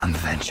and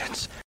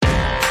vengeance.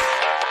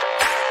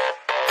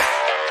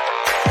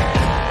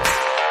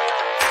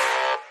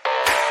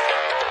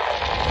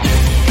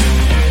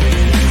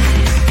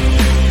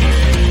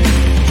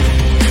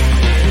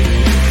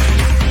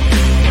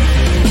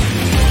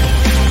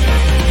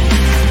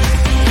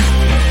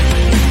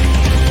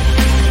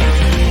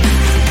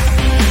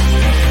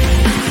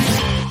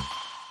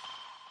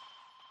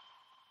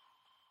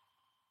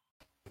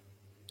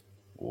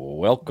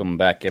 Welcome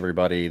back,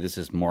 everybody. This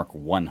is Mark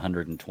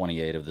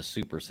 128 of the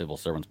Super Civil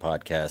Servants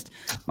podcast.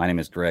 My name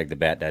is Greg, the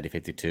Bat Daddy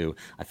 52.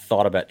 I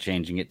thought about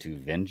changing it to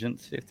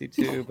Vengeance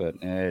 52, but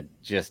it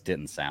just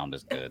didn't sound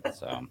as good.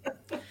 So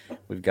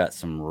we've got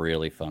some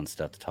really fun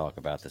stuff to talk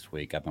about this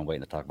week. I've been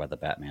waiting to talk about the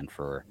Batman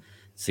for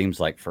seems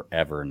like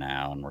forever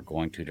now, and we're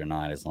going to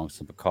tonight, as long as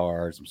some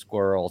Picard, some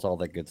squirrels, all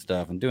that good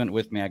stuff. And doing it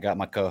with me, I got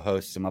my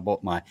co-hosts and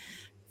my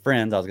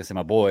friends. I was gonna say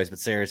my boys, but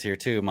Sarah's here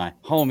too. My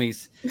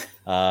homies.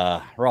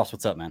 Ross,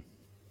 what's up, man?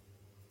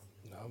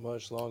 Not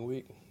much. Long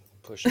week.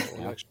 Pushing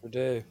one extra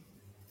day.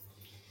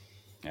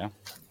 Yeah.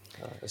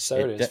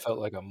 Saturdays felt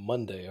like a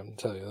Monday. I'm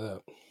telling you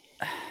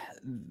that.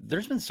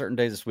 There's been certain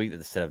days this week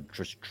that have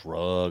just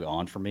drug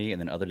on for me, and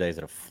then other days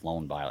that have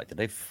flown by. Like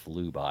today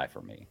flew by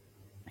for me.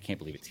 I can't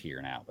believe it's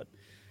here now, but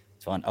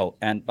it's fun. Oh,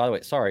 and by the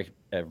way, sorry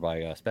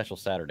everybody. Special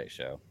Saturday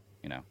show.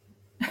 You know,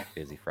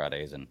 busy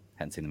Fridays and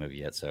hadn't seen the movie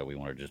yet, so we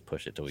wanted to just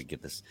push it till we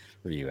get this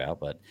review out.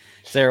 But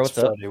Sarah, what's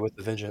up? Friday with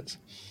the vengeance.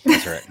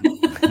 That's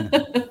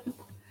right.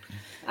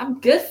 I'm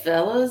good,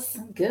 fellas.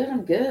 I'm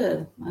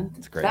good.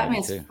 It's great.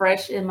 Batman's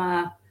fresh in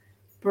my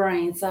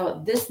brain. Saw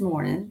it this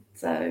morning,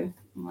 so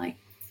I'm like,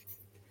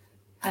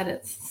 had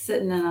it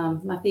sitting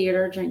in my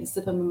theater, drinking,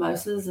 sipping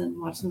mimosas, and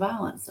watching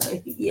violence.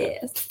 So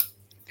yes,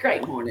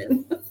 great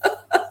morning.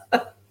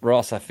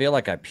 Ross, I feel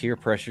like I peer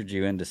pressured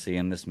you into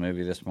seeing this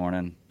movie this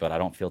morning, but I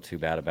don't feel too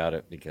bad about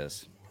it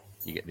because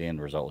you get the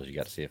end result is you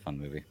got to see a fun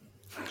movie.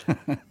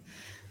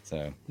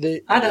 So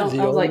I don't.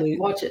 I was like,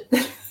 watch it.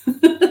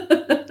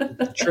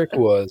 The trick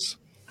was,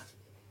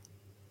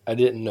 I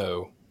didn't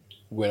know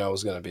when I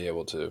was going to be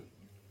able to,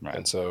 right.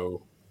 And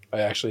so I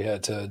actually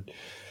had to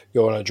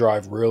go on a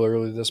drive real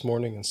early this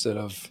morning instead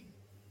of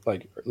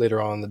like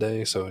later on in the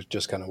day. So it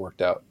just kind of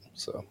worked out.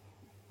 So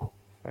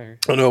I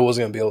know I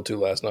wasn't going to be able to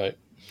last night.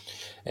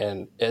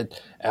 And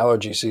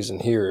allergy season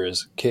here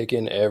is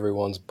kicking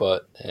everyone's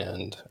butt.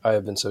 And I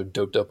have been so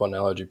doped up on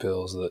allergy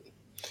pills that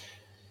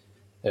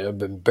I've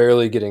been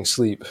barely getting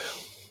sleep.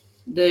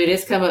 Dude,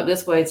 it's come up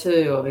this way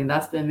too. I mean,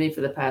 that's been me for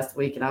the past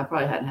week, and I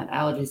probably hadn't had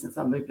allergies since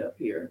I moved up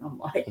here. I'm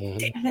like,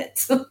 damn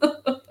it.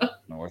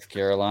 North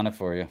Carolina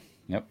for you.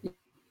 Yep.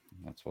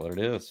 That's what it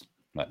is.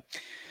 But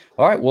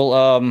all right. Well,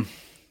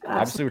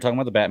 obviously we're talking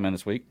about the Batman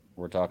this week.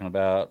 We're talking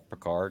about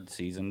Picard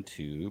season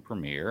 2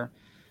 premiere.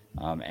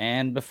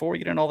 And before we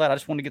get into all that, I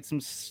just want to get some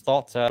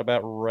thoughts out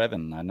about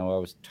Revan. I know I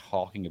was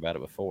talking about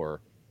it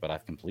before, but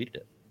I've completed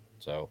it.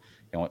 So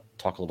you want to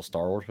talk a little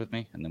Star Wars with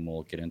me, and then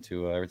we'll get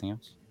into everything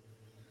else?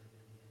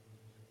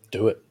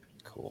 Do it.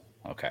 Cool.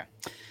 Okay.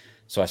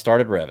 So I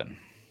started Revan.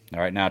 All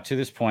right. Now, to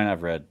this point,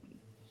 I've read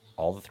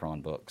all the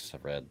Throne books.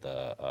 I've read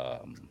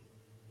the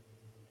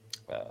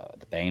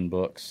Bane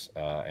books,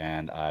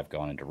 and I've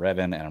gone into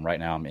Revan, and right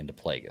now I'm into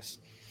Plagueis.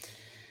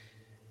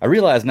 I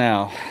realize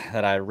now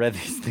that I read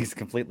these things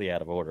completely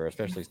out of order,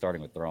 especially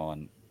starting with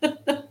Thrawn.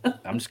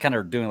 I'm just kind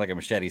of doing like a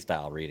machete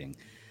style reading.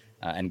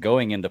 And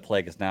going into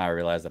Plagueis now, I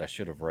realize that I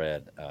should have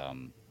read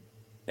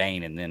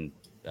Bane and then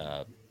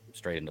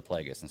straight into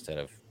Plagueis instead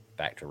of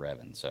back to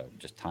Revan. So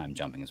just time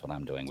jumping is what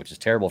I'm doing, which is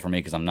terrible for me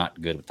because I'm not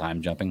good with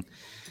time jumping.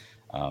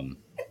 But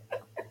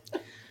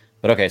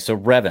okay, so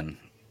Revan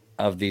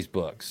of these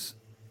books,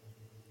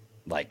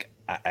 like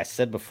I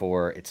said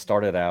before, it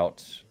started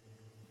out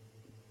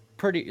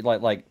pretty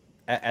like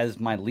as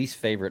my least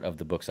favorite of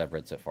the books I've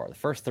read so far. The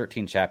first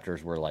 13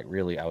 chapters were like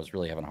I was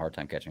really having a hard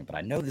time catching it, but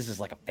I know this is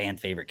like a fan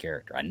favorite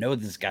character. I know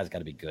this guy's got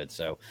to be good.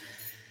 So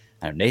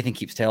I know Nathan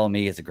keeps telling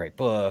me it's a great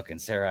book,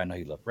 and Sarah, I know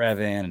you love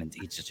Revan, and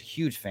it's just a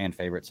huge fan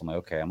favorite. So I'm like,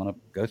 okay, I'm going to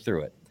go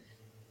through it.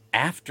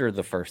 After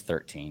the first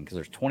 13, because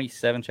there's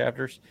 27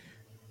 chapters,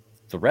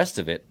 the rest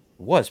of it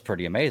was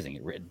pretty amazing.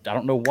 I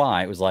don't know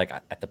why. It was like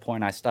at the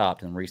point I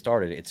stopped and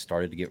restarted, it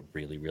started to get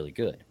really, really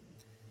good.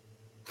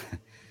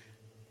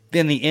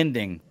 Then the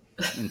ending,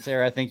 and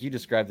Sarah, I think you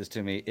described this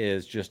to me,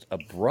 is just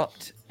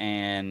abrupt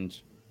and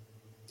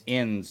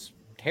ends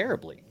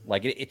terribly.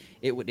 Like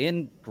it would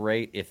end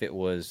great if it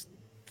was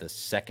the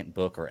second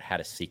book or it had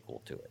a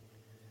sequel to it.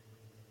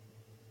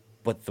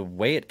 But the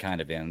way it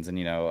kind of ends, and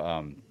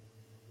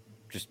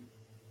just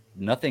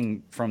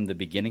nothing from the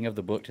beginning of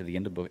the book to the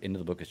end of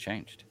the book has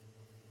changed.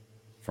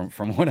 From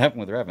what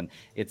happened with Revan,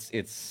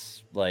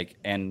 it's like,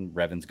 and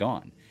Revan's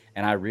gone,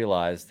 and I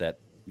realized that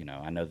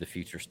I know the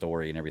future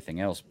story and everything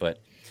else,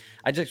 but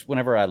I just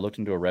whenever I looked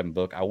into a Revan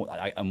book,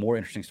 a more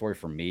interesting story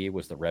for me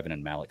was the Revan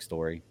and Malik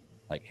story,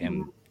 like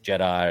him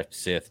Jedi,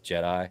 Sith,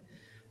 Jedi.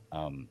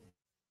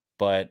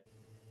 But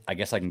I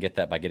guess I can get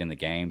that by getting the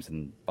games,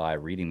 and by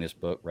reading this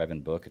book,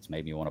 Revan book, it's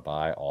made me want to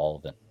buy all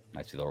the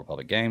Knights of the Old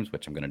Republic games,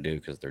 which I'm going to do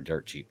because they're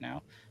dirt cheap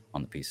now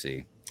on the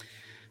PC.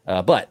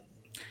 But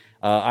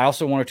I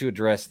also wanted to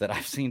address that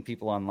I've seen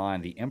people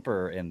online. The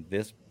Emperor in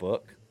this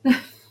book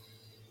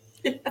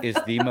is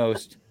the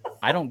most.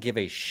 I don't give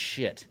a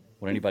shit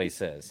what anybody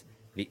says.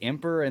 The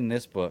Emperor in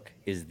this book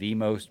is the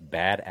most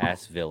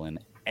badass villain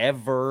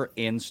ever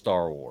in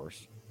Star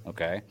Wars.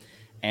 Okay,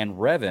 and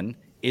Revan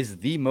is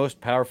the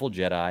most powerful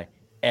Jedi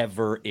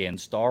ever in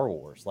Star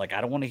Wars. Like,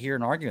 I don't want to hear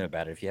an argument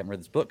about it if you haven't read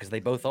this book, because they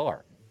both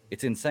are.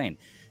 It's insane.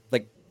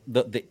 Like,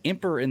 the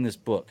Emperor in this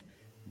book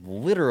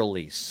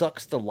literally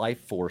sucks the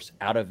life force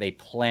out of a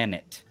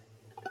planet,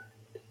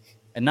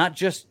 and not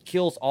just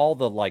kills all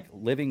the like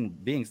living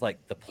beings,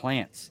 like the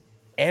plants,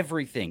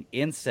 everything,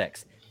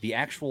 insects. The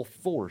actual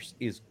force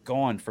is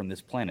gone from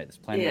this planet. This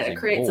planet is it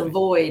creates a void.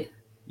 void.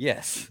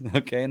 Yes.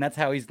 Okay. And that's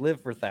how he's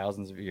lived for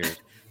thousands of years.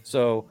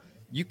 So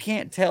you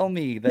can't tell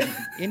me that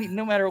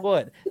no matter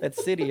what, that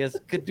Sidious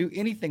could do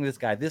anything to this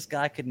guy. This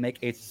guy could make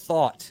a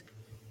thought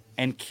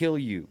and kill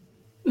you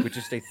with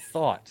just a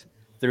thought.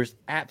 There's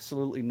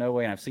absolutely no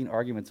way. And I've seen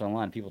arguments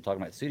online, people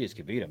talking about Sidious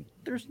could beat him.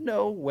 There's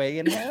no way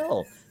in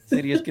hell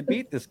Sidious could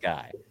beat this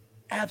guy.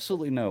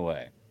 Absolutely no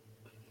way.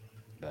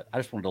 But I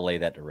just wanted to lay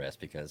that to rest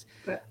because,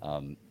 I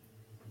mean,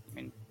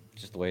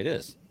 it's just the way it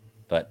is.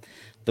 But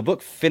the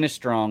book finished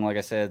strong, like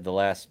I said, the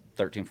last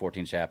 13,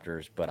 14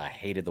 chapters, but I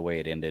hated the way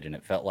it ended, and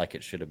it felt like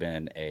it should have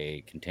been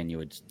a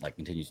continued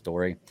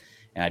story.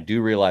 And I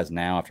do realize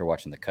now, after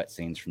watching the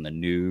cutscenes from the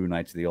new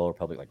Knights of the Old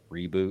Republic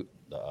reboot,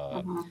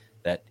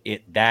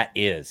 that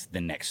is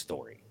the next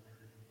story.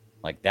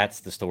 Like,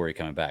 that's the story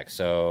coming back.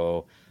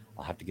 So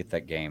I'll have to get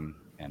that game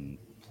and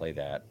play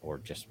that, or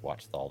just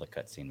watch all the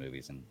cutscene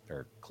movies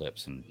or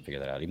clips and figure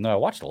that out. Even though I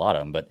watched a lot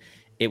of them, but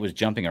it was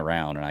jumping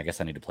around, and I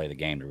guess I need to play the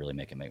game to really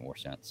make it make more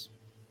sense.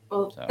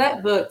 Well,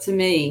 that book to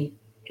me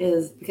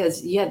is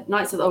because you had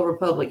Knights of the Old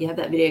Republic, you had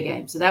that video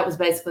game. So that was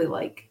basically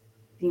like,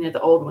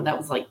 the old one. That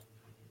was like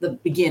the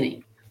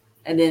beginning.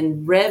 And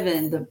then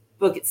Revan, the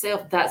book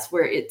itself, that's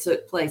where it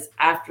took place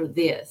after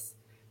this.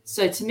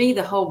 So to me,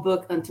 the whole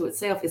book unto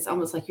itself is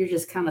almost like you're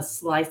just kind of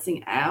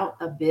slicing out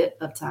a bit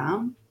of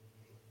time.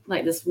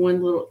 Like this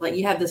one little, like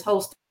you have this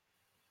whole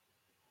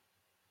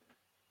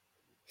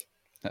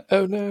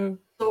Oh no.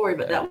 story,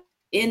 but that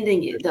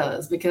ending it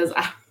does, because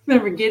I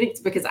remember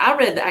because I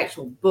read the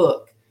actual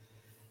book.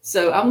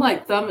 So I'm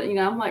like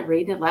I'm like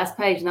reading it last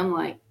page, and I'm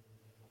like,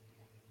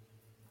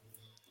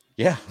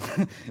 yeah,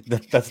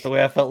 that's the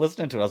way I felt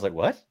listening to it. I was like,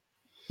 what?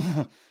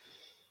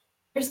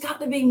 There's got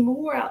to be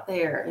more out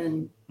there.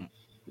 And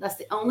that's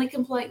the only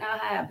complaint I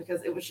have,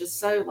 because it was just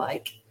so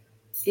like,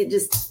 it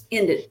just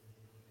ended.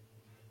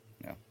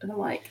 Yeah. And I'm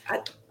like,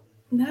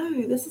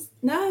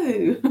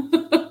 no.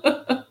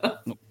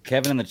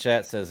 Kevin in the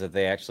chat says that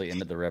they actually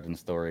ended the Revan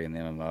story in the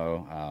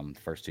MMO.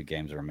 The first two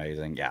games are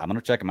amazing. Yeah, I'm going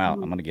to check them out.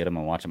 I'm going to get them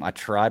and watch them. I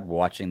tried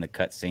watching the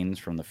cutscenes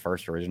from the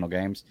first original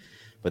games,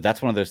 but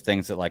that's one of those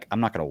things that, like,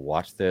 I'm not going to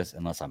watch this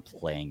unless I'm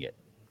playing it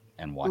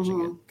and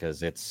watching it,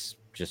 because it's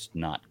just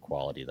not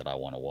quality that I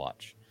want to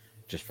watch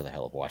just for the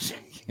hell of watching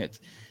it.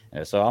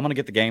 So I'm going to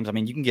get the games. I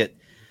mean,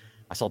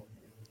 I saw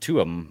 2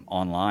 of them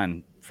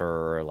online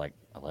for like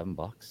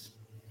 $11.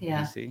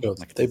 Yeah.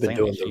 They've been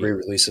doing the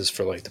re-releases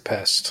for like the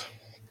past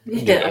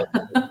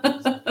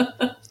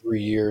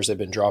 3 years. They've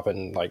been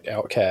dropping like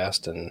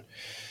Outcast and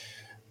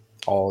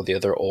all the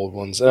other old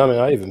ones. And I mean,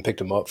 I even picked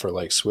them up for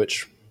like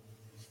Switch.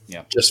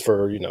 Yeah. Just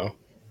for,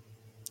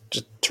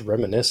 just to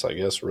reminisce, I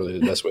guess, really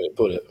the best way to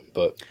put it.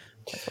 But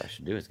that's what I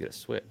should do, is get a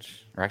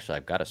Switch. Or actually,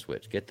 I've got a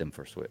Switch. Get them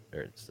for Switch.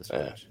 Or it's the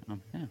Switch.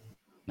 Yeah.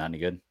 Not any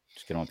good.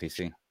 Just get on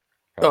PC.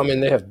 Probably. I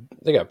mean,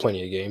 they got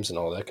plenty of games and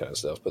all that kind of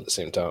stuff. But at the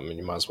same time, I mean,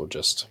 you might as well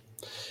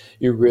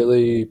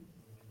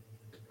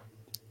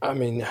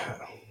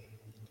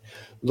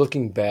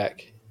looking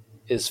back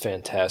is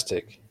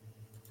fantastic.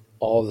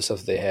 All the stuff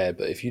that they had,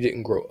 but if you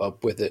didn't grow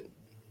up with it,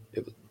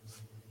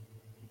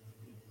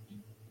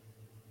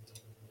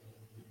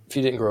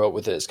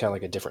 it's kind of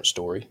like a different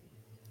story.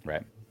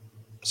 Right.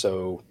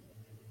 So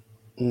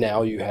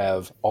now you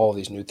have all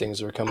these new things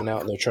that are coming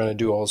out, and they're trying to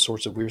do all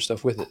sorts of weird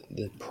stuff with it.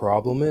 The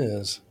problem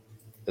is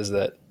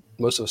that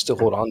most of us still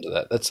hold on to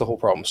that. That's the whole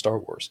problem with Star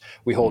Wars.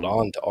 We hold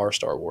on to our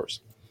Star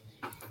Wars.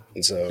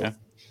 And so,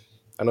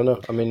 I don't know.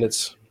 I mean,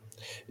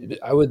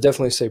 I would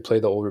definitely say play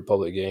the Old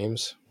Republic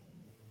games.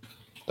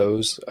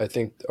 Those, I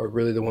think, are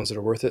really the ones that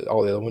are worth it.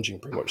 All the other ones you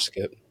can pretty much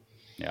skip.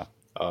 Yeah.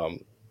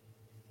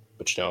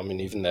 But, I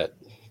mean, even that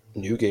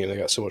new game, they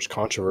got so much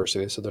controversy.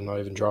 They said they're not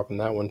even dropping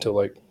that one until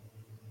like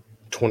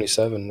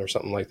 27 or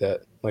something like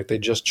that. Like, they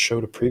just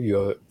showed a preview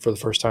of it for the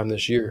first time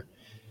this year.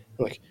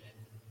 I'm like,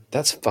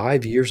 that's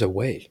 5 years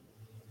away.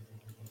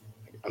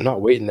 I'm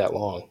not waiting that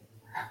long.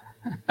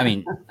 I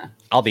mean,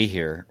 I'll be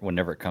here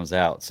whenever it comes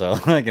out. So,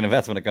 like, and if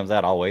that's when it comes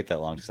out, I'll wait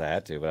that long because I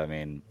had to. But I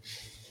mean,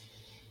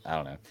 I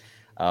don't know.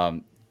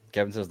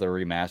 Kevin says they're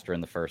remastering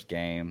the first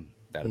game.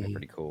 That'd be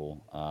pretty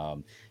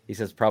cool. He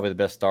says probably the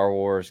best Star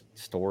Wars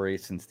story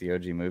since the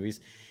OG movies.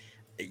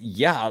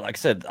 Yeah, like I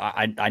said,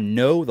 I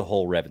know the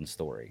whole Revan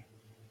story,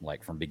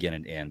 like from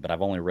beginning to end, but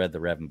I've only read the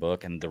Revan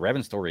book, and the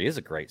Revan story is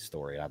a great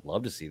story. I'd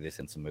love to see this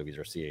in some movies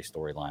or see a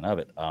storyline of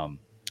it.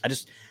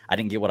 I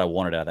didn't get what I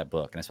wanted out of that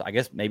book. And I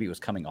guess maybe it was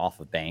coming off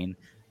of Bane.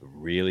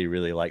 Really,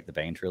 really like the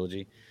Bane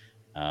trilogy.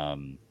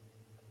 And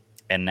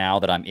now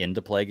that I'm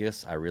into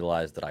Plagueis, I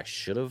realized that I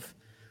should have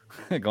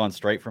gone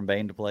straight from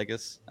Bane to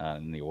Plagueis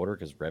in the order,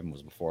 because Revan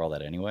was before all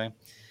that anyway.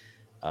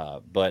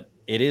 But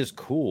it is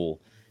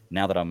cool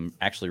now that I'm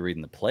actually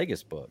reading the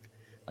Plagueis book.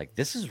 Like,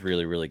 this is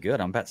really, really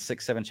good. I'm about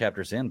 6-7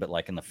 chapters in, but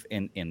like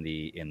in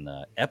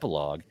the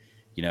epilogue,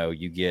 you know,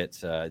 you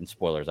get and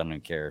spoilers. I don't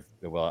even care.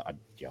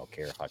 Y'all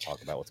care if I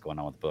talk about what's going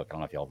on with the book. I don't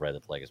know if y'all read the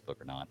Plagueis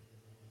book or not.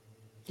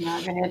 No,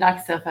 go ahead, knock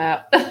yourself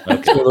out.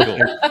 Okay, cool.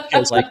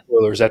 Can't say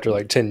spoilers after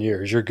like 10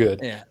 years. You're good.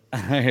 Yeah.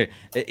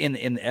 in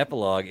the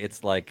epilogue,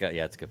 it's like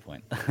yeah, it's a good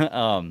point.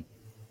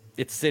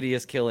 It's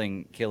Sidious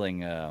killing.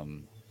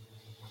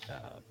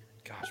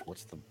 Gosh,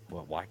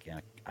 why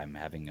can't I'm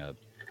having a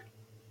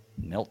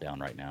meltdown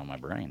right now in my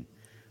brain?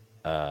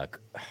 Plagueis.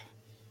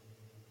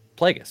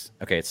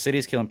 Okay, it's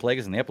Sidious killing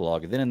Plagueis in the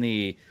epilogue. And then in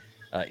the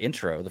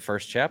intro, the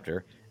first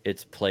chapter,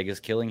 it's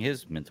Plagueis killing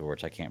his mentor,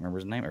 which I can't remember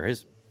his name, or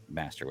his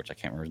master, which I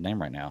can't remember his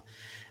name right now.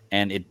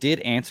 And it did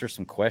answer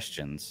some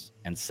questions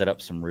and set up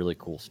some really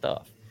cool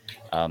stuff.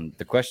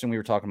 The question we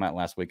were talking about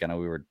last week, I know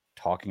we were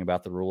talking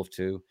about the rule of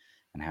two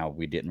and how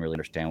we didn't really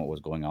understand what was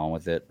going on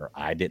with it, or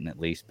I didn't, at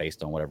least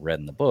based on what I've read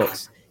in the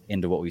books,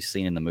 into what we've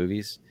seen in the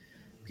movies,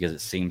 because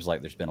it seems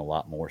like there's been a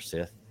lot more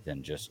Sith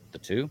than just the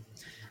two.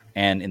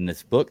 And in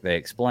this book, they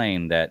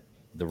explain that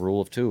the rule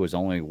of two is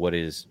only what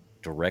is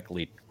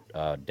directly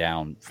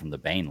down from the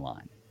Bane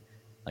line.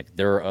 Like,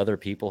 there are other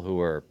people who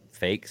are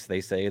fakes,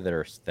 they say, that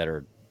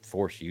are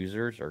Force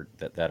users, or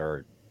that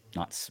are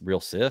not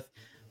real Sith,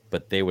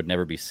 but they would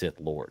never be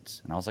Sith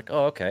Lords. And I was like,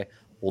 oh, okay,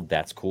 well,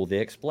 that's cool. They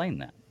explain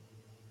that.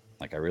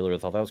 Like, I really, really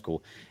thought that was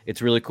cool.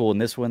 It's really cool in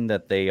this one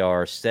that they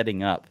are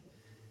setting up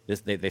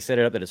this. They set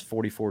it up that it's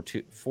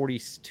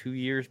 42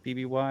 years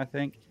BBY, I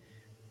think,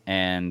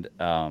 and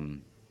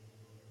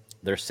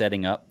they're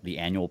setting up the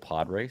annual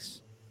pod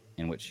race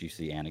in which you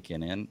see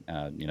Anakin in.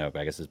 I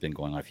guess it's been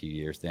going on a few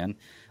years then.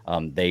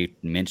 They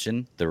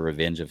mention the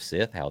Revenge of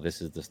Sith, how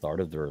this is the start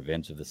of the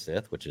Revenge of the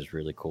Sith, which is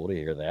really cool to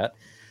hear that.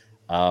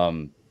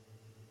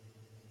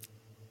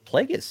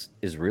 Plagueis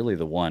is really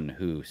the one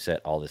who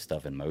set all this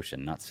stuff in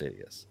motion, not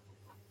Sidious,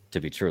 to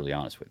be truly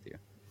honest with you.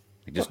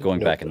 Like, just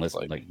going back and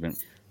listening,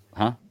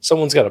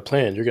 someone's got a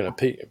plan. You're going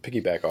to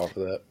piggyback off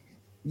of that.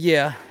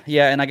 Yeah,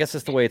 and I guess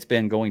that's the way it's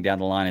been going down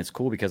the line. It's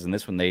cool because in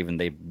this one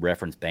they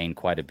reference Bane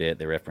quite a bit.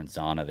 They reference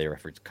Zana, they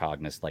reference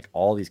Cognis, like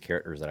all these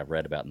characters that I've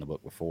read about in the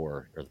book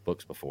before, or the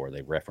books before.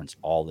 They reference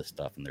all this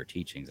stuff in their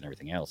teachings and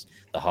everything else,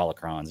 the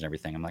holocrons and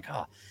everything. I'm like,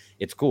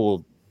 it's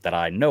cool that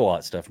I know all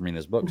that stuff from reading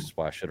this book. That's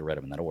why I should have read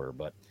them in that order.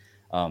 But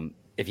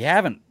if you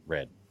haven't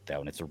read that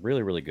one, it's a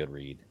really, really good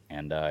read,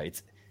 and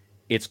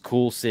it's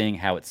cool seeing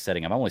how it's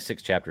setting up. I'm only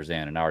 6 chapters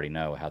in, and I already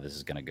know how this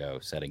is going to go,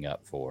 setting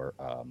up for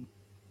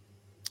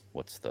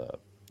what's the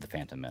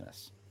Phantom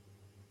Menace,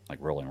 like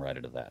rolling right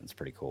into that. It's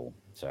pretty cool.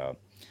 So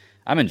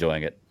I'm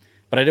enjoying it,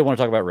 but I did want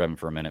to talk about Revan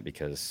for a minute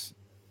because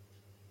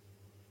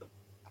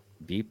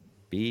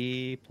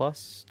B plus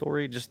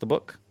story, just the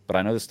book, but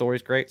I know the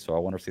story's great. So I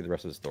want to see the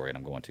rest of the story, and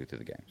I'm going through the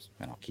games,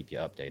 and I'll keep you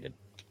updated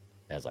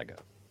as I go.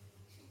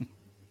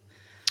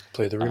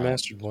 Play the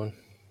remastered one.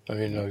 I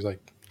mean, like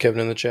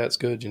Kevin in the chat's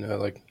good.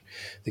 Like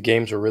the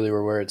games are really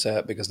where it's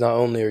at, because not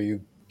only are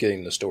you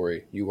getting the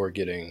story, you're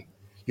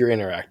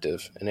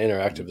interactive, and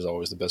interactive is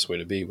always the best way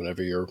to be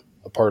whenever you're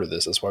a part of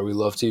this. That's why we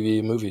love TV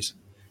and movies.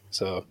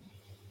 So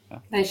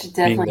they should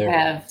definitely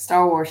have,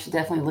 Star Wars should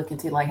definitely look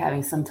into like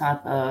having some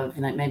type of,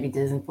 maybe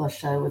Disney Plus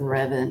show with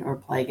Revan or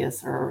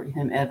Plagueis or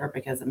whomever,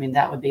 because I mean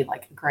that would be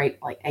like a great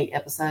 8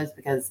 episodes,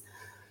 because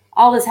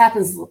all this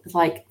happens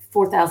like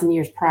 4,000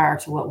 years prior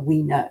to what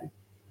we know.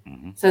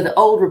 Mm-hmm. So the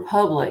Old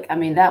Republic, I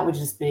mean, that would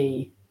just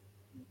be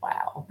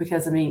wow,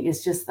 because I mean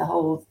it's just the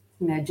whole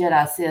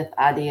Jedi Sith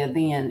idea.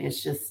 Then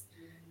it's just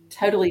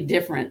totally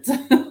different.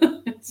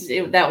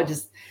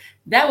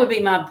 That would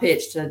be my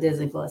pitch to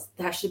Disney Plus.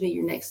 That should be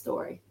your next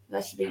story.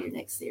 That should be your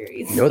next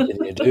series. You know what they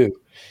need to do?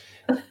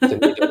 They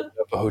need to open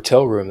up a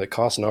hotel room that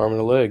costs an arm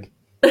and a leg.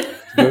 That's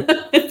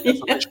what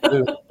they should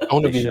do. I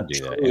want to be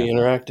truly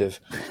interactive.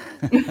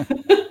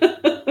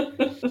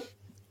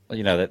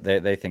 Well,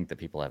 they think that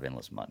people have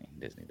endless money.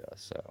 Disney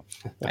does. So,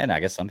 and I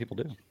guess some people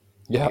do.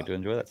 Yeah, they do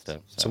enjoy that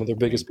stuff. So, some of their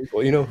biggest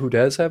people. You know who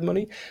does have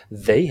money?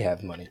 They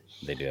have money.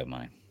 They do have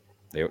money.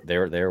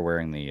 They're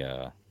wearing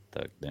the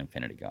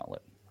Infinity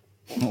Gauntlet.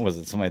 What was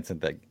it? Somebody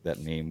sent that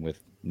meme with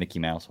Mickey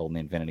Mouse holding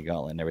the Infinity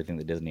Gauntlet and everything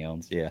that Disney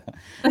owns. Yeah,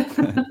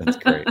 that's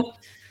great.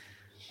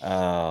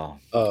 All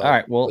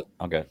right. Well,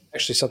 I'll go.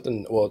 Actually,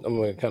 something. Well, I'm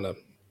going to kind of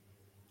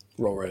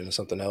roll right into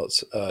something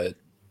else. You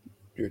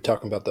were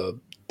talking about the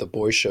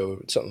boys show.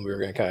 It's something we were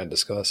going to kind of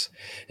discuss,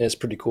 and it's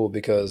pretty cool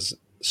because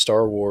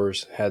Star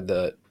Wars had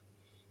that.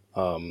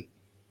 Oh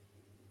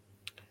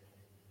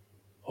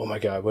my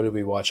God! What did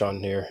we watch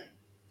on here?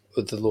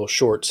 With the little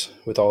shorts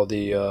with all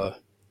the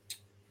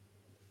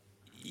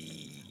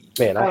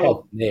man, I had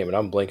the name and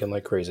I'm blanking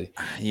like crazy.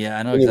 Yeah,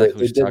 I know exactly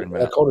what you're talking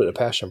about. I called it a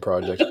passion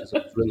project. It's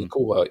really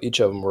cool. Each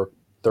of them were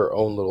their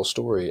own little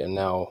story, and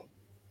now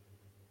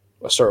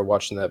I started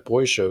watching that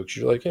boys show because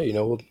you're like, hey,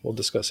 we'll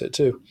discuss it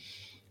too.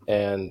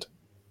 And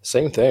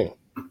same thing.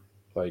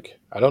 Like,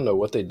 I don't know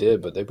what they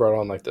did, but they brought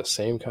on like the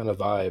same kind of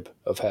vibe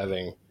of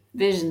having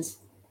Visions.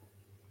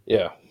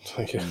 Yeah.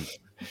 Like, I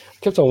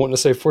kept on wanting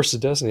to say Force of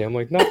Destiny. I'm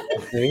like, not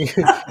that thing.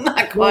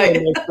 Not quite.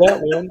 Like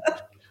that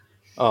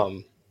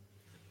one.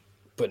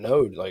 But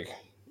no, like,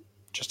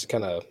 just to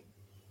kind of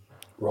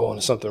roll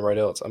into something right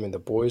else. I mean, The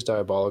Boys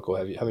Diabolical.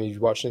 Have you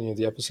watched any of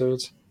the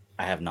episodes?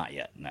 I have not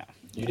yet. No.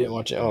 You didn't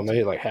watch it? Oh,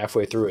 maybe like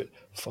halfway through it.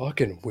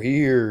 Fucking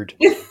weird.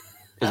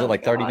 Is it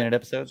like 30-minute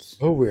episodes?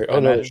 Oh, weird. Oh,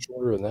 no, it's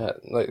shorter than that.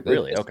 Like,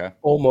 really? it's Okay.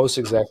 almost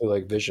exactly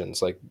like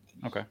Visions. Like,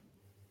 okay.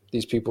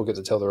 These people get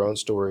to tell their own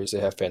stories. They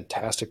have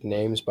fantastic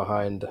names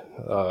behind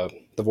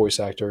the voice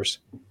actors.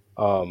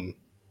 I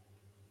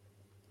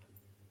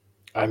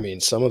mean,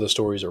 some of the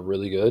stories are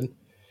really good.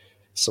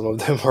 Some of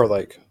them are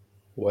like,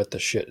 what the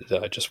shit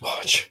did I just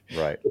watch?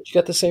 Right. But you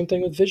got the same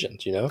thing with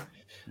Visions,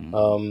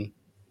 Mm-hmm.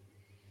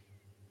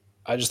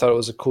 I just thought it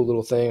was a cool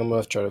little thing. I'm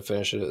going to try to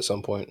finish it at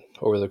some point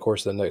over the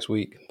course of the next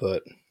week,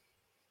 but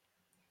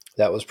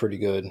that was pretty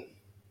good.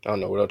 I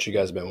don't know what else you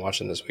guys have been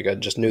watching this week. I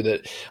just knew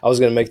that I was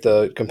going to make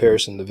the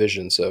comparison to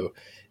Vision, so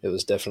it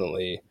was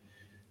definitely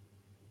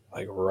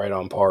like right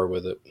on par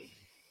with it.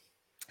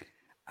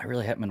 I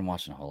really haven't been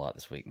watching a whole lot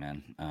this week,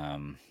 man.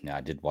 Yeah,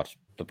 I did watch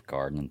the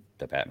Picard and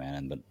the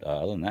Batman, but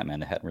other than that,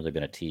 man, it hadn't really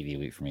been a TV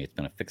week for me. It's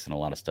been fixing a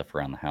lot of stuff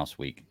around the house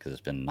week because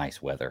it's been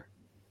nice weather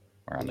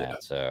where I'm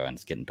at, and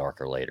it's getting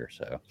darker later.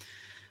 So,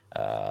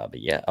 but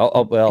yeah.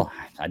 Oh, well,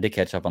 I did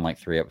catch up on like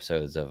 3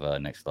 episodes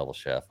of Next Level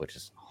Chef, which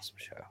is an awesome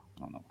show. I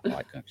don't know.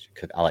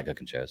 I like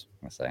cooking shows.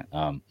 I'm gonna say.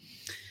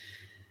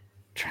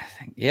 Trying to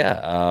think. Yeah.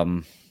 I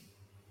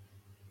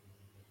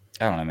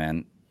don't know,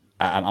 man.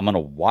 I'm gonna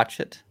watch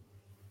it.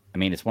 I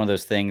mean, it's one of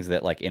those things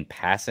that, like, in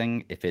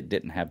passing, if it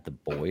didn't have the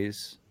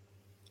boys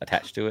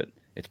attached to it,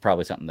 it's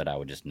probably something that I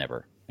would just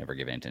never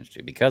give any attention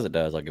to. Because it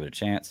does, I'll give it a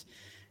chance.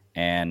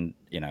 And,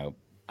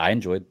 I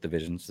enjoyed the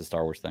Visions, the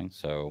Star Wars thing.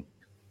 So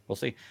we'll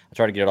see. I'll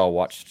try to get it all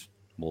watched.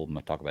 We'll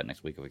talk about it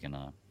next week if we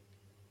can.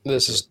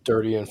 This is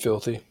Dirty and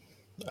Filthy.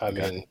 I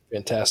mean,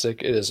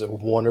 fantastic. It is a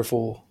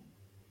wonderful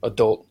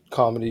adult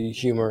comedy,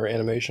 humor,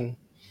 animation.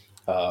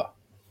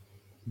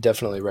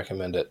 Definitely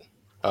recommend it.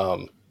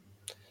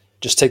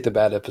 Just take the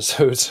bad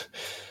episodes.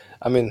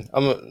 I mean,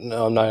 I'm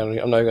not going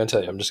to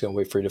tell you. I'm just going to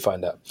wait for you to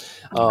find out.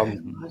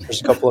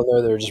 There's a couple in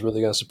there that are just really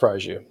going to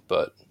surprise you,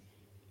 but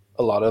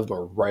a lot of them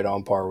are right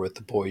on par with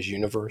the Boys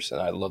universe, and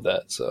I love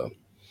that. So,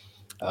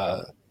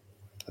 I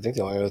think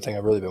the only other thing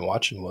I've really been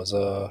watching was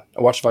I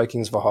watched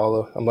Vikings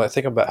Valhalla. I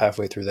think I'm about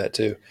halfway through that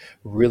too.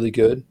 Really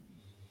good.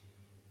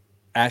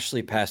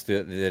 Ashley passed through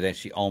it the other day.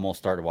 She almost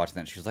started watching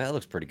that. She was like, "That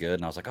looks pretty good,"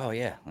 and I was like, "Oh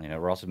yeah."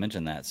 Ross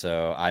mentioned that,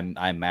 so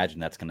I imagine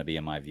that's going to be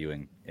in my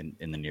viewing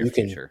in the near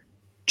future.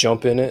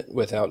 Jump in it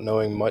without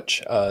knowing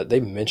much. They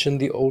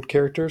mentioned the old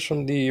characters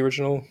from the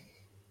original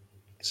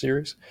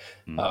series,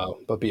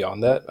 but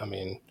beyond that, I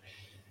mean,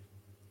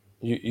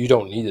 you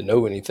don't need to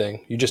know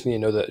anything. You just need to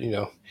know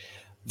that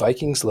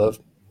Vikings love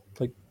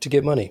to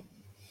get money,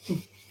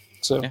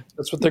 so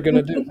that's what they're going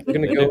to do. They're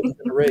going to go into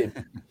the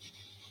raid.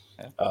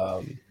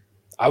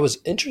 I was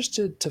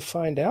interested to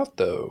find out,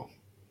 though,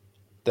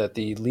 that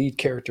the lead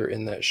character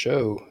in that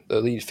show, the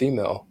lead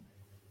female,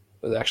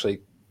 was actually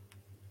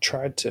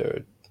tried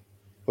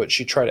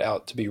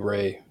out to be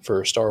Rey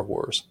for Star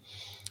Wars.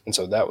 And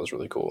so that was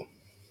really cool.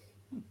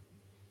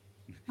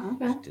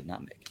 Okay. Did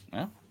not make it.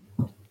 Well,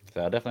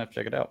 so I'll definitely have to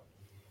check it out.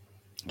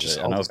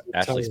 I know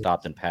Ashley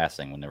stopped in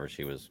passing whenever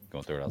she was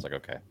going through it. I was like,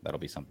 okay, that'll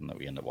be something that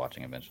we end up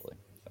watching eventually.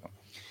 So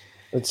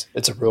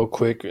it's a real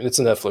quick. It's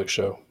a Netflix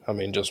show. I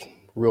mean, just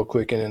real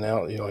quick in and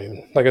out. You don't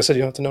even, like I said,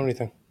 you don't have to know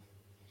anything.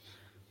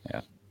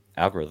 Yeah,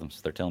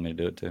 algorithms. They're telling me to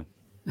do it too.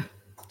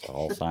 It's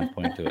all signs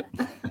pointing to it.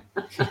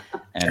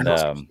 And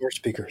smart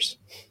speakers.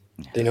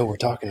 They know we're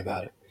talking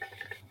about it.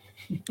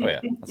 Oh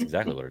yeah, that's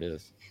exactly what it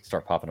is.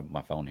 Start popping up on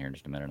my phone here in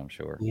just a minute. I'm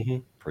sure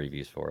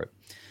previews for it.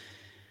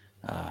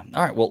 All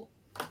right. Well,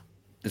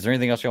 is there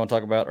anything else you want to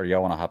talk about, or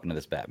y'all want to hop into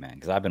this Batman?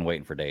 Because I've been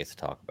waiting for days to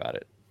talk about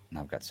it, and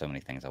I've got so many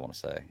things I want to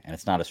say, and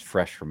it's not as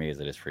fresh for me as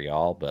it is for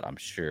y'all. But I'm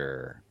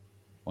sure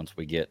once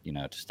we get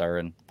to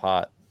stirring the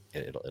pot,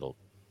 it'll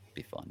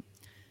be fun.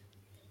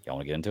 Y'all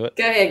want to get into it?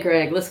 Go ahead,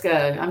 Greg. Let's go.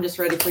 I'm just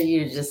ready for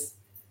you to just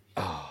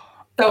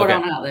throw it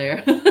on out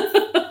there.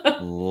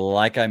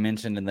 Like I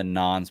mentioned in the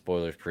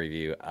non-spoilers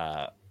preview,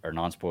 or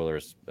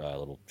non-spoilers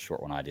little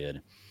short one I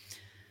did,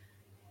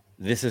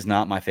 this is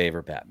not my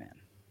favorite Batman.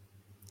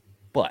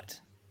 But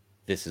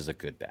this is a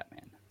good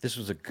Batman. This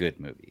was a good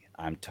movie.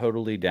 I'm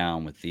totally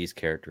down with these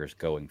characters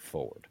going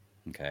forward.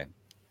 Okay.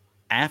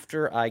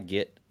 After I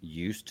get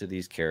used to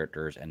these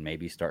characters and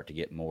maybe start to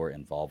get more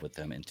involved with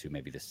them into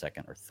maybe the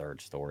second or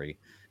third story,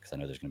 because I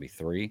know there's going to be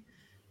 3,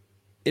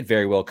 it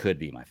very well could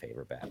be my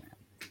favorite Batman.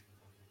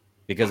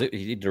 Because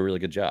he did a really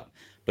good job.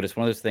 But it's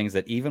one of those things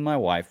that even my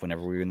wife,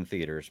 whenever we were in the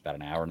theaters, about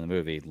an hour in the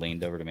movie,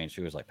 leaned over to me and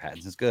she was like,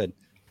 Pattinson's good,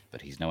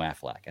 but he's no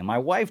Affleck. And my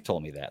wife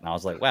told me that. And I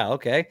was like, wow,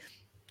 okay,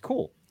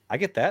 cool. I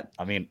get that.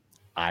 I mean,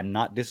 I'm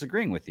not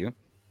disagreeing with you,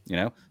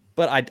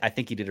 But I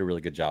think he did a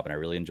really good job, and I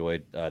really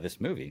enjoyed this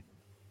movie.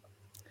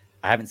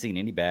 I haven't seen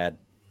any bad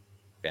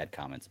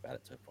comments about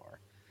it so far.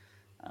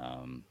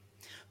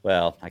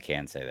 Well, I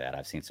can say that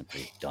I've seen some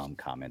pretty dumb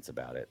comments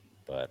about it,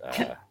 but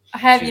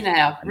have you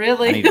now?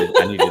 Really? I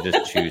need to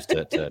just choose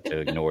to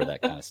ignore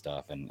that kind of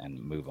stuff and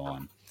move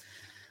on.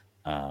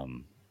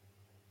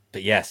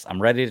 But yes, I'm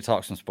ready to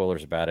talk some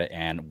spoilers about it,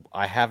 and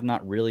I have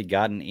not really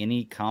gotten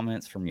any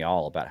comments from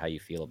y'all about how you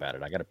feel about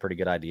it. I got a pretty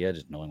good idea,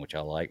 just knowing what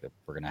y'all like. That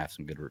we're gonna have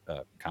some good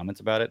comments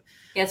about it.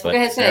 Yes, we're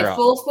gonna say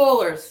full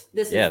spoilers.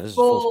 This is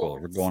full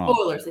spoilers. We're going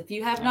spoilers. If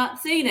you have not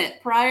seen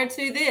it prior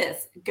to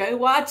this, go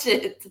watch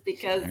it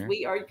because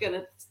we are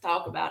gonna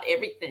talk about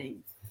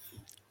everything.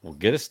 Well,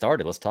 get us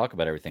started. Let's talk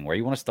about everything. Where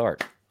you want to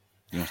start?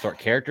 You want to start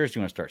characters? You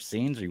want to start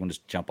scenes, or you want to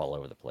just jump all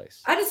over the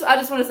place? I just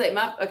want to say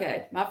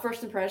my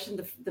first impression.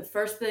 The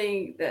first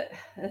thing that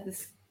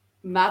is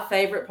my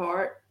favorite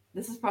part.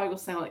 This is probably gonna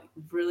sound like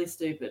really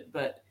stupid,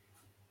 but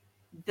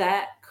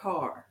that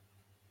car.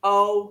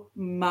 Oh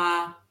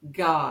my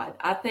God!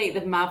 I think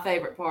that my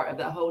favorite part of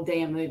that whole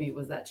damn movie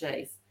was that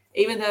chase.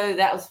 Even though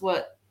that was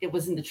what it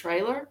was in the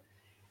trailer,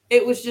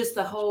 it was just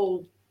the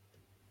whole.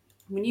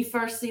 When you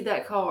first see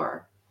that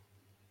car,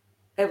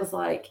 it was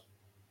like.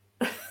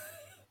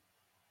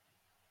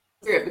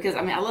 Because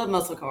I mean I love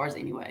muscle cars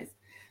anyways,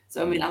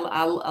 so I mean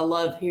I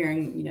love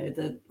hearing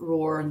the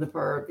roar and the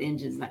purr, the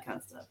engines and that kind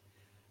of stuff.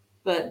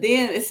 But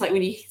then it's like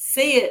when you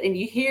see it and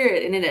you hear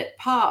it and then it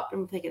popped,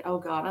 I'm thinking, oh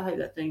God, I hope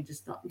that thing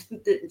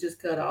didn't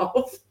just cut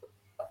off.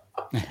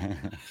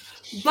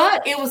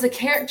 But it was a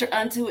character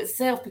unto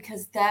itself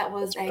because that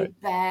was a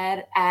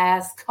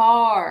badass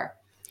car.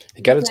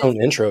 It got its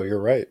own intro. You're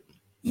right.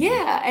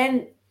 Yeah,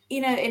 and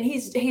and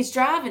he's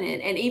driving it,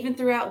 and even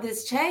throughout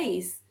this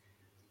chase.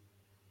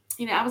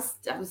 I was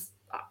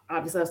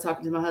obviously I was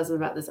talking to my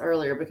husband about this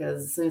earlier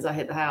because as soon as I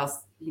hit the house,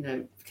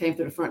 came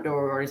through the front door,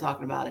 we were already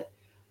talking about it.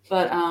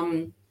 But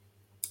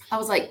I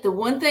was like, the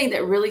one thing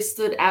that really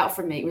stood out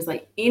for me was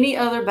like any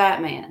other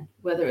Batman,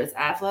 whether it's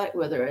Affleck,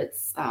 whether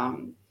it's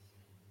the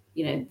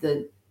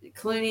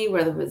Clooney,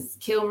 whether it was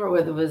Kilmer,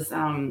 whether it was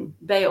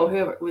Bale or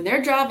whoever, when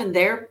they're driving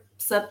their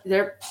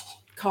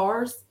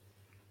cars,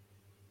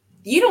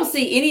 you don't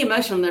see any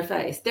emotion on their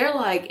face. They're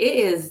like, it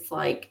is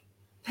like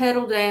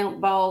pedal down,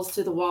 balls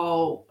to the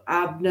wall.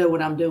 I know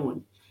what I'm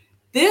doing.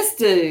 This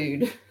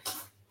dude,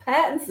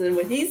 Pattinson,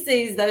 when he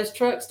sees those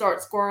trucks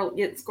start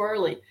getting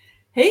squirrely,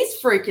 he's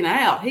freaking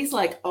out. He's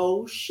like,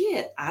 oh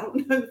shit, I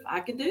don't know if I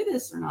can do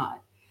this or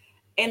not.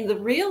 And the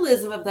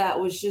realism of that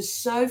was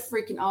just so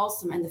freaking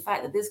awesome. And the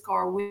fact that this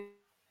car went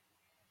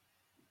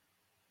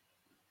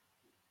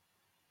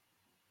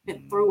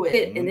through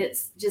it and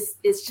it's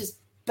just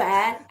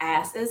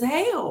badass as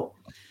hell.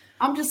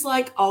 I'm just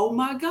like, oh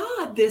my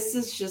God, this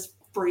is just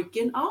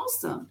freaking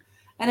awesome.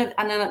 And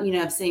I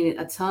know, I've seen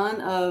a ton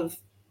of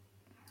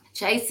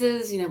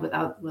chases, with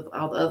all the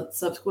other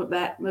subsequent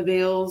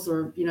Batmobiles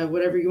or,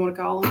 whatever you want to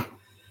call them.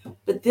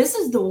 But this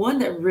is the one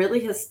that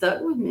really has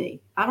stuck with me.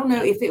 I don't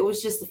know if it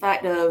was just the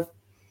fact of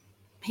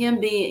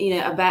him being,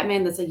 a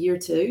Batman that's a year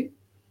two.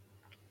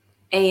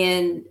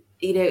 And,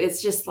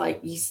 it's just like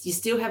you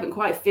still haven't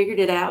quite figured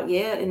it out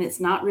yet. And it's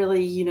not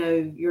really,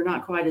 you're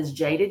not quite as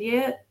jaded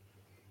yet.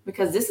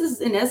 Because this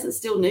is, in essence,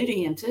 still new to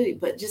him, too.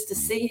 But just to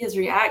see his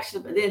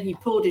reaction, but then he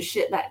pulled his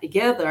shit back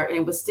together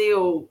and was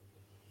still,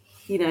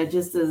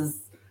 just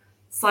as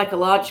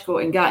psychological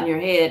and got in your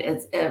head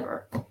as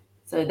ever.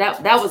 So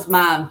that was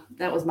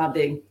my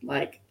big,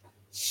 like,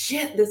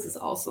 shit, this is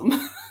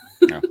awesome.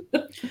 Yeah.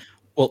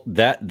 Well,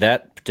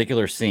 that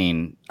particular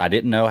scene, I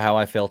didn't know how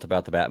I felt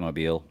about the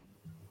Batmobile,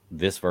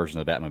 this version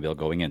of the Batmobile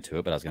going into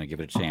it, but I was going to give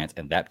it a chance.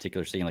 And that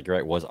particular scene, like you're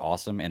right, was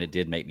awesome, and it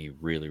did make me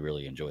really,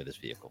 really enjoy this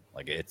vehicle.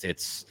 Like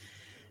it's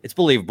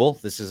believable.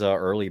 This is a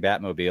early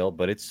Batmobile,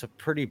 but it's a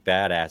pretty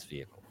badass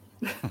vehicle.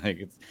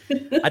 Like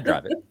I'd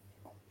drive it.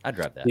 I'd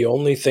drive that. The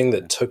only thing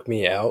that took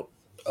me out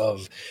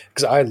of,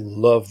 because I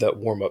love that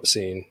warm up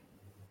scene,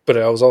 but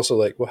I was also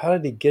like, well, how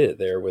did he get it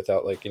there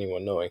without like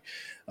anyone knowing?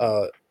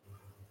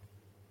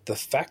 The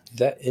fact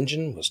that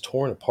engine was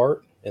torn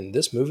apart. And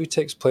this movie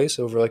takes place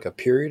over like a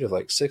period of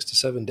like 6 to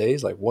 7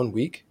 days, like 1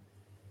 week.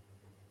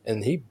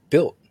 And he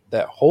built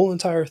that whole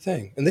entire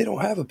thing. And they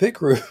don't have a pit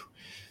crew.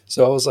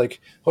 So I was like,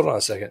 hold on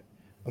a second.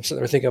 I'm sitting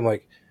there thinking, I'm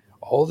like,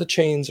 all the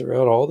chains are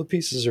out, all the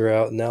pieces are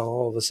out. And now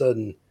all of a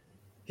sudden,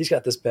 he's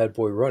got this bad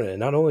boy running. And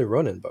not only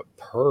running, but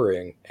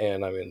purring.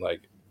 And I mean,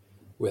 like,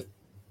 with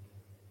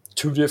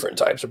 2 different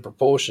types of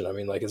propulsion. I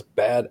mean, like, it's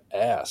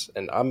badass.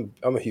 And I'm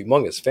a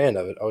humongous fan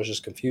of it. I was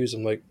just confused.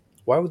 I'm like,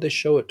 why would they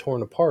show it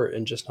torn apart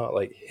and just not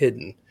like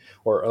hidden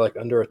or like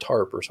under a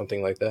tarp or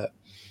something like that?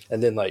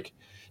 And then like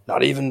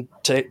not even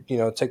take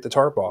the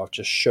tarp off,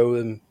 just show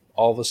them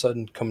all of a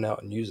sudden coming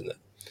out and using it.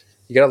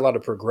 You got a lot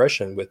of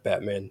progression with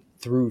Batman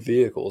through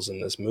vehicles in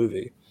this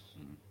movie.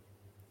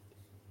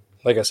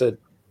 Like I said,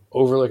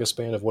 over like a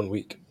span of 1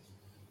 week.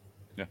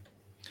 Yeah.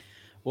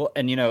 Well,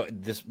 and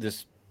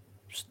this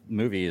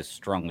movie is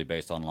strongly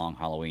based on Long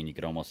Halloween. You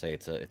could almost say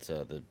it's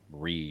the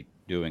redo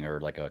doing, or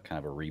like a kind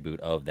of a reboot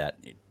of that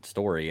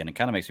story. And it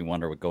kind of makes me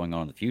wonder what's going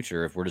on in the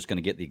future if we're just going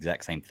to get the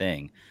exact same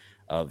thing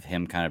of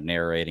him kind of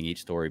narrating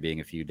each story being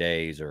a few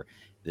days or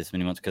this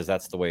many months, because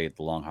that's the way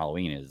the Long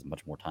Halloween is.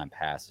 Much more time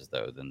passes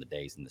though than the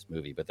days in this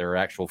movie, but there are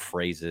actual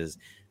phrases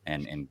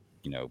and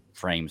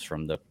frames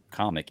from the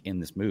comic in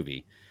this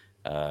movie.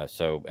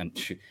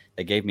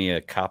 They gave me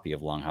a copy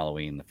of Long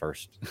Halloween, the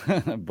first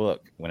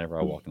book, whenever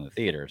I walked in the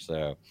theater.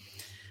 So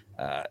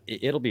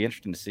it'll be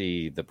interesting to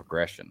see the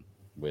progression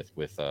with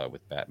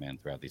Batman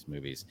throughout these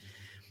movies.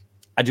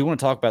 I do want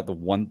to talk about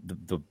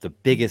the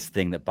biggest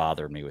thing that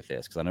bothered me with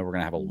this, because I know we're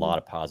going to have a lot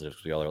of positives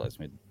because we all are like,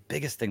 the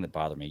biggest thing that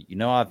bothered me.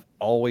 I've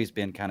always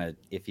been kind of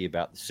iffy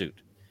about the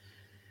suit.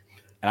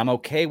 And I'm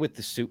okay with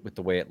the suit with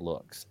the way it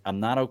looks.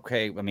 I'm not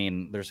okay. I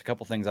mean, there's a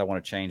couple things I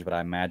want to change, but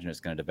I imagine it's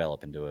going to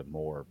develop into a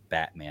more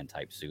Batman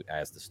type suit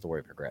as the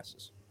story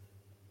progresses.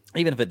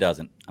 Even if it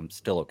doesn't, I'm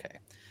still okay.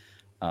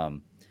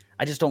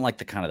 I just don't like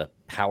the kind of the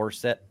power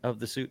set of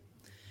the suit,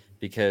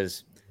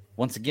 because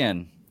once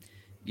again,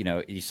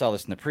 you saw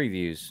this in the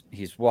previews.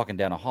 He's walking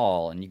down a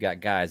hall and you got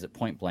guys at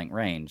point blank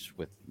range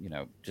with,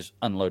 just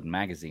unloading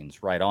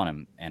magazines right on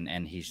him.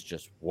 And he's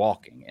just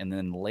walking. And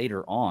then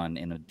later on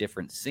in a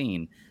different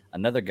scene,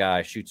 another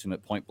guy shoots him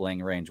at point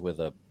blank range with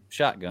a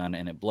shotgun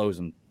and it blows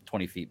him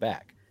 20 feet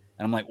back.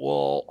 And I'm like,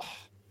 well,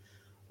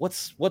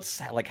 what's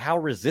like, how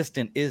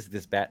resistant is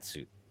this bat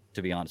suit,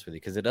 to be honest with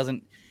you? Because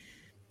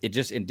it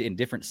just in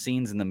different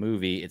scenes in the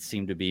movie, it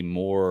seemed to be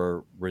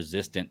more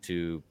resistant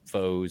to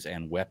foes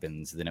and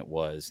weapons than it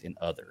was in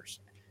others.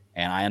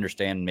 And I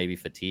understand maybe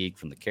fatigue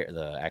from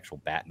the actual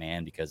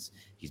Batman because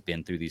he's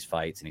been through these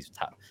fights and he's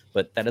top,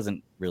 but that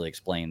doesn't really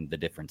explain the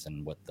difference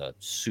in what the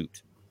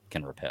suit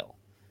can repel.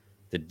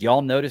 Did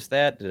y'all notice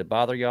that? Did it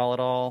bother y'all at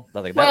all?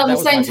 Well, on the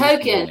same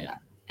token,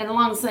 and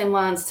along the same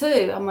lines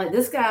too, I'm like,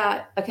 this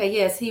guy, okay,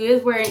 yes, he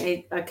is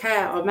wearing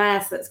a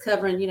mask that's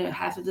covering,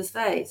 half of his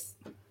face.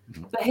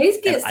 But he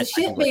gets the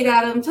shit beat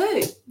out of him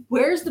too.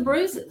 Where's the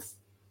bruises?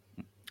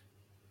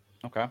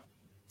 Okay.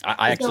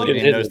 I actually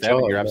didn't notice that,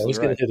 but you're absolutely right. He's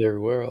going to hit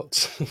everywhere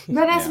else.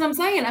 But that's what I'm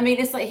saying. I mean,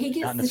 it's like he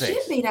gets the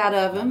shit beat out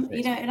of him,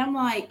 and I'm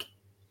like,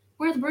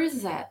 where are the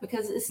bruises at?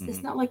 Because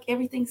it's not like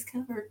everything's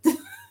covered.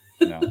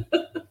 No.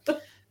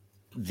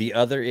 The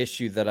other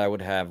issue that I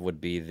would have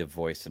would be the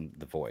voice.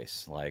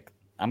 Like,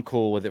 I'm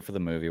cool with it for the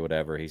movie,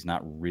 whatever. He's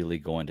not really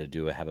going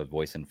to have a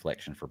voice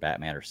inflection for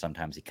Batman, or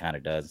sometimes he kind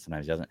of does,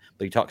 sometimes he doesn't.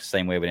 But he talks the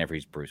same way whenever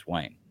he's Bruce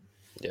Wayne.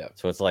 Yeah.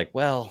 So it's like,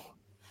 well,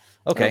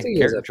 okay,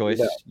 character choice.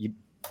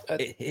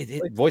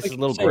 Voice is a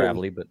little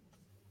gravelly, but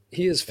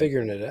he is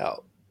figuring it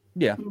out.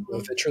 Yeah.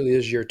 If it truly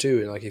is year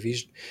 2, and like if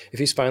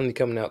he's finally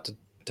coming out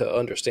to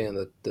understand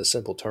the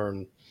simple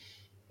term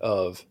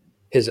of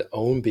his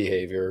own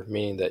behavior,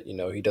 meaning that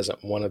he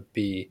doesn't want to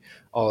be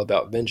all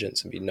about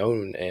vengeance and be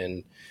known,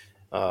 and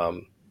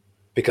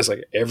because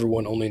like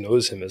everyone only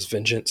knows him as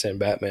vengeance and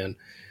Batman.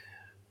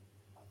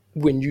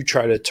 When you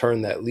try to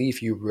turn that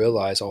leaf, you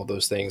realize all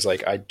those things.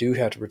 Like, I do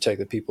have to protect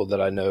the people that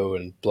I know,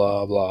 and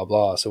blah blah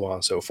blah, so on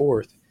and so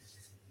forth.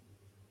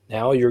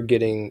 Now you're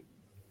getting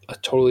a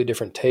totally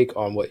different take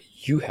on what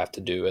you have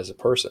to do as a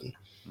person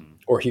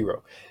or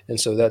hero, and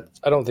so that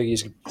I don't think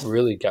he's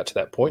really got to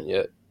that point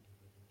yet.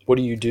 What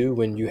do you do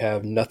when you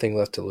have nothing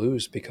left to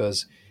lose?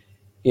 Because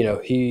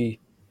he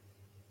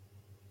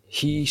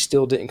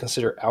still didn't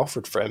consider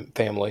Alfred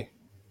family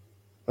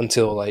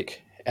until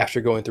like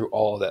after going through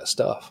all of that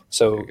stuff.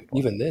 So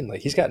even then,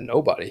 like, he's got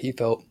nobody. He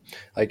felt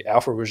like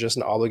Alfred was just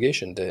an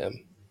obligation to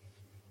him.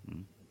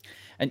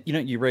 And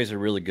you raise a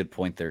really good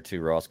point there too,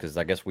 Ross, because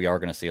I guess we are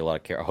going to see a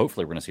lot of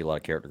hopefully we're going to see a lot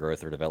of character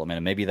growth or development,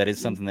 and maybe that is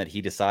something that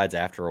he decides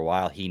after a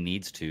while he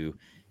needs to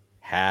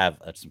have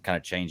some kind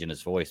of change in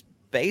his voice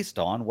based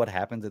on what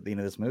happens at the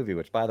end of this movie.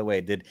 Which, by the way,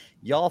 did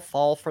y'all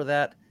fall for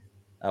that?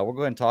 We're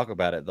going to talk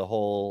about it, the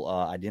whole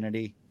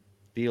identity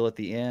deal at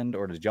the end,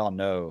 or did y'all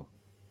know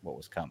what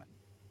was coming?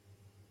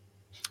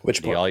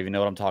 Which do y'all even know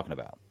what I'm talking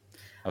about?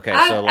 Okay,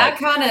 so like, I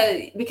kind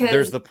of, because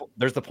there's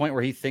the point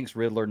where he thinks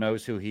Riddler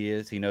knows who he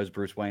is. He knows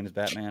Bruce Wayne is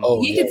Batman.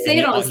 Oh, you can see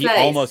it on his face.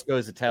 He almost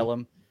goes to tell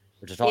him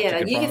or to talk to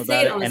confirm you can about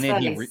see it on his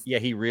and then face.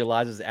 he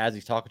realizes as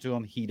he's talking to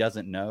him he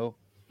doesn't know.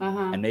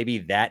 And maybe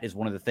that is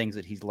one of the things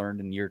that he's learned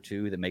in year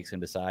 2 that makes him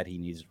decide he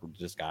needs to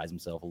disguise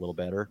himself a little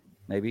better.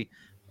 Maybe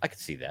I could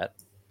see that.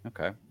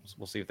 Okay,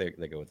 we'll see if they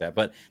go with that.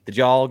 But did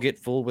y'all get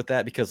fooled with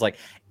that? Because like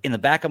in the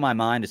back of my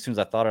mind, as soon as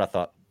I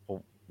thought,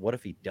 well, what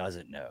if he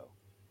doesn't know?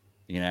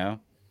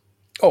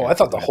 Oh, I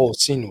thought the whole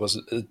scene was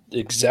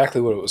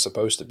exactly what it was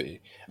supposed to be.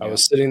 Yeah. I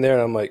was sitting there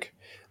and I'm like,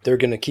 they're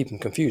going to keep him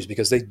confused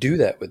because they do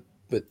that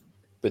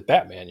with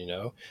Batman,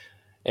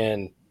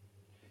 and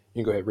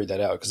you can go ahead and read that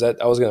out, because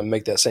I was going to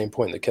make that same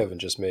point that Kevin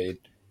just made,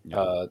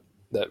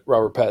 that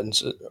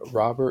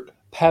Robert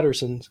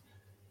Patterson's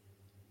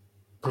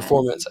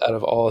performance out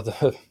of all of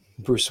the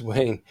Bruce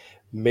Wayne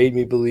made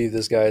me believe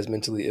this guy is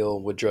mentally ill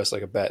and would dress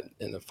like a bat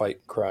in a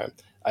fight crime.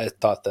 I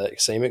thought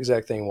that same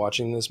exact thing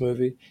watching this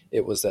movie.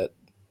 It was that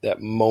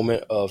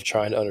moment of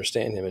trying to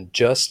understand him. And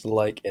just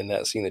like in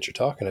that scene that you're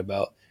talking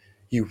about,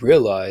 you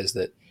realize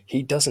that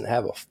he doesn't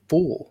have a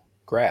full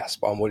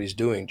grasp on what he's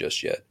doing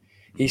just yet.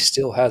 He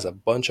still has a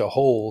bunch of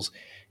holes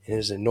in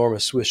his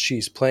enormous Swiss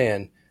cheese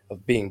plan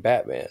of being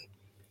Batman.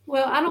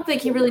 Well, I don't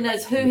think he really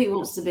knows who he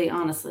wants to be,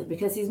 honestly,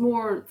 because he's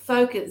more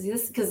focused.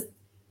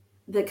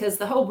 Because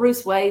the whole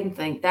Bruce Wayne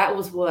thing, that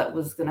was what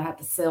was going to have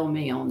to sell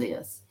me on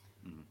this.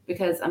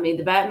 Because I mean,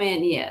 the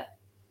Batman, yeah,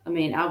 I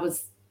mean, I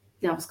was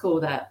cool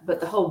with that.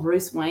 But the whole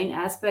Bruce Wayne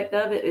aspect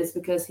of it is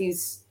because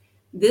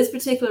this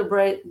particular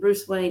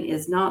Bruce Wayne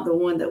is not the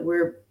one that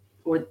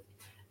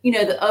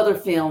the other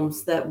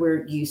films that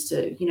we're used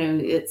to.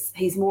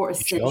 He's more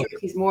eccentric.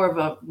 He's more of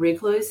a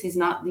recluse. He's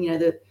not,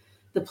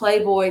 the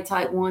playboy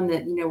type one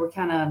that, we're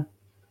kind of,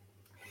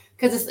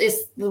 because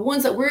it's the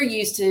ones that we're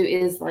used to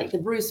is like the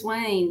Bruce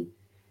Wayne.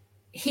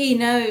 He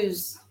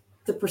knows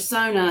the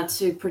persona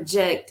to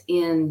project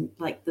in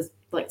like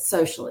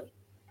socially,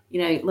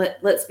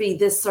 let's be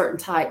this certain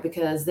type,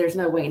 because there's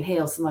no way in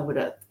hell somebody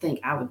would think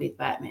I would be the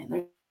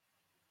Batman.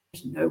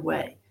 There's no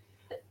way.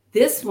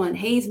 This one,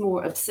 he's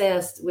more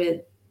obsessed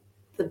with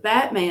the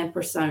Batman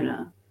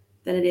persona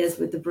than it is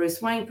with the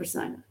Bruce Wayne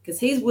persona, because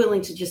he's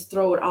willing to just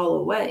throw it all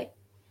away.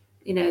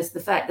 It's the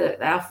fact that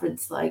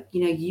Alfred's like,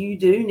 you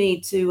do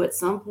need to at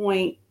some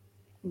point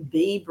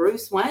be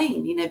Bruce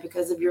Wayne,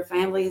 because of your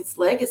family's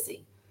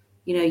legacy.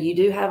 You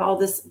do have all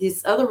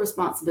this other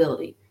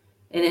responsibility.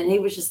 And then he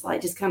was just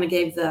kind of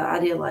gave the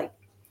idea like,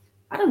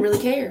 I don't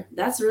really care.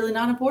 That's really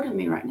not important to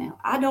me right now.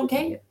 I don't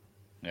care.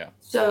 Yeah.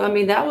 So, I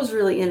mean, that was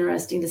really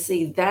interesting to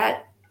see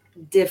that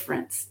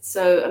difference.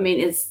 So, I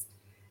mean,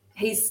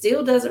 he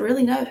still doesn't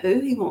really know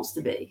who he wants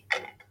to be,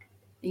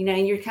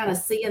 and you're kind of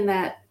seeing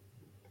that,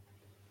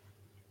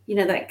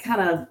 that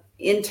kind of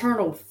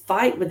internal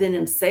fight within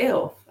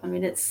himself. I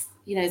mean, it's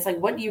like,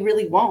 what do you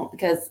really want?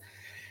 Because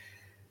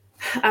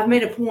I've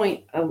made a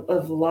point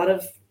of a lot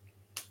of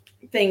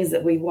things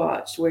that we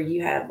watched where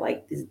you have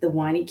like the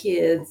whiny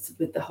kids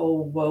with the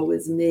whole woe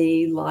is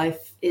me,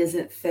 life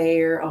isn't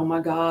fair, oh my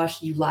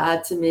gosh, you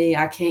lied to me,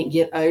 I can't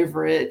get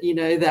over it,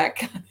 that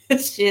kind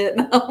of shit.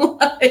 And I'm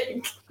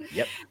like,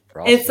 yep.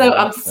 And so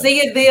I'm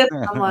seeing this,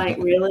 I'm like,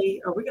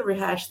 really? Are we gonna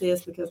rehash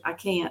this? Because I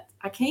can't.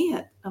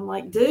 I'm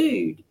like,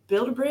 dude,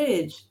 build a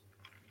bridge.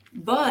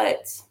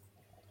 But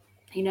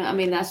I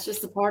mean, that's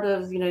just a part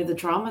of the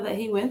trauma that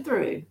he went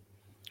through.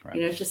 Right.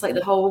 It's just like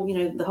the whole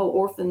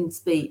orphan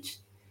speech.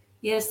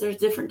 Yes, there's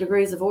different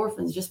degrees of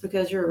orphans. Just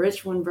because you're a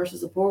rich one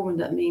versus a poor one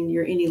doesn't mean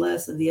you're any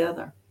less of the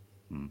other.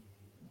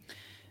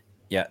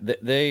 Yeah,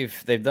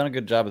 they've done a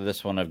good job of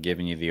this one of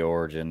giving you the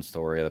origin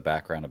story of the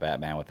background of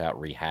Batman without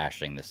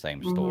rehashing the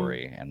same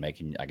story and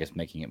making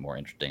it more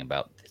interesting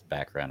about his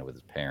background with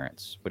his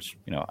parents, which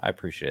I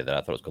appreciated that.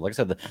 I thought it was good. Like I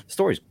said, the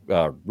story's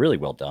really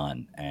well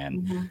done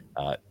and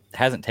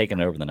hasn't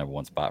taken over the number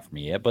one spot for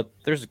me yet. But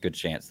there's a good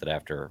chance that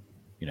after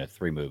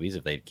 3 movies,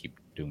 if they keep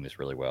doing this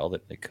really well,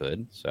 that they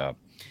could. So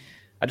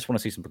I just want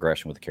to see some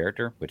progression with the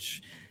character,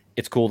 which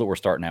it's cool that we're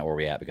starting out where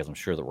we're at, because I'm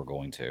sure that we're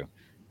going to.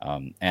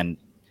 And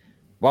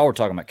while we're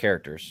talking about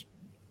characters,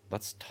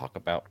 let's talk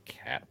about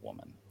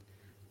Catwoman.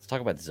 Let's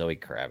talk about Zoe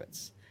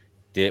Kravitz.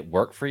 Did it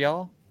work for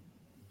y'all?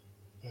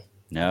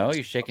 No?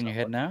 You shaking your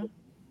head no?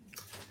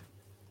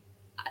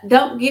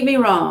 Don't get me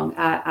wrong.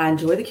 I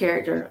enjoy the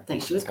character. I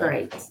think she was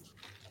great.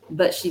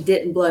 But she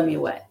didn't blow me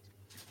away.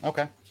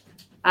 Okay.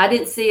 I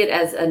didn't see it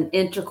as an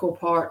integral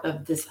part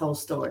of this whole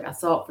story. I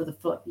saw it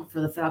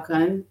for the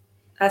Falcone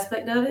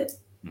aspect of it.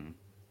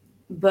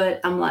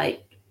 But I'm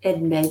like,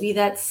 and maybe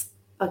that's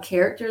a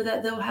character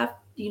that they'll have,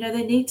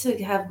 they need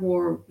to have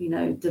more,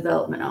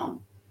 development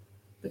on,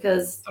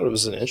 because I thought it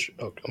was an issue.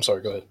 Oh, I'm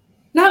sorry. Go ahead.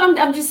 No,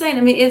 I'm just saying.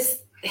 I mean,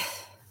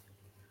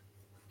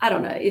 I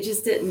don't know. It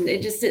just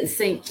didn't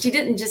seem. She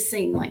didn't just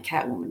seem like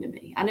Catwoman to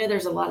me. I know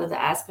there's a lot of the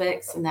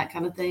aspects and that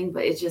kind of thing,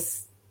 but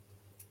it's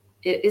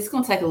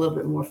going to take a little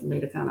bit more for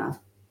me to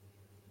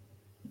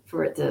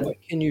for it to.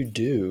 What can you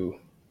do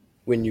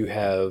when you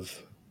have?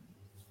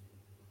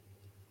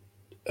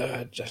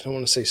 I don't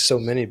want to say so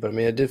many, but I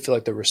mean, I did feel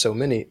like there were so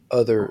many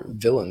other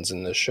villains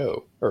in this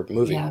show or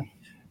movie. Yeah.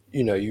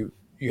 You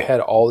had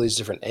all these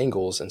different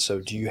angles, and so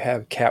do you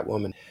have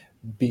Catwoman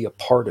be a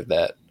part of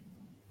that,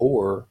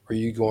 or are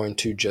you going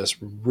to just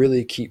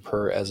really keep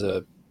her as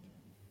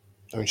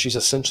she's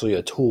essentially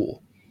a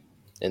tool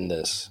in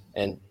this,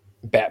 and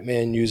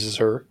Batman uses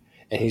her,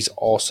 and he's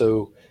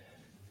also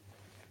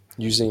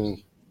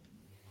using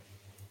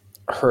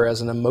her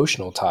as an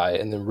emotional tie,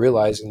 and then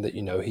realizing that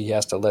he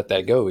has to let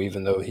that go,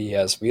 even though he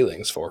has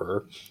feelings for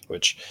her,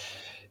 which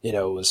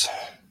was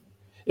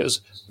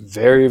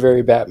very,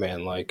 very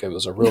Batman like. It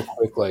was a real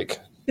quick like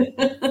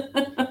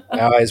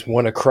my eyes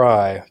want to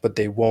cry, but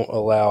they won't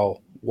allow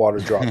water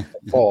drops to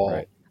fall.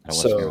 Right.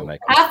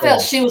 I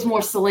felt she was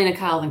more Selena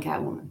Kyle than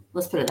Catwoman.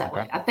 Let's put it that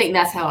way. I think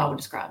that's how I would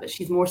describe it.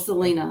 She's more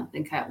Selena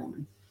than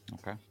Catwoman.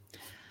 Okay.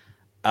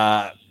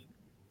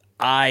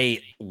 I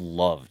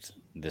loved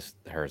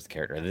her as the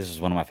character. This is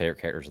one of my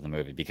favorite characters in the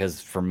movie, because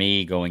for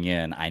me going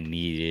in, I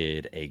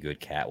needed a good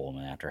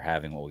Catwoman after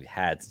having what we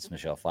had since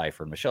Michelle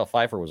Pfeiffer. And Michelle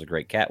Pfeiffer was a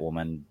great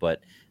Catwoman,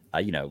 but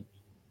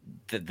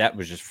that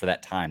was just for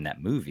that time.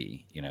 That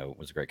movie,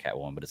 was a great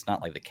Catwoman, but it's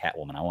not like the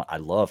Catwoman. I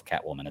love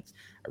Catwoman.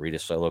 I read a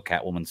solo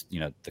Catwoman's,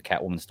 the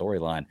Catwoman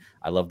storyline.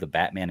 I love the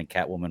Batman and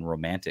Catwoman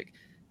romantic,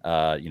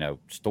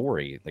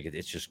 story. Like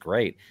it's just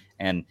great.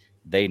 And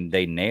they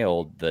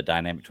nailed the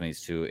dynamic between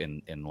these two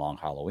in Long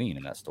Halloween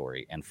in that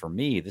story. And for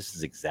me, this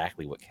is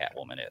exactly what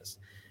Catwoman is.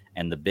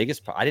 And the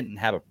biggest, I didn't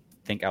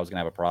think I was going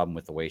to have a problem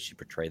with the way she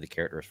portrayed the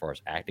character as far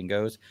as acting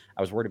goes.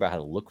 I was worried about how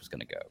the look was going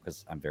to go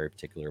because I'm very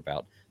particular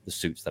about the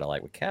suits that I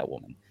like with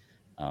Catwoman.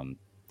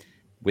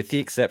 With the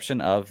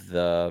exception of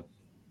the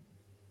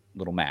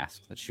little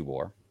mask that she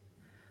wore,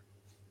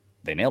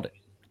 they nailed it.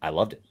 I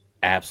loved it.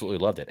 Absolutely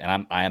loved it.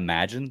 And I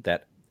imagine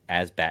that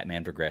as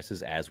Batman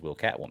progresses, as will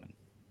Catwoman,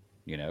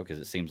 because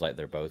it seems like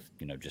they're both,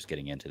 just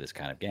getting into this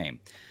kind of game.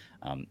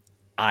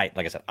 Like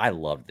I said, I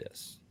loved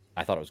this.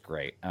 I thought it was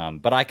great.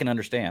 But I can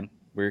understand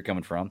where you're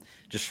coming from.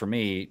 Just for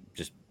me,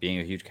 just being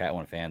a huge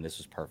Catwoman fan, this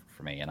was perfect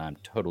for me, and I'm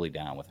totally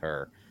down with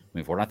her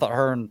moving forward. And I thought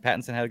her and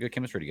Pattinson had a good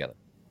chemistry together.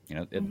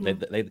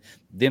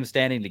 Them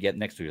standing to get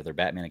next to each other,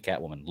 Batman and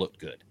Catwoman, looked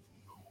good.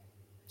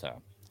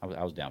 So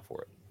I was down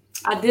for it.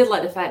 I did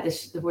like the fact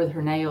that with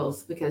her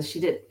nails, because she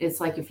did.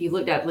 It's like if you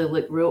looked at it, it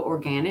looked real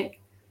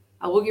organic.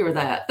 I will give her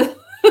that.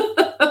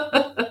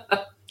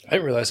 I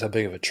didn't realize how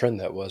big of a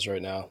trend that was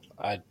right now.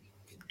 I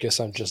guess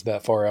I'm just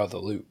that far out of the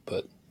loop,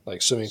 but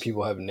like so many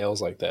people have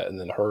nails like that, and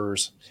then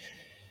hers.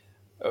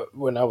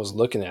 When I was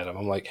looking at them,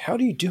 I'm like, how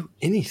do you do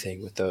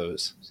anything with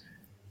those?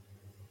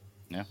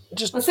 Yeah,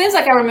 well, it seems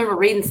like I remember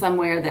reading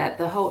somewhere that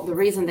the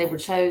reason they were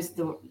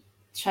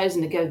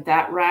chosen to go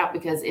that route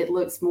because it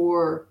looks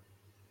more.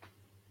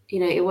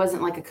 It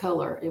wasn't like a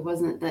color. It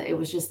wasn't that. It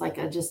was just like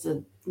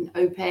an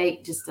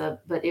opaque,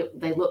 but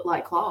they looked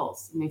like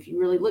claws. I mean, if you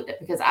really looked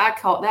at, because I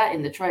caught that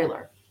in the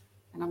trailer,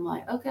 and I'm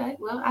like, okay,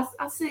 well,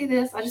 I see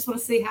this. I just want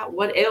to see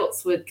what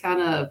else would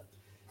kind of,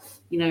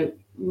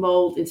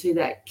 mold into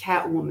that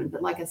Catwoman.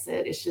 But like I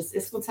said, it's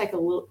going to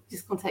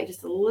take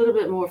just a little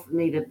bit more for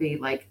me to be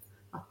like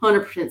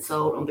 100%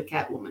 sold on the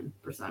Catwoman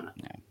persona.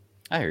 Yeah.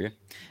 I hear you.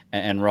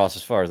 And Ross,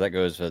 as far as that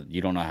goes,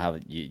 you don't know how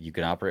you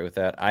can operate with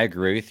that. I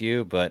agree with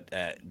you, but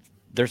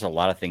there's a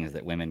lot of things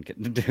that women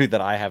can do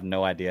that I have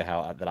no idea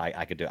how that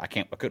I could do. I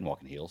couldn't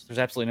walk in heels. There's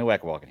absolutely no way I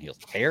could walk in heels.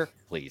 Hair,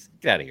 please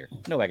get out of here.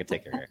 No way I could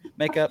take your hair.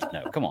 Makeup,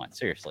 no. Come on,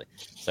 seriously.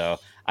 So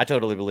I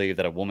totally believe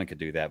that a woman could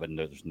do that, but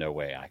no, there's no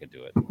way I could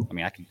do it. I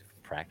mean, I can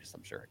practice.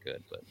 I'm sure I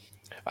could,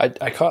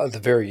 but I caught at the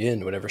very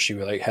end whenever she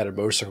had her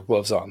motorcycle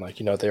gloves on,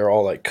 they were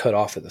all cut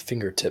off at the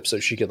fingertips so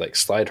she could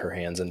slide her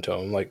hands into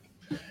them.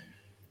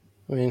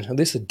 I mean, at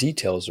least the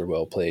details are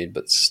well played,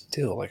 but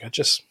still,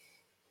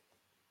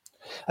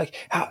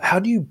 how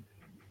do you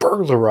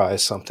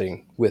burglarize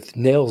something with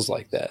nails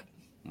like that?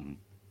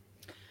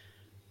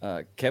 Mm-hmm.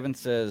 Kevin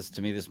says,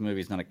 to me, this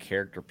movie is not a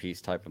character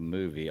piece type of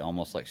movie,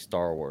 almost like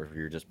Star Wars, where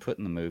you're just put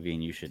in the movie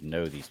and you should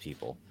know these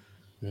people.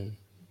 Mm.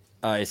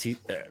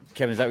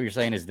 Kevin, is that what you're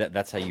saying? Is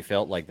that's how you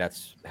felt? Like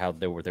that's how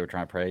they were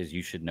trying to praise?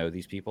 You should know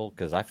these people?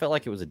 Because I felt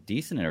like it was a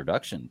decent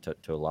introduction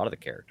to a lot of the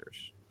characters.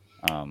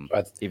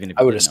 Even if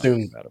I would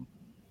assume know about them.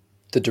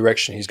 The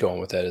direction he's going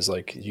with that is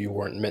you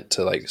weren't meant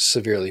to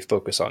severely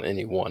focus on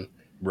any one.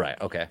 Right.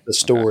 Okay. The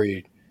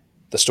story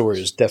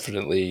is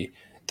definitely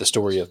the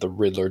story of the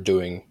Riddler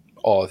doing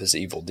all of his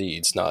evil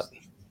deeds, not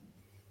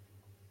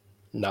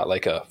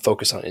like a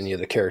focus on any of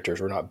the characters.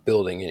 We're not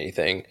building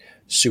anything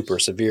super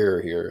severe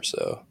here.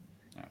 So,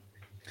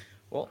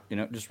 well,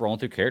 just rolling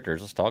through characters.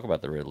 Let's talk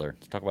about the Riddler.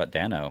 Let's talk about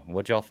Dano.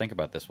 What y'all think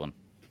about this one?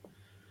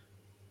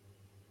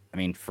 I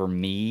mean, for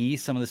me,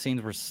 some of the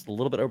scenes were a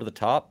little bit over the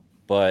top.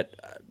 But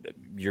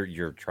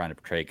you're trying to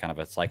portray kind of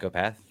a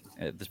psychopath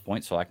at this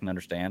point, so I can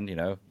understand,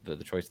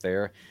 the choice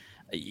there.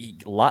 A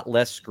lot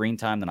less screen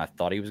time than I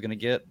thought he was going to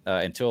get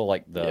until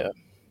the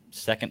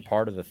second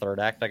part of the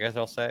third act, I guess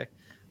I'll say.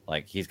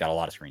 He's got a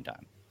lot of screen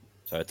time,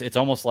 so it's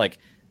almost like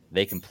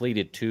they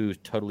completed two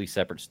totally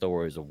separate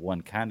stories of one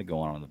kind of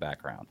going on in the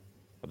background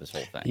of this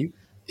whole thing.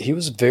 He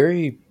was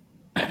very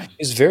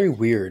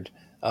weird.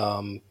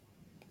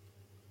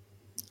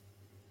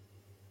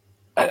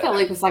 I felt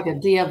like it was like a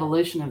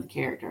de-evolution of the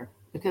character,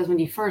 because when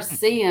you first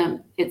see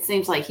him, it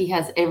seems like he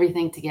has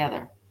everything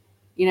together.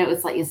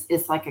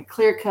 It's like a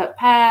clear-cut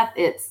path.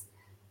 It's,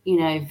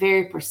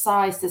 very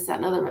precise, this, that,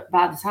 and other. But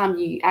by the time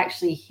you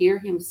actually hear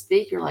him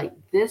speak, you're like,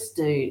 this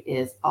dude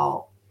is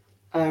all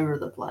over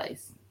the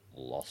place.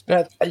 Lost.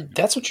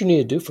 That's what you need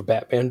to do for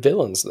Batman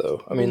villains,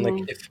 though. I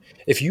mean,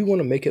 if you want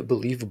to make it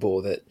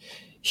believable that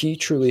he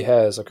truly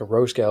has a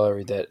rogues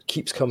gallery that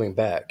keeps coming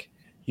back,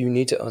 you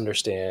need to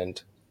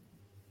understand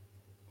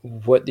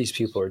what these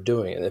people are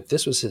doing. And if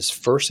this was his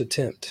first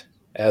attempt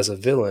as a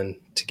villain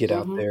to get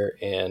out there,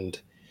 and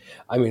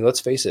I mean,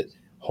 let's face it,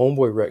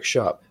 homeboy wrecked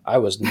shop. I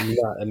was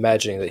not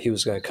imagining that he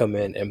was going to come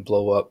in and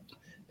blow up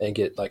and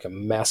get a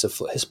massive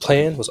his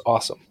plan was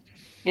awesome.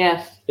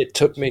 Yeah. It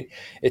took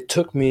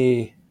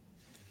me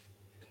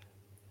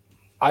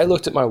I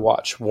looked at my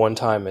watch one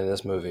time in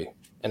this movie,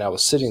 and I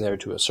was sitting there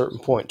to a certain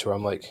point to where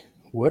I'm like,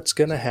 what's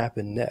going to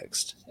happen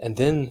next? And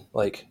then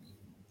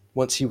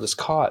once he was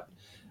caught,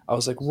 I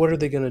was like, what are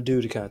they going to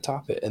do to kind of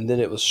top it? And then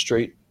it was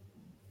straight,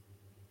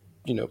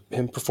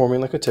 him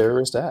performing like a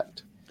terrorist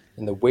act.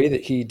 And the way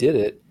that he did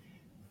it,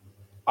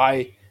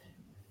 I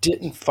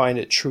didn't find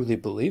it truly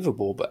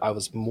believable, but I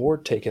was more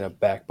taken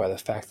aback by the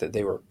fact that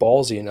they were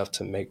ballsy enough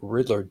to make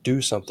Riddler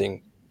do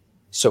something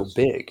so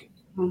big.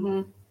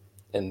 Mm-hmm.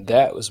 And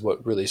that was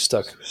what really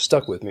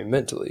stuck with me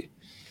mentally.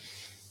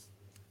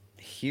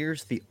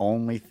 Here's the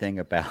only thing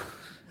about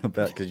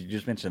because you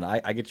just mentioned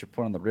I get your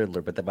point on the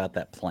Riddler, but about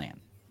that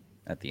plan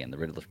at the end, the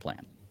Riddler's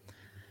plan.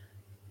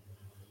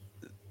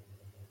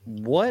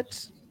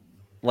 What,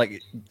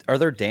 like, are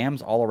there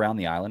dams all around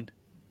the island?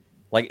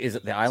 Like, is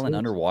it the island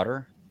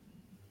underwater?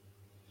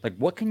 Like,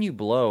 what can you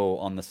blow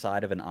on the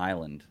side of an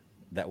island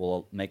that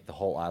will make the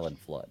whole island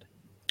flood?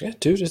 Yeah,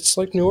 dude, it's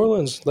like New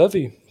Orleans.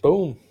 Levee.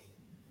 Boom.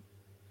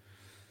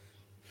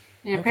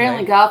 And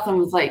apparently Gotham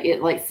was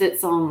it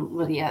sits on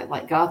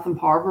like Gotham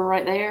Harbor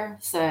right there.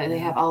 So they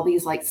have all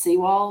these like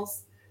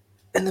seawalls.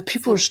 And the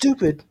people are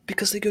stupid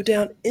because they go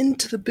down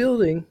into the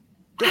building.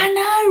 I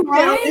know,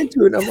 right? Down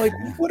into it. I'm like,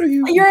 what are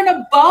you? You're in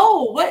a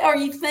bowl. What are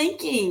you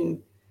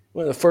thinking?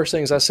 One of the first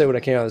things I say when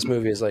I came out of this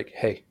movie is like,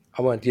 hey,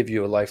 I want to give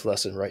you a life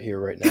lesson right here,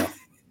 right now.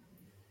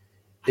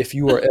 If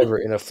you are ever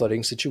in a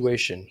flooding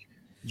situation,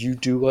 you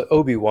do what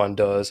Obi-Wan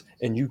does,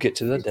 and you get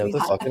to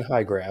the fucking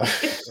high ground.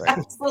 Right?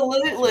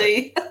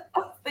 Absolutely.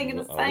 I'm thinking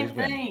the same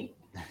thing.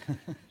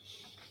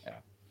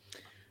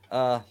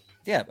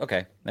 Yeah,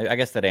 okay. I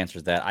guess that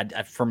answers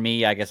that. For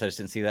me, I guess I just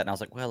didn't see that, and I was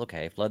like, well,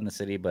 okay, flood in the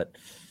city, but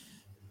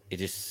it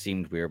just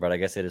seemed weird, but I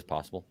guess it is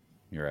possible.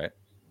 You're right.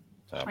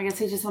 So I guess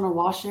they just want to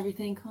wash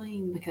everything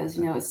clean because,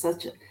 it's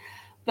such a...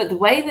 But the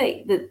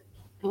way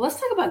let's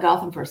talk about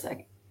Gotham for a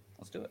second.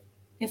 Let's do it.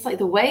 It's like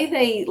the way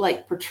they,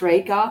 like,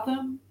 portrayed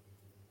Gotham.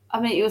 I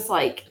mean, it was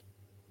like,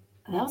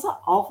 that was an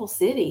awful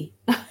city.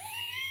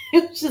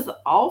 It was just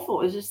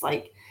awful. It was just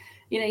like,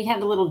 you had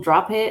the little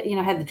drop head,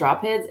 had the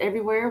drop heads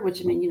everywhere,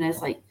 which, I mean,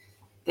 it's like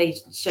they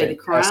show the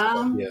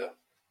crime. Yeah.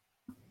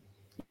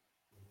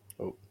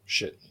 Oh,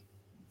 shit.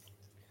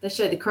 They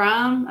showed the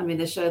crime. I mean,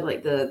 they showed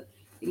like the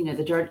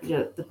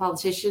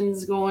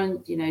politicians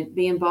going,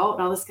 being bought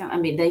and all this kind. I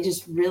mean, they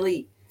just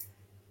really.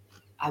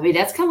 I mean,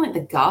 that's kind of like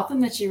the Gotham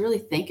that you really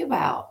think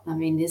about. I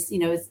mean,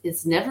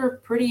 it's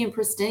never pretty and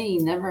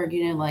pristine, never,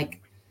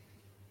 like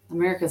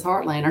America's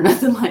Heartland or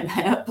nothing like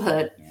that.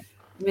 But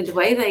I mean, the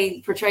way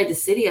they portrayed the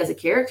city as a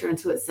character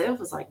into itself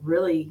was like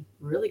really,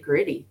 really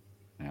gritty.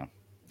 Yeah.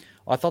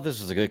 Well, I thought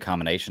this was a good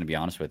combination, to be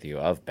honest with you,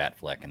 of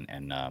Batfleck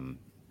and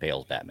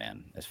Bale's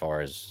Batman, as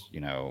far as,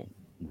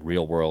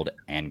 real world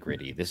and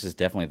gritty. This is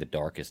definitely the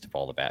darkest of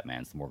all the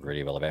Batmans, the more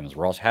gritty of all the Batmans.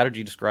 Ross, how did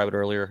you describe it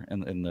earlier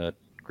in the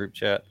group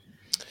chat?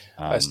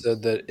 I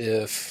said that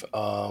if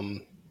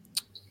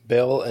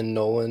Bale and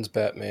Nolan's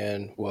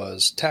Batman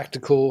was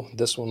tactical,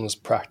 this one was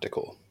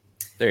practical.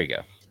 There you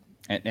go.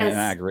 And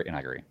I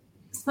agree.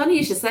 It's funny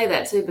you should say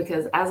that too,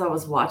 because as I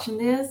was watching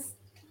this,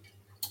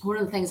 one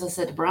of the things I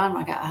said to Brian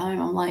when I got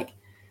home, I'm like,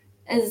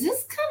 is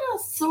this kind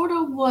of sort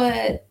of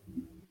what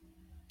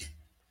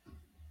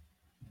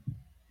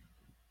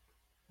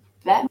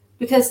Batman?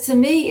 Because to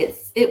me,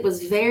 it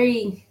was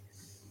very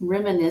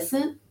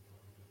reminiscent.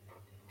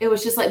 It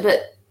was just like,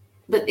 but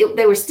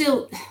they were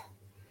still.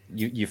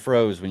 You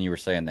froze when you were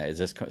saying that. Is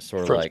this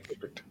sort of like?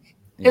 Perfect.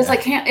 It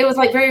was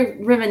like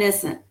very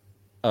reminiscent.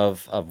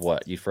 Of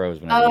what? You froze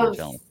whenever you were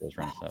telling us those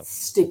random stuff.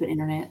 Stupid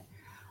internet.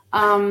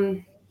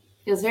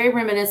 It was very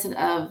reminiscent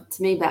of,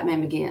 to me,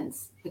 Batman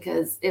Begins,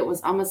 because it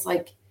was almost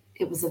like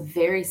it was a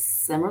very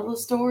similar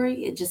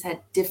story. It just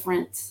had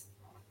different.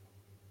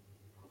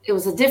 It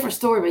was a different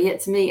story, but yet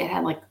to me, it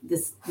had like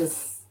this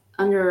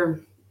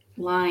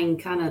underlying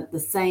kind of the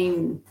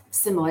same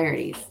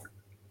similarities.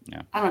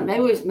 Yeah. I don't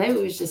know. Maybe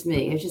it was just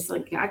me. It was just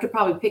like I could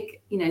probably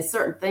pick,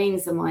 certain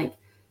things. And like,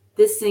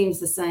 this seems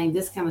the same.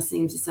 This kind of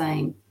seems the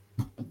same,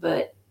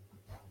 but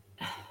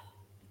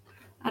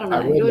I don't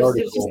know. I read an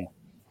article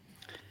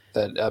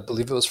that I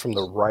believe it was from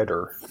the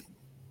writer,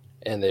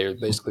 and they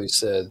basically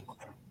said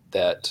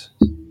that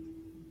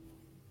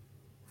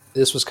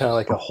this was kind of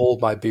like a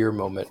hold my beer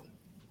moment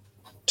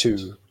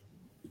to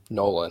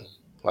Nolan.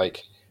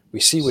 Like, we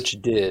see what you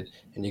did,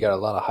 and you got a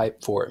lot of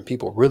hype for it, and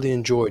people really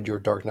enjoyed your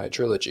Dark Knight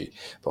trilogy.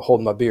 But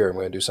hold my beer, I'm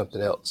going to do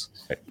something else.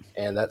 Right.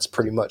 And that's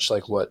pretty much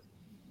like what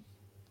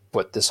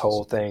this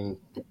whole thing.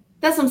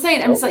 That's what I'm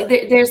saying. I'm just like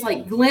there's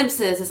like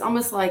glimpses. It's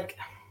almost like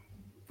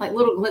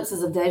little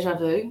glimpses of deja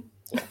vu.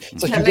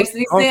 It's like you left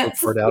the comic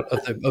part out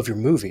of your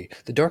movie.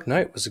 The Dark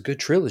Knight was a good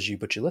trilogy,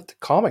 but you left the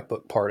comic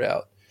book part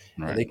out,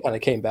 and they kind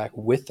of came back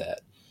with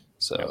that.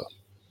 So. Yeah.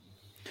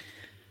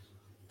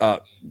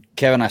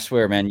 Kevin, I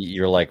swear, man,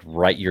 you're like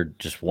right. You're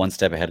just one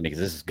step ahead of me, because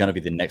this is going to be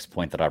the next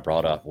point that I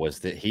brought up. Was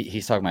that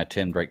he's talking about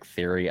Tim Drake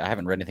theory. I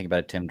haven't read anything about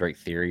a Tim Drake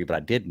theory, but I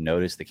did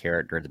notice the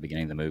character at the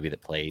beginning of the movie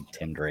that played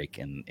Tim Drake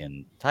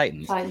in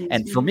Titans.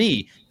 And for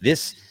me,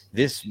 this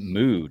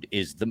mood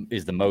is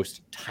the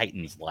most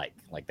Titans like.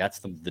 Like, that's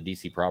the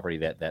DC property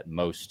that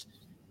most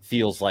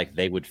feels like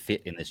they would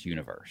fit in this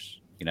universe.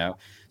 you know?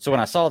 So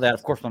when I saw that,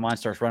 of course, my mind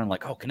starts running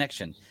like, oh,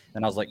 connection.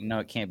 And I was like, no,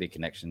 it can't be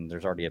connection.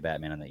 There's already a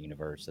Batman in that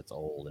universe that's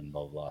old and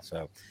blah, blah, blah.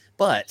 So,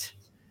 but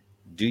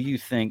do you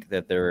think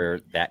that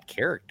that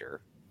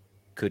character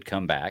could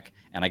come back?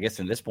 And I guess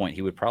in this point,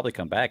 he would probably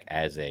come back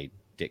as a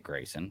Dick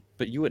Grayson,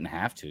 but you wouldn't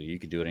have to. You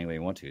could do it any way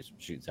you want to.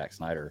 Shoot, Zack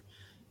Snyder,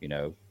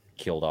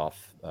 killed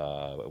off.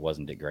 It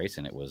wasn't Dick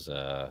Grayson. It was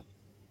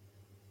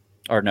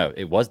or no,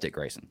 it was Dick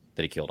Grayson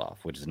that he killed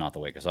off, which is not the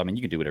way. Because I mean,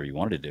 you can do whatever you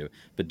wanted to do,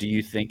 but do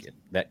you think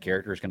that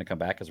character is going to come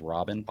back as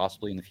Robin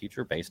possibly in the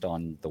future, based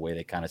on the way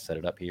they kind of set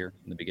it up here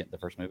in the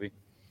first movie?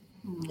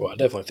 Well, I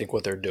definitely think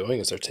what they're doing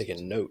is they're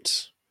taking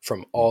notes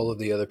from all of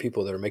the other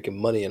people that are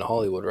making money in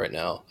Hollywood right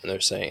now, and they're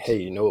saying,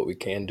 "Hey, you know what we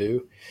can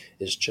do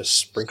is just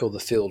sprinkle the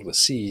field with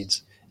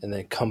seeds, and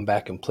then come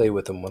back and play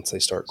with them once they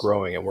start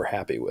growing, and we're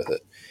happy with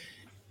it."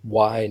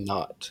 Why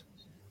not?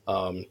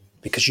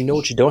 Because you know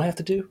what you don't have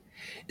to do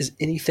is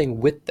anything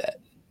with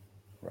that.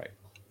 Right.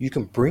 You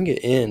can bring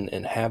it in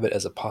and have it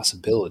as a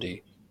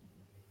possibility,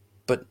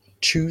 but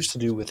choose to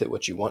do with it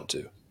what you want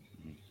to.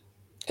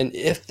 And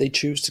if they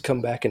choose to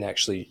come back and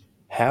actually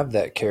have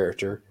that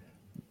character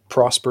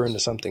prosper into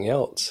something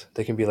else,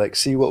 they can be like,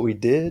 see what we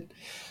did?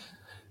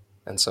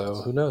 And so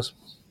who knows?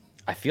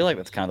 I feel like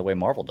that's kind of the way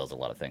Marvel does a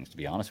lot of things, to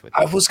be honest with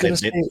I you. was going to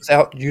say it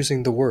without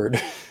using the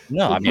word.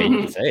 No, I mean, you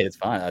can say it, it's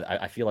fine.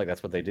 I feel like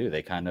that's what they do.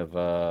 They kind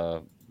of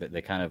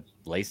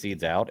lay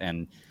seeds out,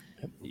 and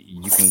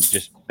you can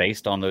just,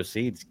 based on those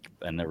seeds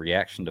and the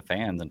reaction to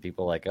fans and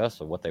people like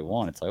us of what they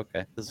want, it's like,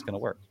 okay, this is going to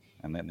work,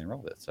 and then they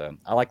roll with it. So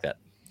I like that.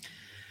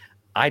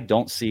 I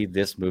don't see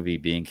this movie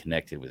being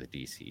connected with the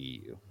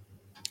DCEU.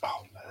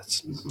 Oh,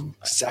 that's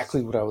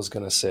exactly what I was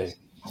going to say.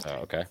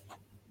 Oh, okay.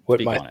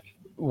 What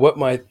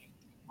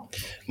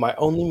my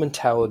only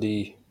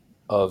mentality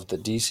of the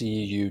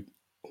DCEU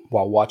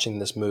while watching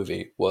this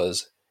movie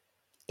was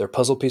they're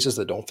puzzle pieces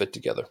that don't fit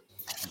together.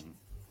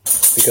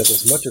 Because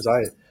as much as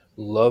I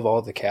love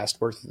all the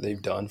cast work that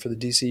they've done for the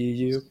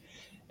DCEU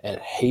and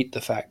hate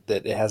the fact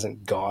that it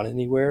hasn't gone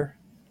anywhere,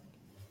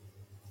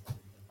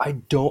 I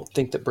don't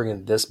think that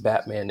bringing this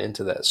Batman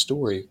into that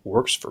story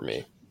works for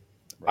me.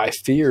 Right. I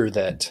fear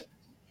that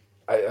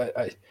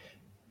I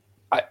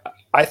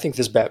think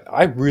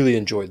I really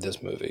enjoyed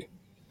this movie.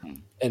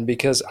 And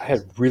because I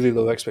had really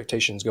low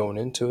expectations going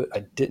into it, I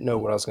didn't know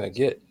what I was going to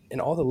get.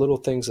 And all the little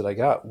things that I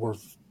got were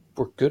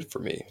good for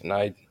me.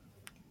 And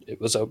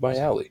it was up my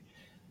alley.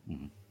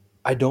 Mm-hmm.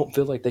 I don't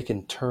feel like they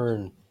can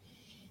turn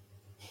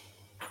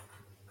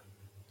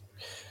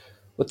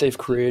what they've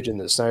created in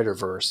the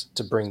Snyderverse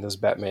to bring this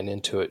Batman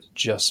into it.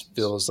 Just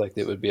feels like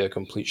it would be a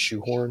complete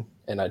shoehorn.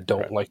 And I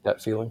don't like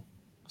that feeling.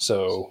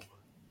 So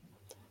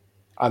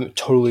I'm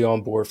totally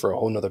on board for a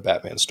whole nother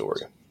Batman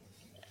story.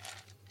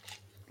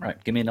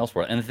 Right. Give me an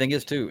Elseworld. And the thing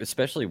is, too,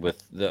 especially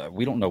with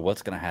we don't know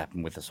what's going to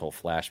happen with this whole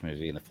Flash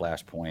movie and the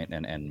Flashpoint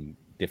and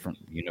different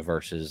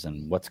universes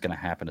and what's going to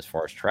happen as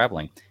far as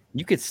traveling.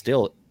 You could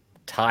still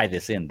tie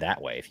this in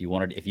that way if you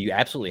wanted. If you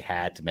absolutely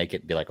had to make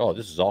it be like, oh,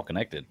 this is all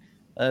connected.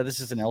 This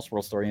is an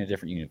Elseworld story in a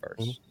different universe.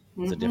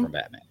 Mm-hmm. It's a different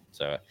Batman.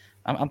 So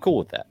I'm cool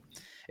with that.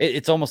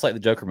 It's almost like the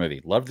Joker movie.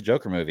 Love the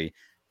Joker movie.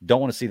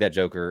 Don't want to see that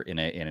Joker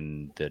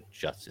in the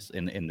Justice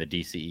in the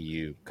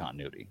DCEU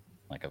continuity,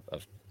 like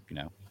of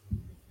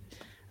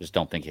just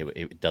don't think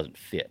it doesn't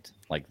fit.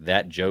 Like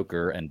that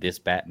Joker and this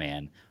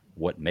Batman,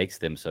 what makes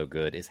them so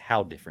good is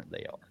how different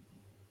they are,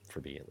 for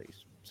me at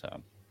least.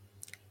 So,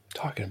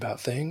 talking about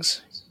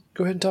things,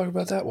 go ahead and talk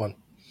about that one.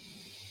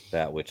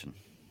 That which one?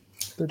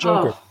 The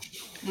Joker.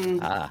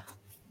 Oh.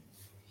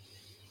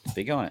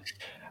 Speak on it.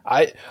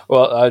 I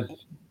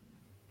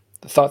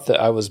thought that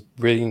I was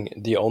reading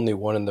the only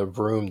one in the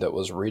room that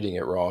was reading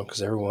it wrong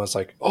because everyone was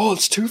like, oh,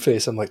 it's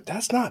Two-Face. I'm like,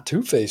 that's not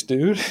Two-Face,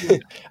 dude.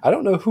 I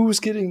don't know who's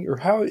getting or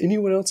how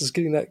anyone else is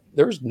getting that.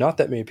 There's not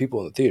that many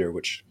people in the theater,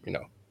 which,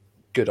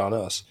 good on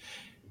us.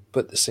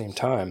 But at the same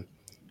time,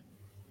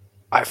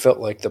 I felt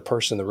like the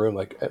person in the room,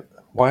 like,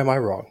 why am I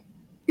wrong?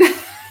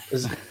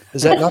 Is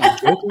that not the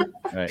Joker?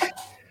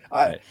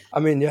 Right. I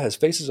mean, yeah, his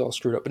face is all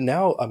screwed up. But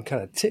now I'm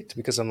kind of ticked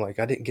because I'm like,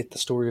 I didn't get the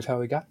story of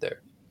how he got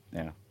there.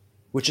 Yeah.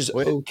 Which is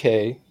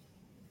okay,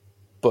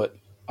 but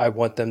I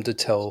want them to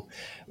tell.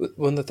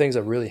 One of the things I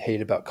really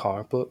hate about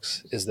comic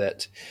books is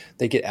that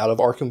they get out of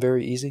Arkham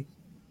very easy,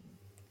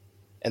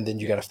 and then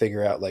you got to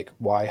figure out like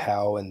why,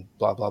 how, and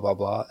blah blah blah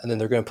blah, and then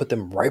they're going to put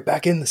them right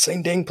back in the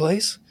same dang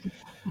place.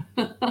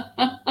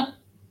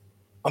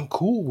 I'm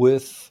cool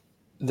with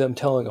them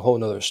telling a whole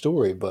nother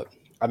story, but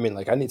I mean,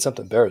 like, I need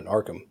something better than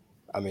Arkham.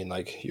 I mean,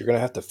 like, you're going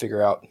to have to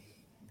figure out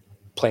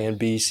plan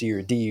B, C,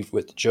 or D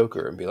with the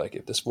Joker and be like,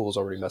 if this fool's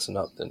already messing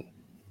up, then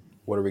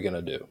what are we going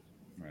to do?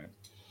 Right.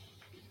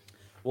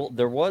 Well,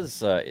 there was,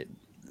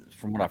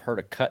 from what I've heard,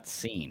 a cut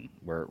scene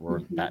where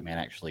Batman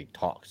actually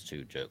talks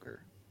to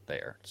Joker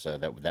there. So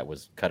that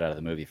was cut out of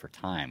the movie for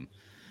time.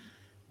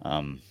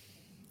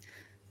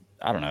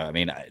 I don't know. I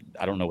mean,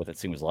 I don't know what that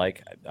scene was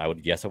like. I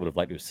would have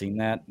liked to have seen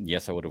that.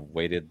 Yes, I would have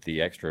waited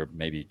the extra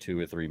maybe 2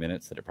 or 3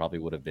 minutes that it probably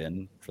would have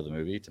been for the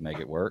movie to make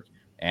it work.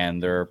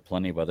 And there are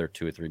plenty of other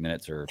 2 or 3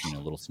 minutes or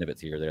little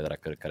snippets here or there that I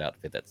could have cut out to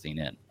fit that scene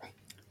in.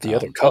 The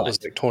other cut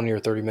was like 20 or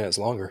 30 minutes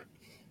longer.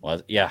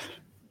 Yeah.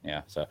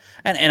 So,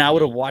 and I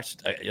would have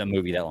watched a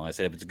movie that long. I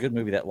said, if it's a good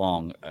movie that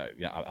long,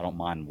 I don't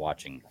mind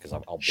watching because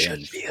I'll binge.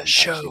 Should be a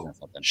show.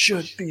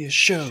 Should be a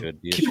show.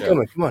 Should be a Keep show. it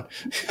coming. Come on.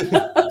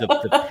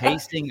 The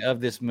pacing of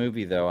this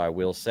movie, though, I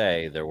will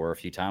say there were a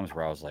few times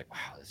where I was like,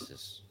 wow, this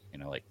is,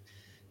 like,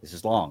 this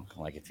is long.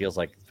 Like, it feels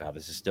like, wow,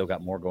 this has still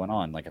got more going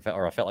on. Like, I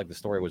felt like the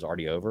story was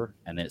already over,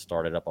 and then it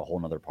started up a whole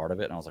nother part of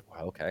it, and I was like,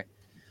 wow, okay.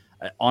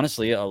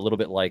 Honestly, a little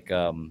bit like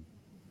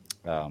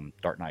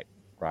Dark Knight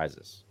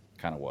Rises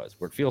kind of was,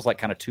 where it feels like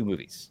kind of two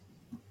movies,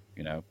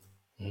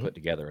 put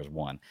together as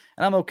one.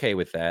 And I'm okay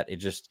with that. It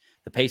just,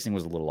 the pacing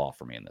was a little off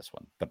for me in this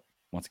one. But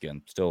once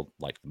again, still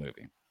like the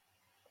movie.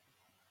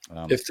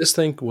 If this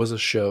thing was a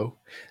show,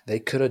 they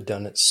could have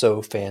done it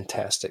so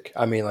fantastic.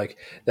 I mean, like,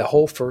 the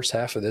whole first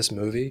half of this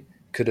movie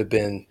could have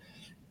been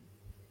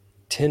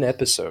 10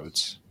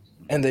 episodes,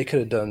 and they could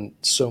have done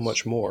so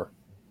much more.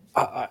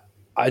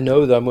 I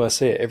know that I'm going to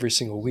say it every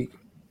single week,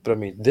 but I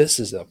mean, this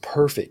is a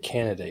perfect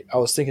candidate. I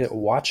was thinking of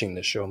watching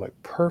this show. I'm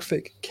like,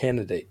 perfect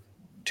candidate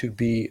to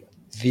be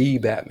the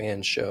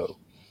Batman show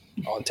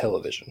on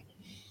television.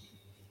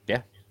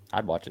 Yeah,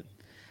 I'd watch it.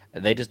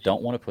 They just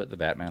don't want to put the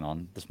Batman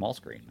on the small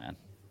screen, man.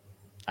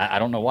 I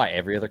don't know why.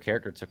 Every other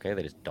character, it's okay.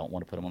 They just don't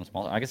want to put them on the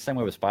small. I guess the same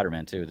way with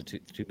Spider-Man too. The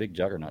two big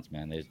juggernauts,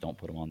 man. They just don't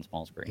put them on the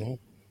small screen.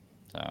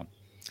 So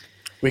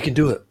we can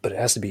do it, but it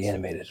has to be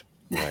animated.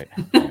 Right.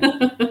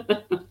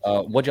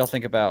 What'd y'all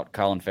think about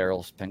Colin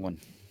Farrell's Penguin?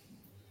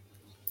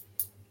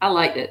 I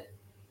liked it.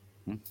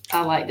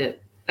 I liked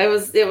it. It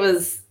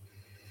was.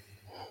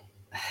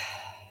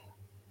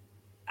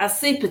 I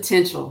see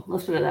potential.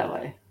 Let's put it that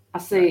way. I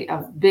see a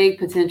big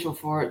potential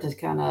for it to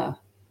kind of.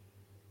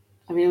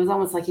 I mean, it was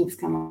almost like he was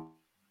coming.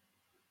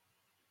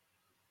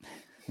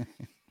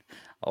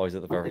 Always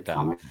at the perfect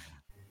time.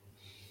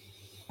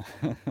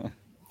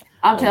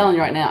 I'm telling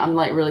you right now, I'm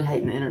like really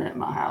hating the internet in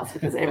my house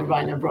because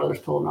everybody and their brother's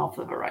pulling off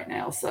of it right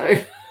now. So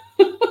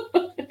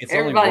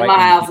everybody in my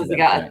house has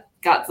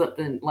got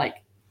something like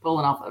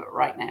pulling off of it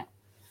right now.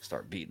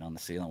 Start beating on the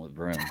ceiling with a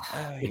broom.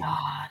 Oh,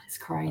 God, it's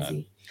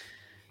crazy.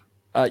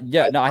 I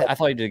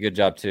thought he did a good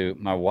job too.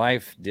 My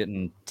wife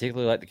didn't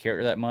particularly like the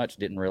character that much,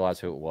 didn't realize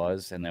who it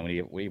was. And then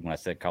when I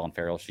said Colin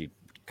Farrell, she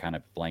kind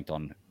of blanked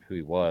on who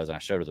he was. And I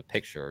showed her the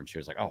picture and she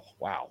was like, oh,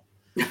 wow.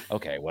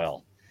 Okay,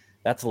 well,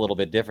 that's a little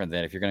bit different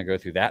than if you're going to go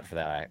through that for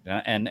that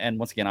act. And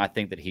once again, I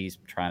think that he's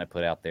trying to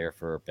put out there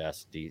for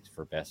best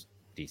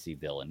DC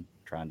villain,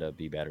 trying to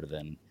be better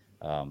than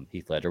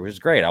Heath Ledger, which is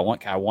great. I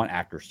want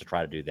actors to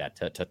try to do that,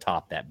 to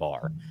top that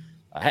bar.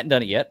 I hadn't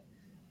done it yet,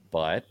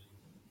 but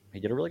he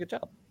did a really good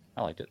job.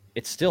 I liked it.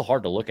 It's still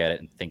hard to look at it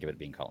and think of it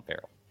being Colin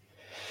Farrell.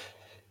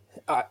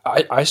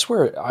 I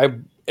swear,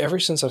 ever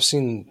since I've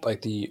seen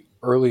like the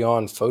early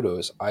on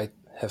photos, I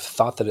have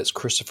thought that it's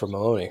Christopher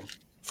Maloney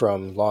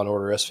from Law and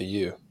Order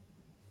SVU.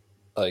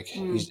 Like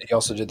he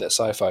also did that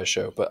sci-fi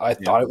show, but I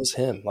thought it was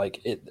him.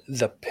 Like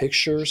the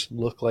pictures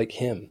look like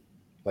him.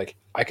 Like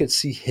I could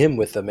see him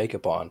with the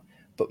makeup on.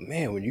 But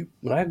man,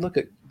 when I look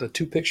at the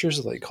two pictures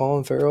of like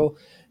Colin Farrell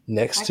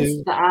next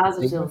to the eyes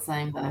are still the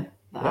same though.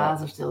 The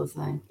eyes are still the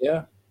same.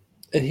 Yeah.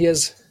 And he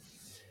has,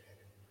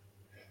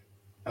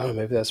 I don't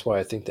know, maybe that's why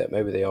I think that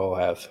maybe they all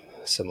have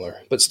similar.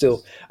 But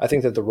still, I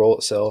think that the role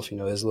itself,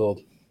 his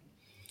little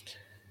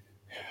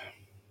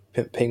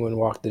penguin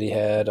walk that he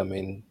had, I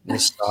mean,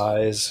 his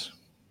size.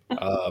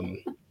 I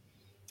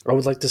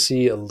would like to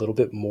see a little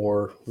bit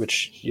more,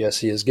 which, yes,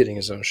 he is getting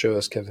his own show,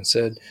 as Kevin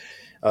said.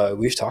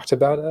 We've talked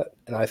about that,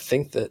 and I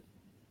think that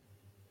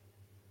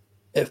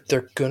if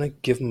they're going to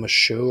give him a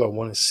show, I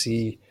want to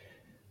see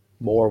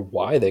more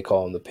why they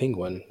call him the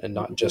Penguin and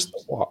not just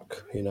the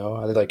walk.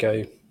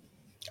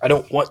 I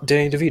don't want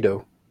Danny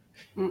DeVito,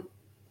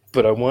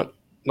 but I want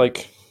I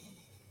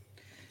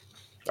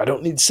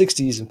don't need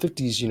 60s and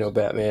 50s,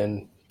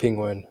 Batman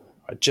Penguin.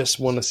 I just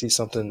want to see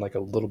something like a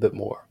little bit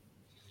more.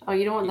 Oh,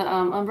 you don't want the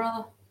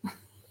umbrella?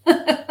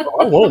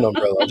 I want an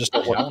umbrella. I just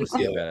don't want to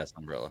see a badass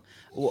umbrella.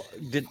 Well,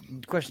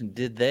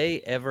 did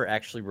they ever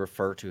actually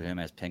refer to him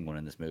as Penguin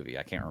in this movie?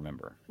 I can't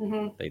remember.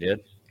 Mm-hmm. They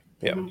did?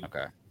 Yeah.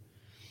 Okay.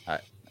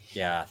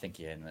 I think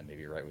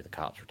maybe you're right with the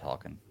cops were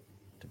talking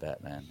to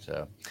Batman.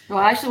 So, well,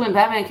 actually, when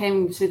Batman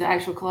came to the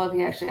actual club,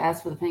 he actually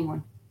asked for the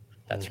Penguin.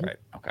 That's right.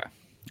 Okay.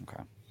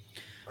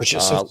 Which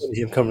is so funny,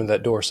 him coming to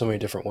that door so many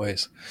different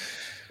ways.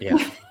 Yeah.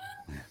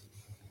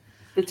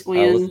 The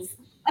twins.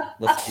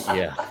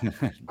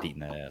 Beating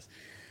that ass.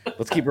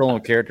 Let's keep rolling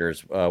with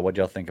characters. What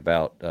y'all think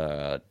about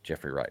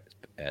Jeffrey Wright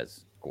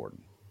as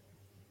Gordon?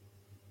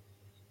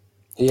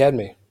 He had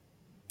me.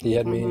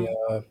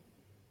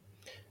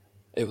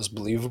 It was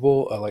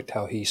believable. I liked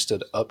how he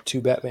stood up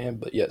to Batman,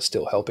 but yet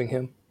still helping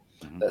him.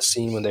 Mm-hmm. That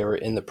scene when they were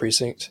in the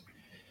precinct,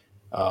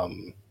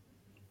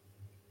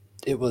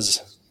 it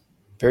was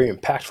very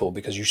impactful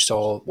because you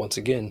saw, once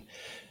again,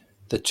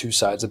 the two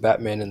sides of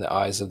Batman in the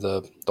eyes of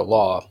the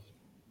law,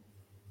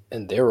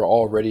 and they were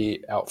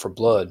already out for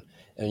blood.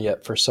 And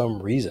yet, for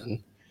some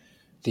reason,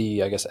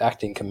 the,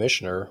 acting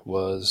commissioner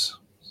was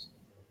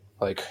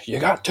like, you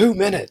got 2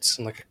 minutes.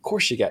 I'm like, of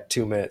course you got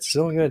 2 minutes. It's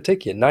only going to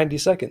take you 90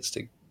 seconds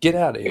to get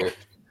out of here.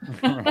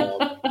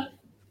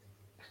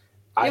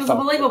 It was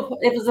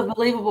a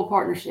believable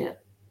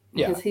partnership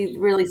because he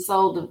really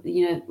sold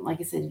the, like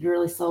I said, he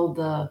really sold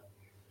the,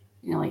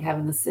 like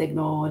having the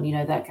signal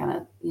and, that kind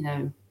of,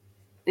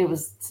 it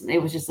was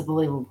just a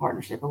believable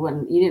partnership.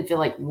 You didn't feel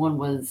like one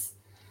was,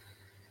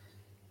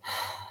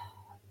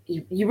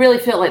 you really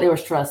felt like there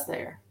was trust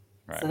there.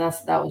 Right. So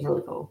that was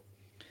really cool.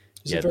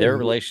 Yeah, their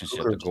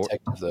relationship,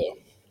 detective, though.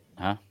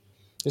 Huh?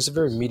 He's a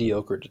very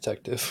mediocre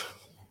detective.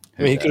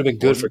 I mean, he could have been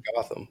good for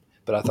Gotham,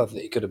 but I thought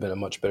that he could have been a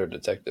much better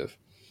detective.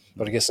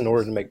 But I guess in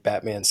order to make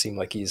Batman seem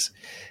like he's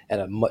at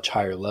a much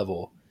higher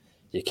level,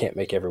 you can't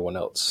make everyone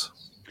else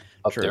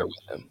up there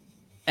with him.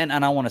 And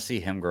I want to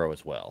see him grow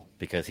as well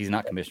because he's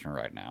not commissioner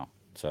right now.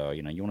 So,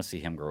 you want to see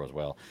him grow as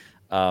well.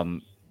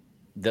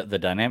 The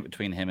dynamic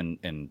between him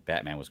and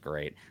Batman was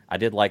great. I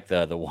did like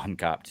the one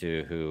cop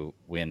too, who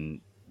when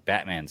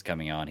Batman's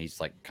coming on, he's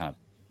like kind of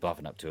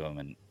buffing up to him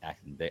and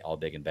acting all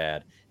big and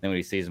bad. Then when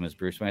he sees him as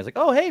Bruce Wayne, he's like,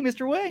 "Oh, hey,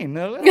 Mr. Wayne."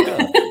 I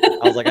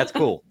was like, "That's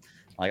cool."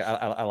 Like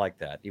I like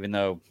that. Even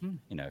though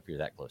if you're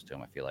that close to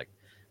him, I feel like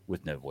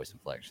with no voice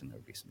inflection, there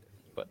would be some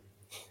difference. But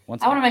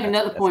I want to make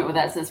another point with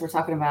that since we're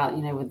talking about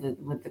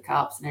with the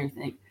cops and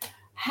everything.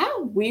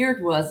 How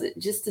weird was it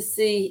just to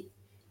see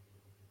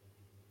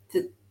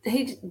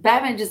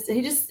Batman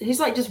he's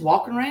like just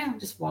walking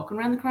around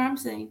the crime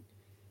scene.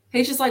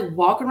 He's just like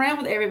walking around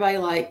with everybody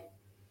like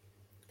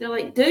they're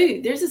like,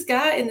 dude, there's this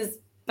guy in this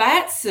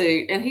bat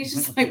suit and he's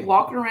just like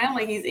walking around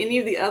like he's any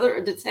of the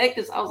other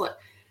detectives. I was like,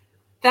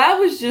 that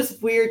was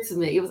just weird to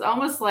me. It was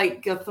almost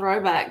like a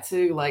throwback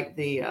to like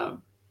the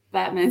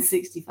Batman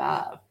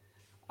 65.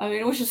 I mean,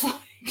 it was just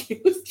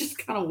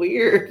kind of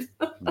weird.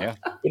 Yeah.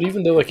 But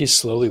even though like he's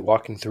slowly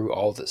walking through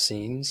all the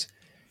scenes,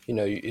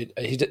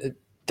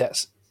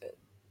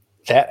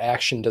 that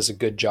action does a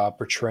good job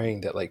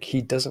portraying that like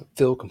he doesn't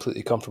feel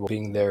completely comfortable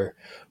being there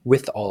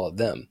with all of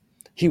them.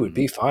 He would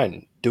be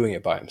fine doing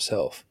it by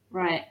himself.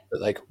 Right.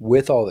 But like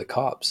with all the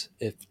cops,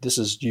 if this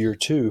is year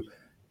 2,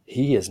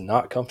 he is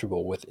not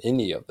comfortable with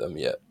any of them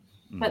yet.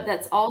 But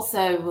that's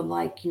also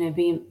like,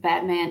 being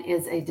Batman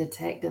is a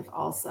detective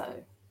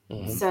also.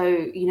 Mm-hmm.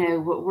 So,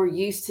 what we're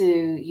used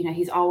to,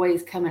 he's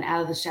always coming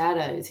out of the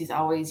shadows. He's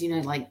always,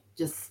 like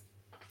just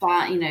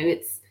fine,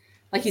 it's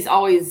like he's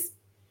always,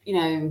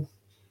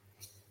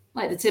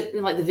 like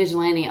the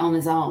vigilante on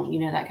his own,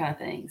 that kind of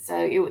thing.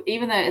 So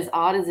even though as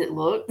odd as it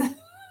looked,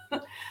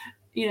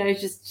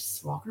 it's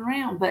just walking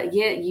around, but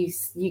yet you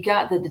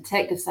got the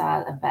detective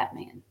side of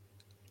Batman.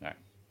 Right.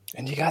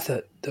 And you got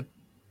the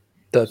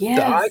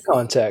eye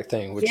contact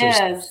thing, which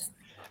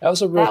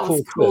was a real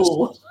cool twist.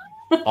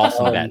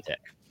 Awesome bat tech.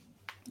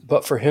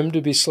 But for him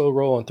to be slow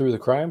rolling through the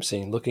crime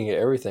scene, looking at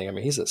everything, I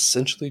mean, he's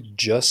essentially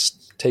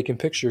just taking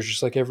pictures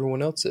just like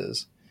everyone else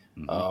is.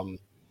 Mm-hmm.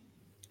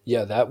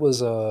 That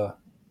was a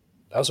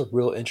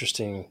real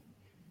interesting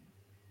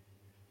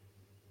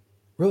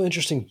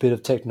bit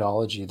of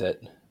technology that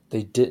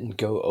they didn't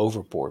go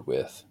overboard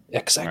with.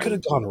 Because that could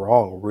have gone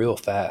wrong real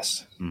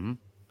fast. Mm-hmm.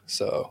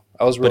 So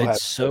I was real happy.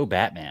 It's so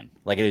Batman.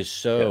 Like it is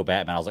so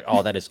Batman. I was like,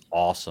 oh, that is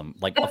awesome.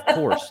 Like, of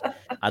course,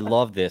 I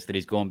love this that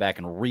he's going back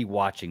and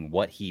rewatching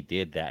what he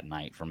did that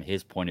night from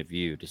his point of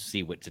view to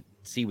see what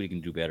he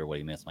can do better, what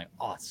he missed. I'm like,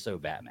 oh, it's so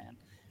Batman.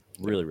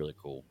 Really, really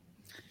cool.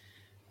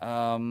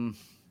 I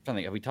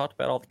think have we talked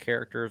about all the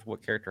characters?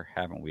 What character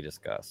haven't we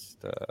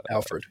discussed?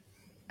 Alfred.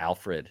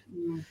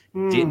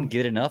 Mm-hmm. Didn't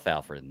get enough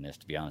Alfred in this,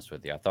 to be honest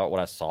with you. I thought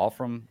what I saw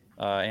from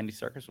Andy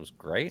Serkis was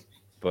great,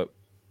 but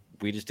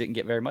we just didn't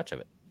get very much of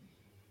it.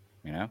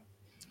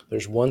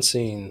 There's one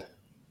scene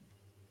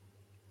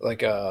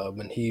like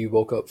when he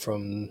woke up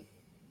in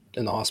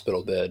the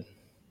hospital bed,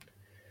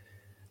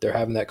 they're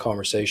having that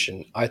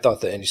conversation. I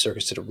thought that Andy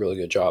Serkis did a really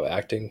good job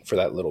acting for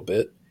that little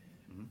bit.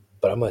 Mm-hmm.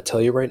 But I'm going to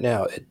tell you right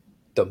now,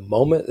 the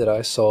moment that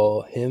I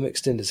saw him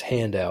extend his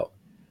hand out,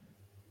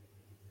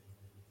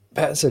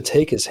 Pattinson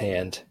take his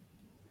hand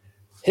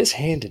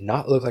did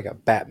not look like a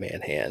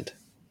Batman hand.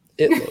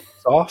 It looked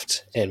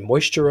soft and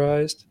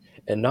moisturized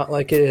and not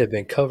like it had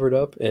been covered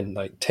up in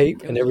like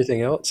tape and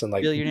everything else. And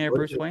like billionaire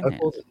Bruce Wayne hand.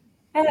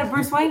 Yeah,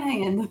 Bruce Wayne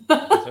hand.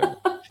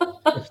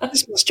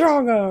 It's my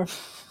strong arm.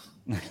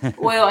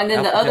 Well, and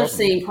then the other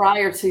scene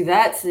prior to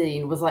that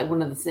scene was like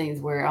one of the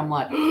scenes where I'm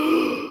like,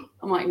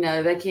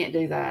 no, they can't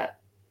do that.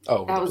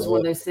 Oh, that was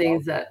one of those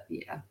scenes that,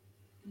 it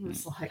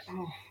was like,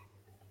 oh,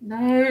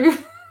 no.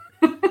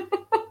 It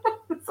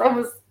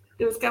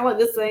was kind of like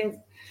this thing,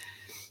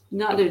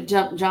 not to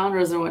jump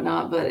genres and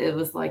whatnot, but it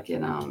was like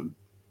in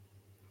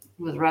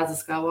with Rise of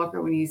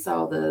Skywalker when you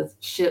saw the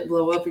ship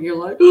blow up and you're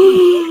like,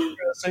 oh,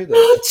 Chewie!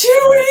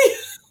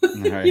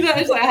 Right.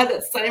 It's like I had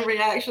that same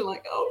reaction,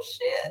 like, oh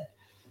shit.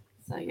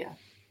 So yeah.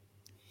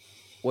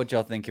 What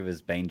y'all think of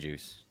his Bane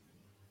juice?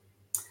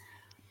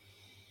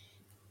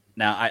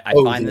 Now I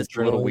find this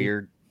a little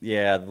weird.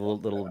 Yeah, the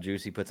little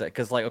juice he puts out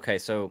because like okay,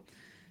 so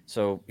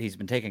he's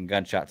been taking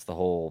gunshots the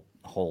whole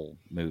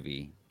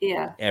movie.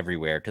 Yeah.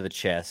 Everywhere to the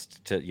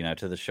chest, to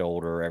the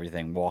shoulder,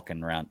 everything,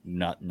 walking around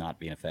not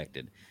being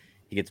affected.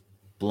 he gets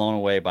blown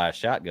away by a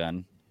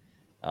shotgun,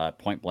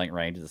 point blank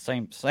range, the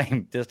same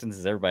distance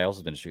as everybody else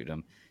has been shooting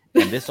him,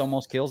 and this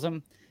almost kills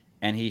him.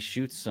 And he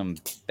shoots some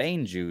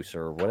bane juice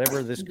or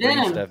whatever this green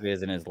Venom. stuff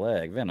is in his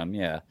leg, venom,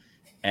 yeah.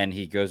 And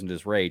he goes into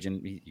this rage,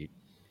 and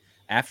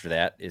after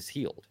that is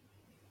healed.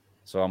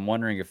 So I'm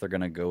wondering if they're going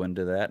to go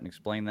into that and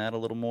explain that a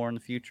little more in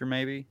the future,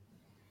 maybe.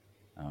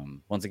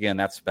 Once again,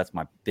 that's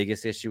my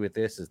biggest issue with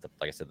this is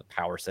like I said, the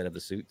power set of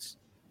the suits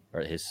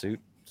or his suit.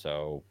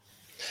 So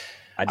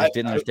I just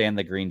didn't understand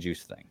the green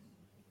juice thing.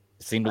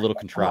 It seemed a little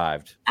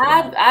contrived.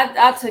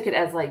 I took it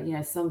as like,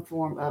 some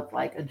form of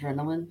like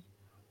adrenaline,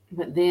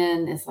 but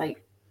then it's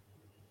like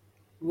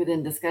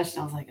within discussion,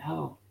 I was like,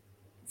 oh,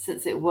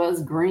 since it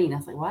was green, I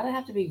was like, why did it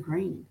have to be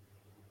green?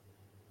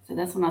 So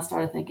that's when I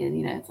started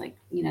thinking, it's like,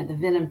 the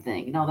venom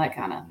thing and all that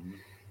kind of.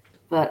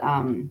 But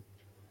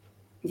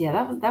yeah,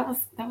 that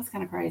was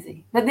kind of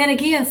crazy. But then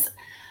again,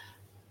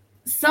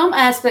 some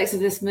aspects of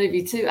this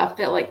movie too, I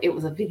felt like it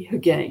was a video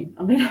game.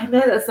 I mean, I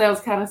know that sounds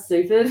kind of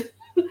stupid,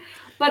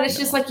 but it's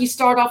just like you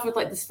start off with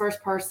like this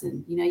first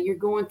person. You're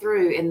going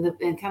through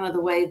and kind of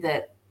the way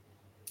that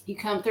you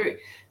come through.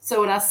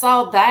 So when I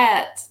saw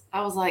that,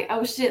 I was like,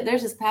 oh shit,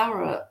 there's this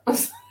power up.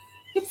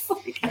 It's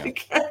like,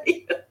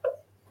 okay.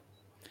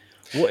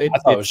 Well, I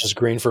thought it was just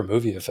green for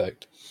movie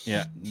effect.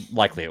 Yeah,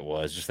 likely it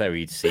was. Just that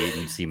you'd see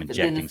him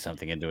injecting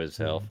something into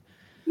himself.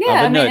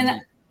 Yeah, I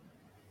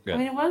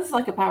mean, it was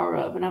like a power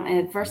up. And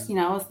at first,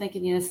 I was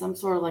thinking, some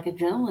sort of like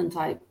adrenaline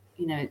type,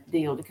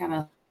 deal to kind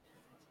of.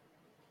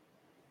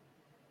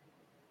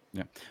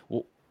 Yeah.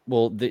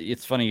 Well,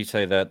 it's funny you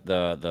say that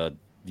the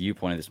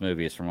viewpoint of this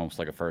movie is from almost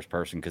like a first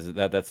person because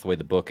that's the way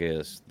the book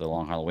is, The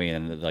Long Halloween,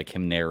 and like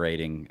him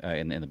narrating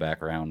in the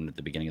background at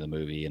the beginning of the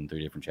movie and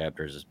 3 different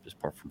chapters is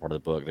part of the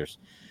book.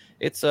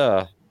 It's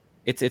an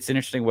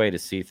interesting way to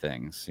see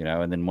things,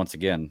 and then once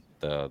again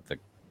the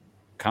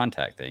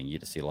contact thing, you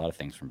get to see a lot of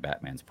things from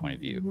Batman's point of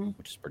view,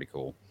 which is pretty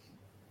cool.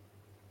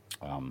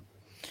 I'm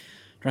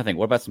trying to think,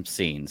 what about some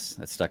scenes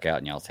that stuck out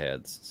in y'all's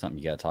heads? Something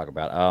you got to talk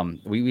about.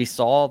 We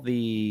saw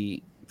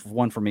the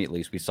one for me at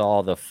least. We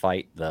saw the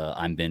fight, the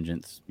I'm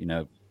Vengeance,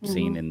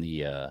 scene in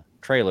the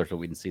trailers, but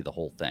we didn't see the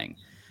whole thing.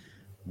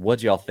 What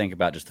do y'all think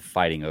about just the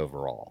fighting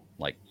overall?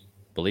 Like,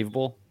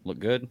 believable? Look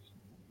good?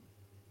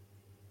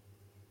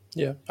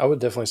 Yeah, I would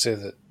definitely say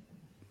that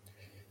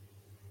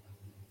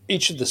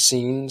each of the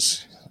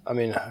scenes, I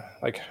mean,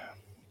 like,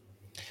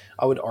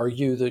 I would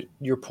argue that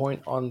your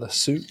point on the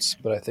suits,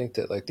 but I think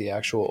that like the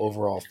actual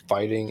overall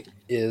fighting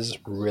is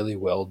really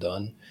well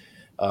done.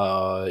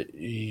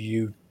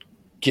 You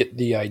get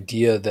the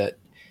idea that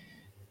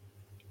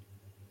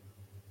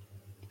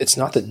it's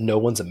not that no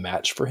one's a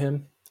match for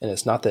him, and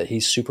it's not that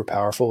he's super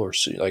powerful or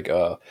like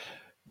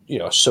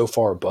so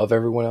far above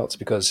everyone else,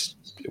 because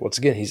once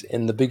again, he's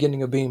in the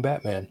beginning of being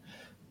Batman.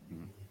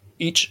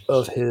 Each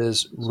of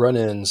his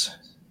run-ins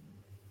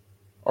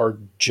are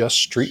just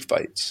street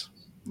fights.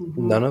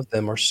 None of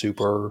them are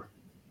super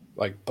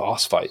like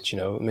boss fights, I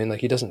mean,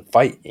 like he doesn't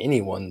fight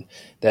anyone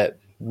that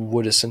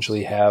would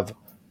essentially have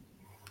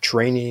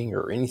training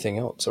or anything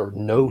else or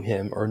know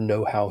him or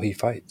know how he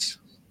fights.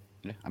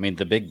 Yeah. I mean,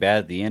 the big bad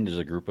at the end is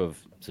a group of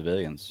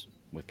civilians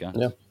with guns.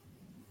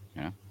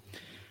 Yeah.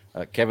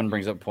 Kevin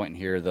brings up a point in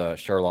here, the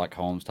Sherlock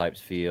Holmes types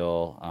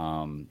feel.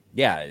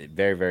 Yeah,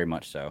 very, very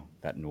much so.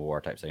 That noir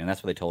type thing. And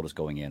that's what they told us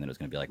going in, that it was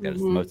going to be like that.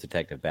 It's the most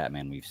detective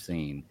Batman we've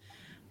seen.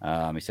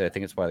 He said, I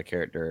think it's why this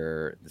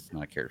is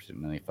not a character,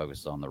 mainly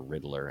focuses on the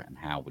Riddler and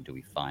how do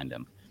we find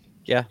him.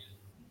 Yeah,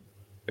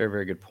 very,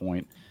 very good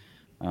point.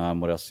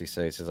 What else does he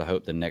say? He says, I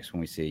hope the next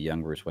one we see a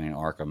young Bruce Wayne in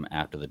Arkham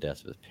after the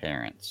deaths of his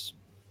parents.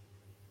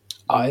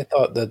 I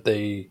thought that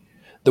the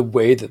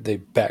way that they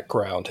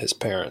background his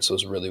parents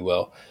was really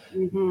well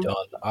done.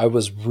 I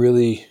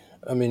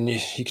mean,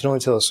 you can only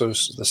tell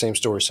the same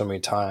story so many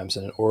times,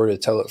 and in order to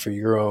tell it for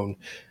your own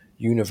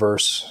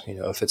universe,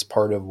 if it's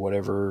part of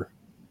whatever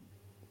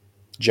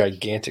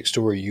gigantic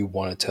story you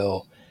want to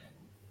tell,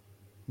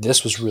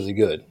 this was really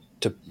good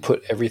to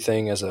put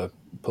everything as a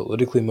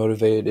politically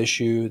motivated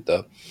issue.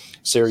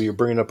 Sarah, you were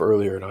bringing up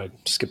earlier, and I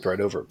skipped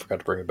right over it, forgot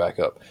to bring it back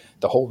up.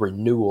 The whole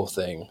renewal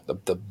thing,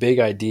 the big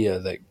idea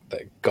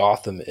that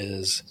Gotham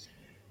is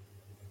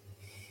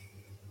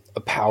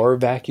a power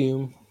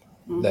vacuum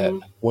that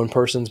one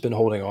person's been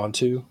holding on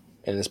to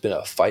and it's been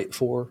a fight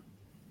for,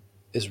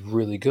 is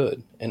really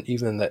good. And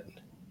even that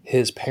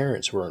his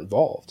parents were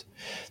involved.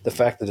 The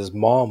fact that his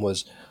mom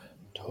was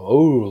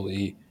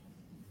totally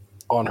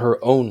on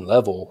her own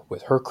level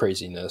with her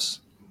craziness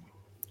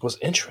was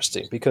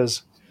interesting,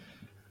 because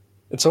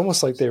it's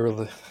almost like they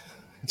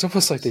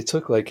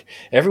took like,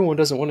 everyone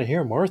doesn't want to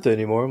hear Martha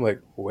anymore. I'm like,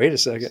 wait a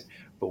second,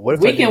 but what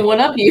if we can one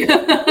up you?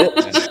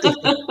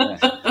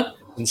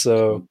 And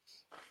so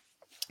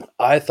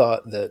I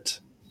thought that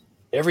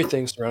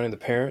everything surrounding the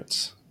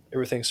parents,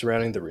 everything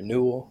surrounding the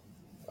renewal,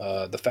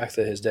 the fact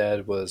that his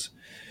dad was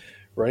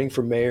running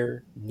for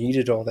mayor,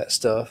 needed all that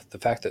stuff, the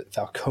fact that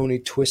Falcone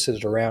twisted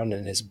it around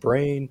in his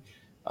brain,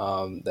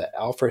 that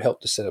Alfred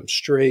helped to set him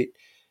straight,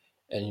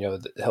 and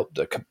that helped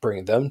to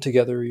bring them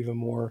together even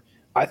more.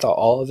 I thought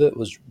all of it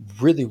was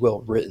really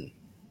well written,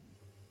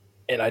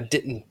 and I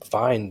didn't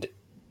find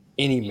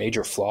any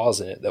major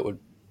flaws in it that would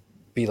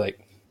be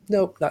like,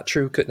 nope, not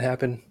true, couldn't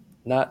happen,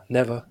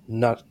 never,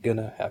 not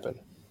gonna happen.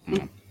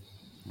 Mm.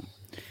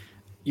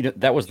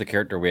 That was the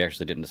character we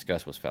actually didn't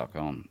discuss was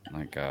Falcone.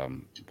 Like,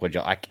 what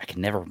y'all? I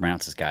can never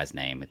pronounce this guy's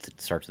name. It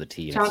starts with a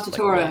T. John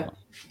Turturro.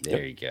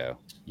 There you go.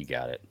 You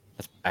got it.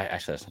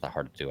 Actually, that's not that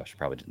hard to do. I should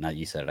probably do. Now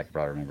you said it, I could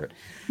probably remember it.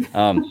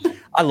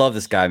 I love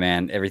this guy,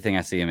 man. Everything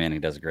I see him in, he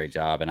does a great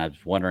job. And I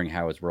was wondering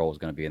how his role was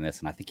going to be in this,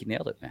 and I think he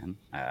nailed it, man.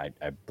 I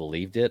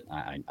believed it.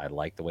 I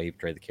like the way he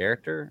portrayed the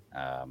character.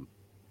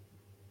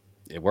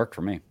 It worked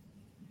for me.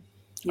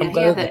 Yeah, I'm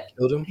glad they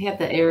killed him. He had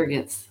the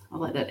arrogance. I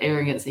like that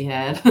arrogance he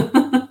had.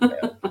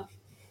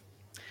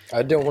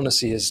 I don't want to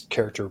see his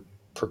character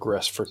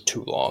progress for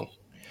too long.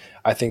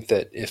 I think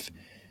that if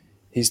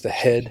he's the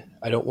head,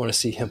 I don't want to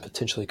see him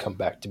potentially come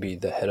back to be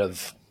the head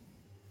of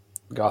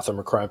Gotham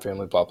or crime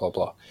family, blah, blah,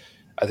 blah.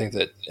 I think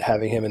that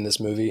having him in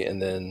this movie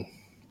and then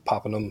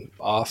popping him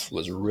off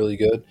was really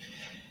good.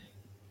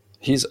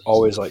 He's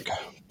always like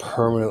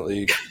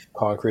permanently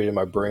concrete in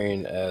my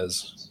brain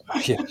as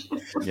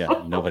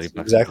nobody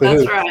exactly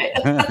That's who. right.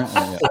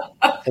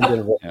 And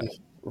then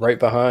right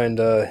behind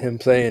him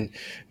playing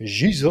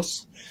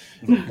Jesus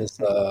is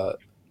the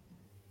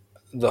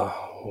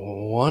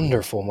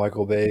wonderful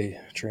Michael Bay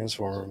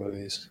Transformer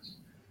movies.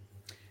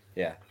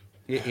 Yeah,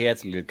 he had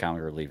some good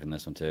comic relief in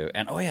this one too.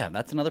 And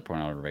that's another point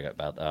I want to bring up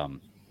about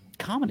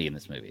comedy in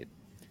this movie.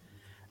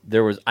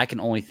 I can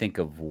only think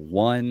of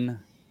one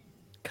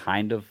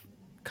kind of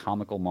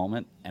comical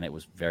moment, and it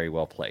was very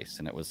well placed.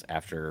 And it was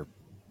after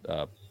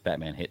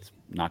Batman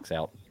knocks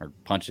out or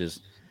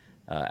punches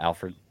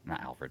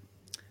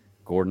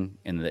Gordon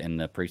in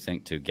the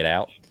precinct to get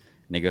out,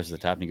 and he goes to the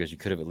top and he goes, "You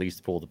could have at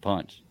least pulled the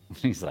punch."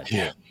 He's like,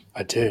 "Yeah,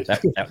 I did."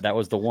 That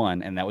was the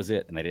one, and that was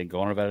it. And they didn't go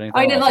on about anything.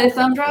 Oh, you didn't like the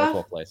thumb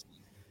drive?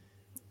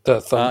 The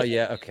thumb. Oh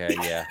yeah, okay,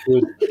 yeah.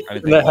 Dude,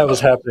 when that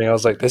was happening, I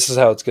was like, "This is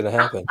how it's going to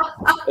happen,"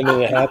 and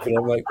then it happened.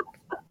 I'm like,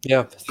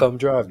 "Yeah, thumb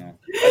drive." Yeah.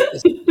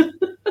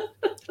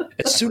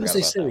 As soon as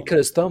they said he cut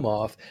his thumb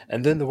off,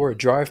 and then the word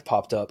drive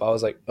popped up, I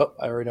was like, "Oh,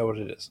 I already know what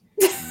it is."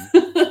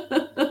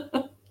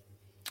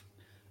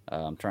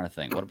 I'm trying to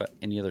think. What about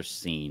any other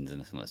scenes in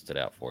this one that stood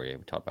out for you?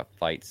 We talked about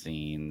fight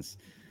scenes.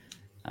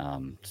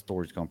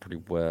 Story's going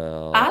pretty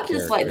well. I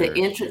just like the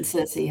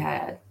entrances he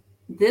had.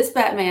 This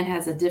Batman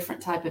has a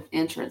different type of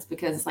entrance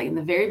because it's like in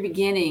the very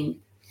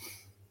beginning,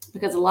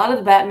 because a lot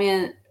of the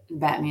Batmans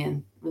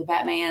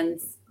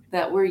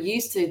that we're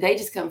used to, they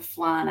just come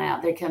flying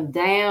out. They come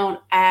down,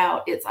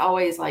 out. It's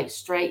always like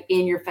straight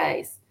in your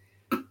face.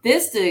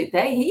 This dude,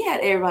 he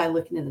had everybody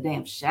looking in the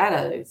damn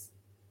shadows.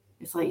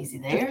 It's like, is he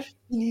there?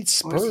 He needs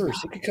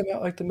spurs. He could come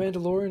out like the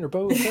Mandalorian or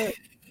Boba Fett.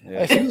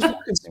 If he was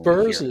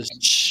wearing spurs,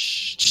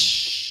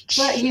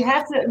 but you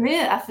have to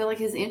admit, I feel like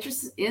his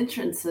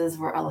entrances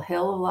were a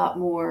hell of a lot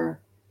more.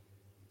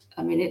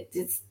 I mean,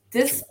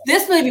 this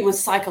movie was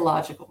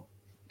psychological,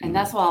 and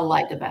that's what I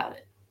liked about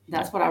it.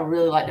 That's what I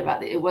really liked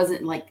about it. It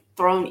wasn't like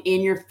thrown in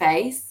your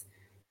face.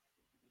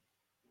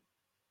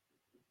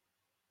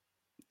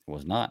 It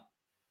was not.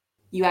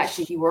 You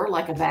were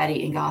like a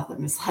baddie in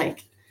Gotham. It's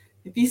like,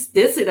 if you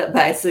did see that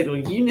bicycle,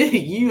 you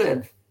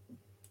knew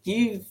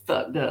you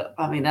fucked up.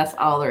 I mean, that's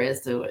all there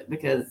is to it,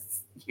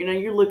 because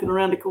you're looking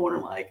around the corner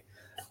like,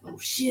 oh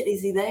shit,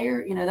 is he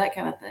there? That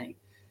kind of thing.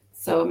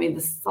 So I mean,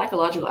 the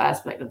psychological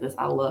aspect of this,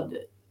 I loved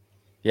it.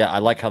 Yeah, I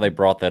like how they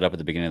brought that up at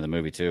the beginning of the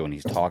movie too. When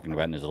he's talking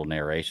about in his little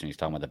narration, he's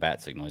talking about the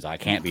bat signal. He's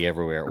like, I can't be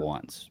everywhere at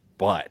once,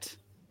 but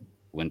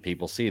when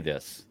people see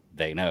this,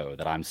 they know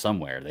that I'm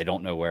somewhere. They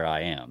don't know where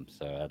I am.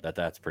 So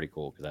that's pretty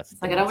cool, because that's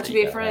like, I don't want you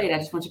to be afraid. I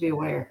just want you to be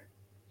aware.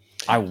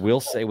 I will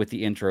say with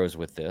the intros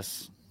with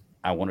this,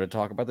 I wanted to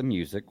talk about the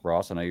music.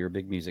 Ross, I know you're a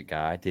big music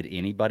guy. Did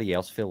anybody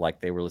else feel like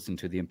they were listening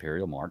to the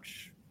Imperial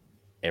March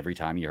every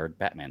time you heard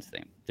Batman's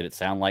theme? Did it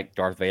sound like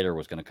Darth Vader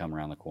was going to come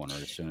around the corner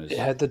as soon as... It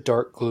had the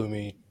dark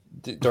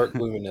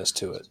gloominess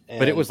to it.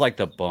 But it was like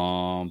the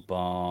bum,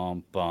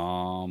 bum,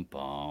 bum,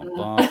 bum,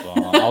 bum,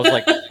 bum. I was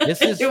like,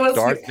 this is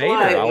Darth Vader.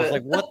 I was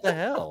like, what the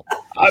hell?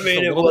 I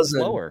mean, it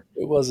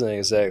wasn't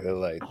exactly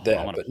like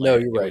that. But no,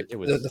 you're right.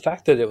 The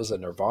fact that it was a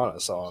Nirvana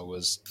song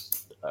was...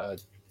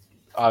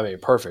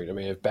 perfect. I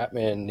mean, if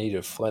Batman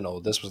needed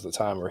flannel, this was the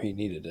time where he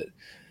needed it.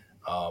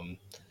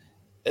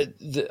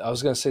 I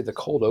was going to say the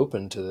cold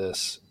open to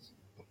this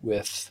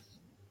with,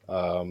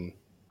 I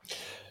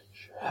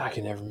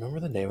can never remember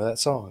the name of that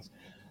song.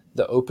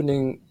 The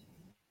opening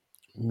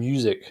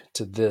music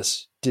to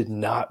this did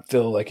not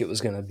feel like it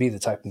was going to be the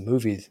type of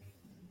movie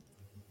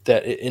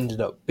that it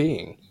ended up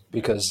being,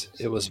 because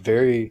it was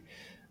very,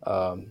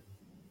 I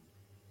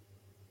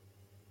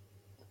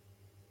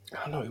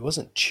don't know. It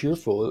wasn't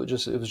cheerful. It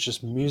was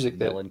just music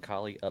that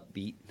melancholy,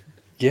 upbeat.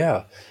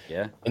 Yeah.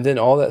 Yeah. And then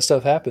all that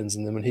stuff happens,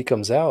 and then when he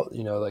comes out,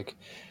 like,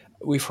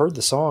 we've heard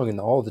the song in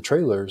all the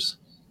trailers,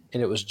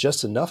 and it was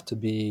just enough to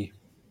be.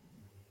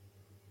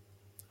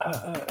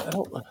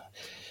 It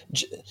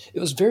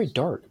was very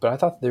dark, but I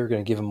thought they were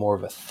going to give him more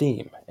of a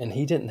theme, and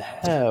he didn't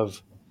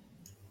have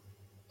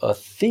a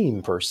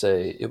theme per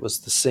se. It was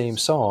the same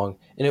song,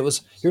 and it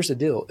was, here's the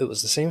deal: it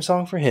was the same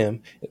song for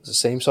him. It was the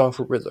same song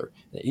for Riddler.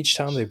 And each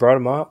time they brought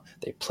him out,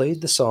 they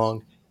played the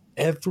song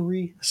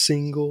every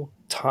single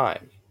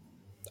time.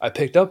 I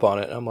picked up on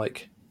it, and I'm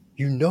like,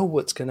 you know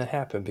what's going to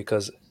happen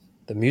because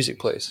the music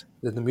plays,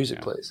 then the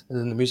music plays, and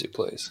then the music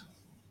plays.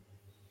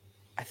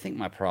 I think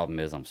my problem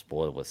is I'm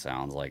spoiled with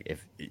sounds. Like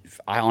if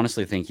I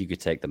honestly think you could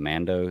take the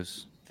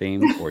Mando's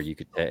theme, or you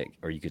could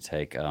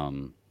take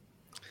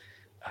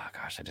oh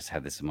gosh, I just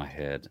had this in my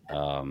head,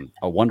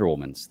 a Wonder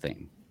Woman's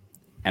theme,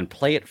 and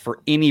play it for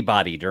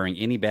anybody during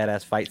any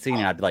badass fight scene,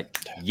 and I'd be like,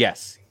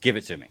 yes, give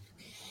it to me.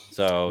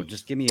 So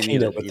just give me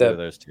either of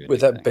those two.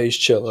 With that bass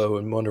cello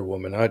and Wonder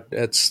Woman,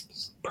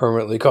 that's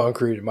permanently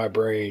concrete in my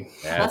brain.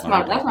 Yeah, that's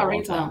my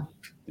ringtone.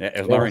 Yeah,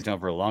 it was my ringtone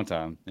for a long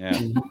time. Yeah.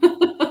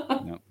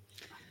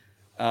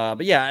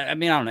 But yeah, I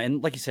mean, I don't know.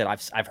 And like you said,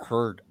 I've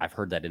heard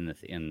that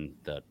in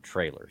the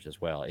trailers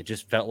as well. It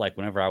just felt like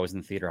whenever I was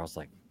in the theater, I was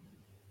like,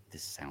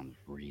 this sounds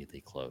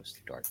really close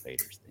to Darth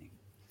Vader's theme.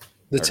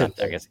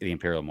 I guess the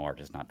Imperial March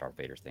is not Darth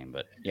Vader's theme,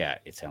 but yeah,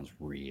 it sounds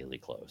really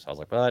close. I was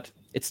like, but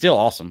it's still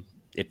awesome.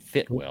 It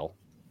fit well,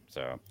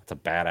 so it's a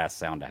badass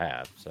sound to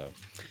have. So,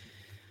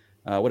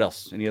 what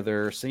else? Any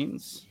other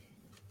scenes?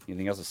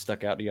 Anything else that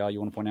stuck out to y'all you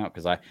want to point out?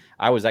 Because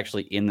I was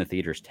actually in the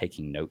theaters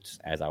taking notes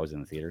as I was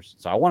in the theaters.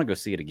 So I want to go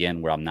see it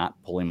again where I'm not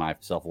pulling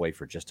myself away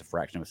for just a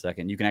fraction of a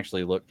second. You can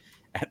actually look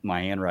at my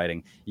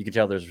handwriting. You can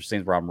tell there's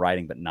scenes where I'm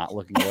writing but not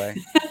looking away.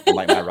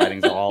 Like my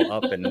writing's all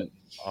up and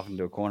off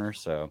into a corner.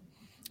 So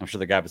I'm sure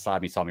the guy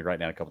beside me saw me write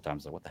down a couple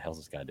times. Like, what the hell's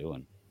this guy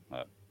doing?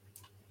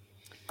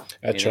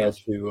 I try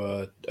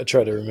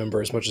to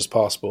remember as much as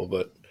possible,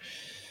 but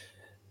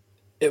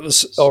it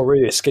was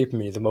already escaping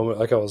me the moment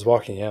like I was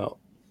walking out.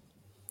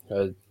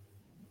 I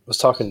was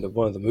talking to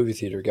one of the movie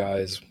theater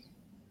guys,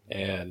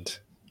 and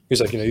he's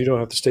like, you don't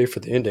have to stay for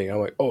the ending. I'm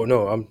like, oh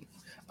no,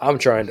 I'm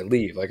trying to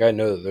leave. Like, I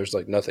know that there's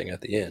like nothing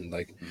at the end.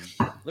 Like,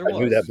 I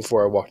knew that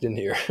before I walked in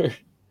here.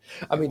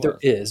 I mean, there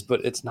is,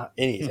 but it's not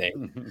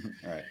anything.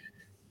 Right.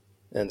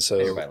 And so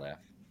everybody laugh.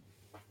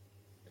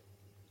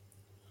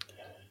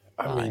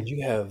 I mean,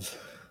 you have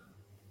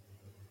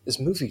this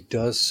movie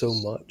does so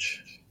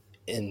much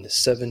in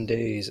 7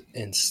 days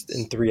and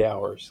in 3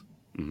 hours.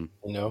 Mm-hmm.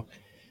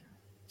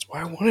 That's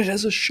why I want it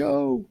as a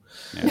show.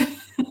 Yeah.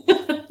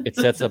 It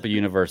sets up a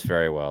universe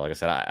very well. Like I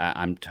said,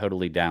 I'm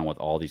totally down with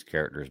all these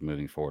characters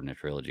moving forward in a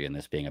trilogy, and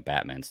this being a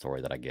Batman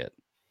story that I get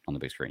on the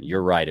big screen.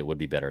 You're right; it would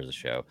be better as a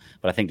show,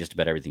 but I think just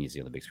about everything you see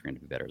on the big screen to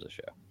be better as a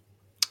show.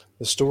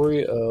 The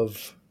story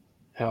of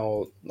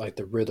how like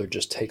the Riddler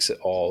just takes it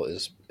all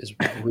is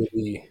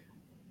really,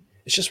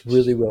 it's just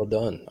really well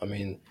done. I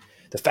mean,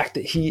 the fact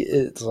that he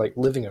is like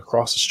living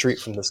across the street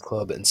from this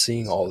club and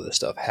seeing all of this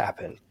stuff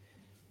happen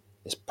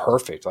is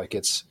perfect. Like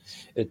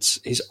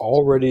he's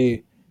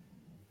already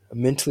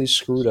mentally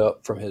screwed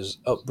up from his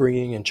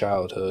upbringing and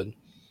childhood.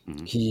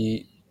 Mm-hmm.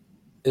 He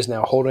is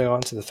now holding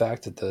on to the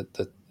fact that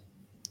the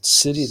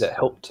city that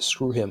helped to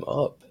screw him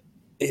up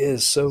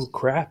is so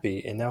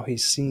crappy, and now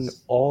he's seen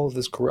all of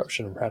this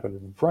corruption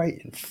happen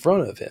right in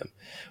front of him.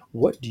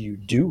 What do you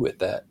do with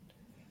that?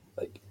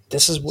 Like,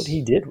 this is what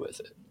he did with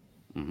it.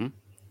 Mm-hmm.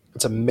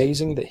 It's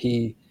amazing that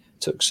he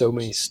took so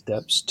many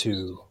steps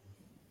to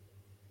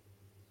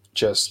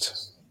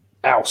just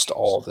oust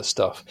all of this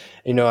stuff.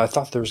 I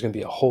thought there was going to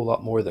be a whole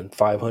lot more than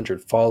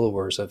 500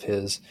 followers of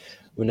his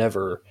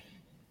whenever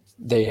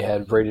they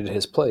had raided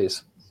his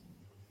place.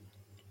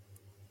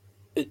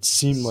 It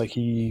seemed like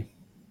he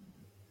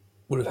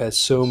would have had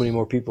so many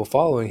more people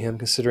following him,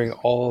 considering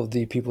all of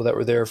the people that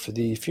were there for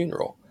the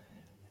funeral.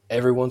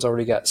 Everyone's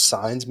already got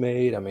signs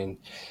made. I mean,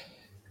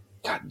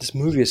 God, this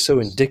movie is so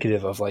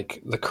indicative of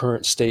like the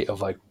current state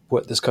of like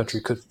what this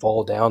country could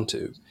fall down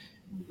to.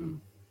 Mm-hmm.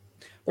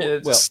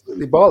 It's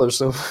slightly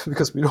bothersome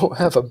because we don't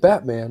have a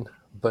Batman,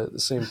 but at the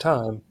same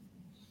time,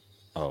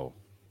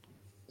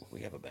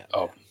 we have a Batman.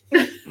 Oh, we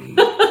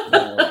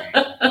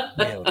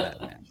have a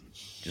Batman.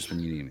 Just when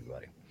you need me,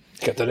 buddy.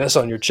 Got that S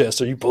on your chest.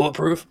 Are you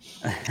bulletproof?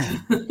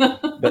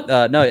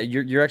 But no,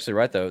 you're actually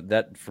right though.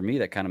 That for me,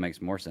 that kind of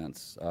makes more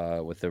sense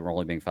with there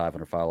only being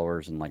 500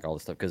 followers and like all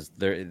this stuff, because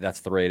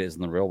that's the way it is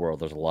in the real world.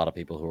 There's a lot of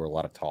people who are a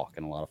lot of talk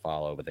and a lot of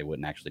follow, but they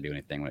wouldn't actually do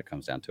anything when it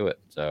comes down to it.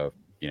 So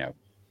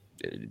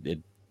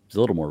it's a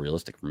little more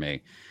realistic for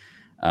me.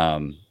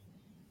 I'm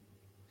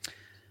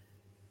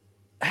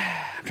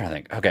trying to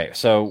think. Okay,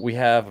 so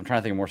I'm trying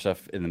to think of more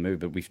stuff in the movie,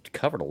 but we've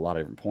covered a lot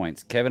of different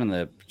points. Kevin in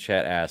the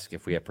chat asked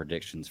if we have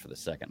predictions for the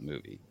second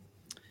movie.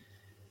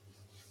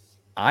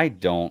 I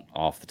don't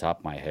off the top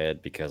of my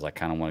head, because I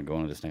kind of want to go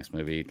into this next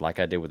movie like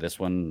I did with this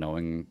one,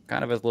 knowing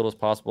kind of as little as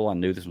possible. I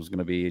knew this was going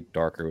to be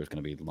darker. It was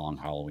going to be long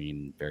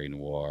Halloween, very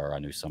noir. I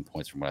knew some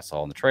points from what I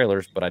saw in the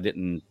trailers, but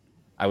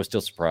I was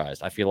still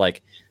surprised. I feel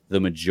like the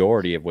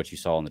majority of what you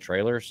saw in the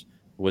trailers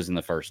was in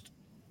the first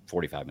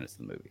 45 minutes of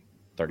the movie,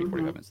 30,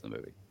 45 minutes of the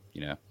movie,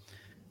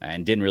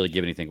 and didn't really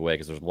give anything away,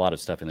 because there's a lot of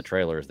stuff in the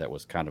trailers that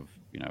was kind of,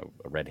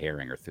 a red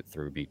herring or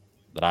through me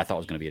that I thought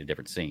was going to be a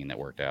different scene that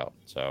worked out.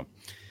 So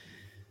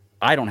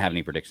I don't have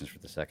any predictions for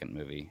the second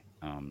movie.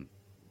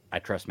 I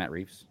trust Matt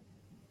Reeves.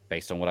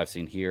 based on what I've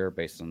seen here,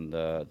 based on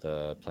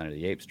the Planet of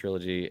the Apes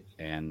trilogy,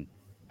 and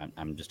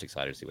I'm just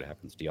excited to see what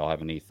happens. Do y'all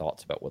have any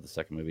thoughts about what the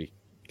second movie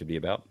could be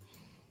about?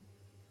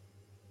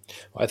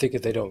 I think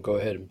if they don't go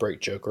ahead and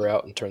break Joker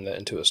out and turn that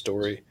into a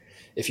story,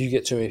 if you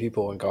get too many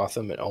people in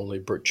Gotham and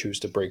only choose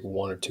to break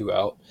one or two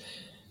out,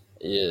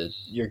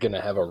 you're going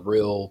to have a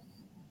real.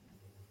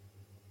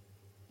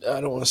 I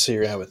don't want to say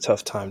you're going to have a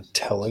tough time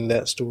telling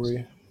that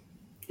story.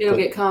 It'll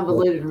get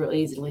convoluted real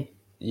easily.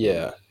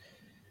 Yeah.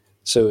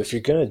 So if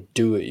you're going to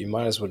do it, you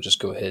might as well just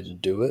go ahead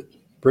and do it.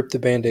 Rip the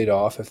Band-Aid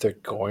off if they're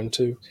going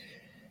to.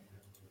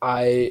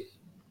 I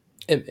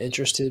am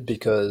interested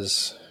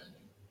because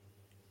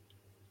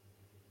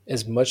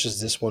as much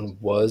as this one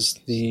was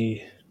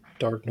the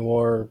dark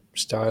noir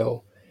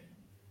style,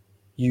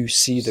 you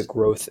see the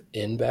growth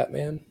in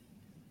Batman.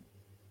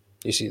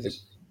 You see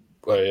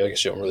well, I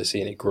guess you don't really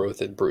see any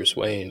growth in Bruce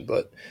Wayne,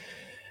 but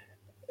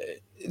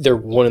they're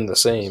one and the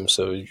same,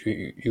 so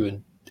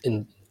you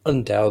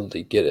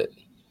undoubtedly get it.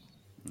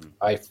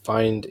 I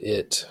find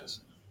it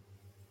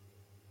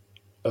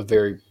a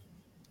very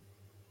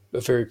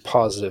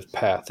positive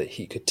path that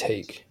he could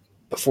take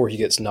before he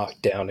gets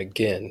knocked down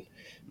again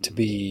to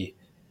be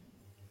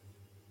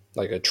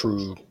like a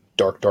true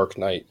dark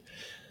knight.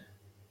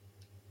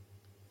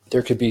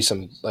 There could be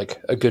some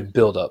like a good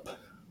build up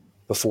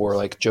before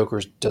like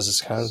Joker does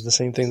this kind of the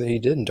same thing that he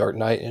did in Dark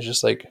Knight, and it's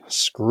just like,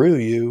 screw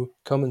you,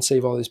 come and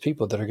save all these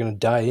people that are going to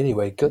die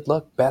anyway. Good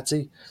luck,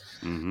 Batsy.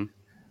 Mm-hmm.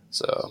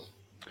 So,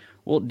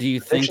 well, do you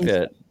think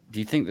that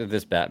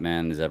this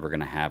Batman is ever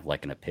going to have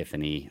like an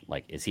epiphany?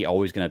 Like, is he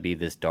always going to be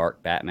this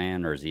dark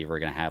Batman, or is he ever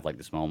going to have like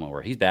this moment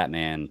where he's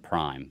Batman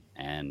Prime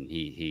and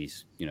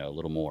he's a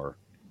little more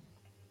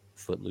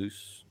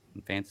footloose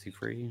and fancy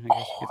free? I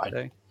guess you could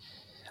say.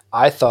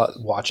 I thought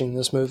watching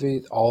this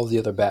movie, all the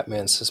other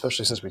Batmans,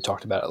 especially since we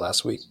talked about it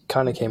last week,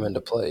 kind of came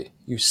into play.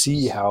 You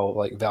see how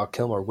like Val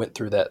Kilmer went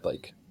through that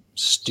like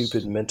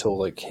stupid mental,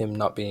 like him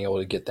not being able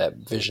to get that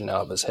vision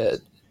out of his head.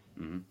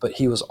 Mm-hmm. But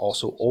he was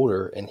also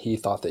older, and he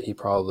thought that he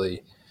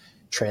probably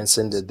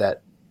transcended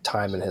that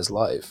time in his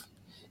life.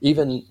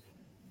 Even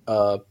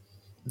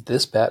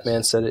this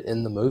Batman said it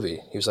in the movie.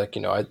 He was like,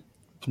 I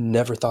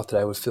never thought that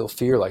I would feel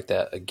fear like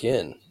that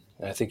again.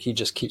 And I think he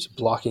just keeps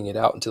blocking it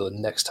out until the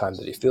next time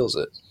that he feels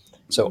it.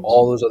 So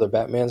all those other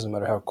Batmans, no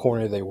matter how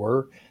corny they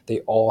were, they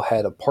all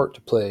had a part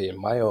to play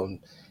in my own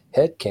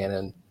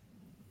headcanon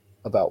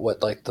about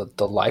what like the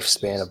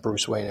lifespan of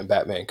Bruce Wayne and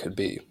Batman could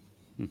be.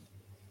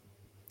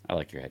 I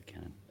like your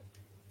headcanon.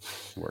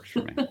 It works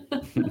for me.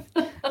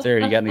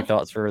 Sarah, you got any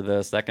thoughts for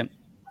the second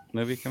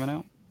movie coming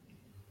out?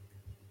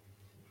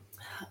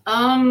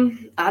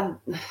 I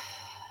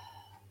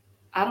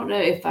don't know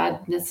if I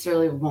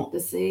necessarily want to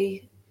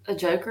see a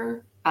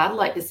Joker. I'd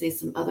like to see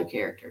some other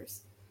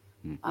characters.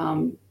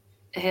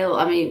 Hell,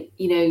 I mean,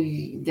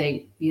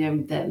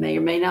 that may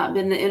or may not have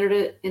been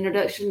the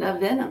introduction of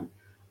Venom.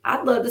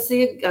 I'd love to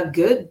see a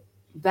good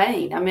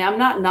Bane. I mean, I'm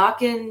not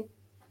knocking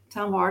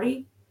Tom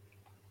Hardy,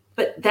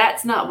 but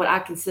that's not what I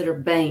consider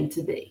Bane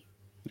to be.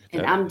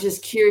 And I'm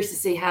just curious to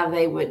see how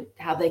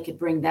they could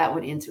bring that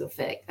one into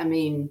effect. I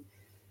mean,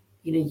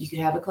 you could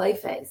have a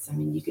Clayface. I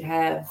mean, you could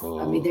have.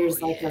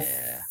 There's like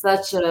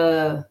such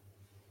a.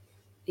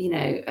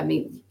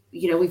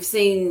 We've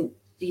seen.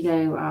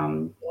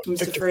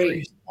 Mr.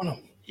 Freeze.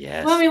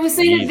 Yes. Well, I mean, we've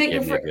seen a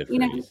Victor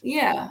Freeze.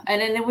 Yeah,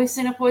 and then we've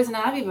seen a Poison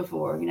Ivy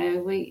before.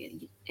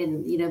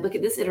 Look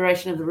at this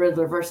iteration of the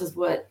Riddler versus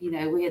what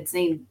we had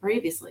seen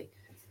previously.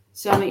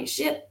 So I mean,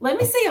 shit. Let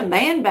me see a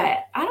Man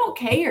Bat. I don't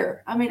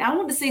care. I mean, I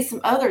want to see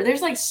some other.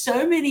 There's like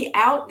so many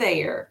out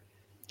there.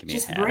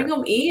 Just bring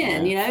them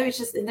in. Yeah. It's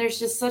just, and there's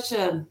just such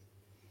a.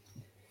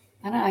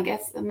 I don't know. I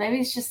guess maybe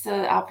it's just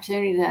an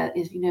opportunity that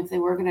if they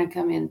were going to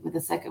come in with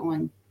a second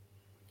one,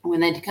 when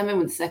they come in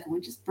with the second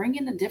one, just bring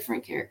in a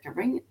different character.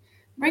 Bring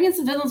in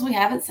some villains we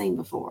haven't seen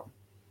before.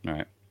 All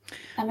right.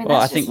 I mean,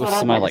 I think with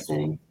somebody like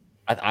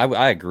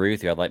I agree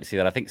with you. I'd like to see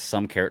that. I think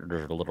some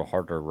characters are a little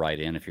harder to write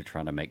in if you're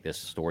trying to make this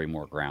story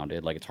more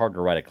grounded. Like it's hard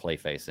to write a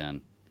Clayface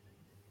in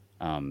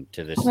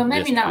to this. Well,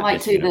 maybe not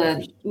like to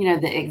universe.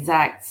 The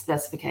exact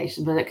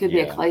specification, but it could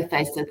be a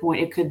Clayface to the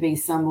point. It could be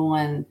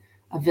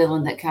a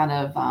villain that kind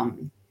of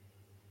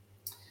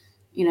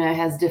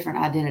has different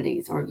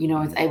identities, or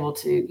is able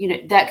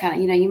to that kind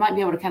of you might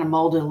be able to kind of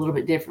mold it a little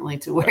bit differently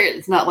to where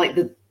it's not like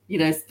the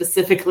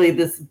specifically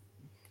this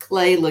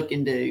clay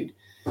looking dude.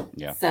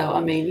 Yeah. So I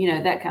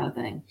mean that kind of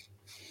thing.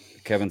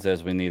 Kevin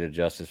says we need a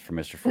justice for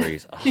Mr.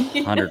 Freeze.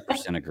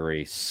 100%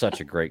 agree. Such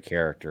a great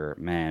character,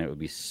 man. It would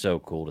be so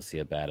cool to see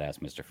a badass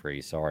Mr.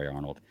 Freeze. Sorry,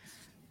 Arnold.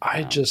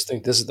 I just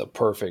think this is the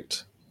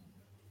perfect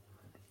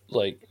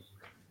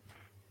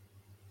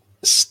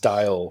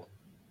style.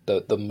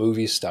 The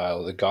movie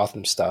style, the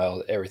Gotham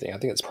style, everything. I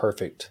think it's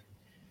perfect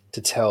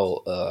to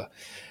tell.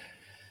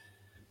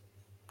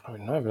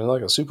 Not even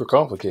like a super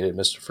complicated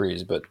Mr.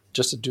 Freeze, but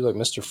just to do like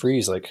Mr.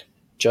 Freeze, like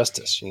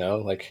justice.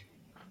 Like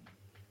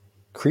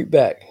creep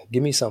back,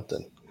 give me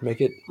something,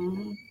 make it.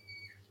 Mm-hmm.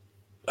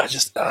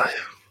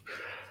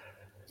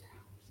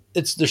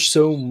 There's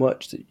so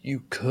much that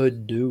you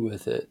could do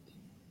with it,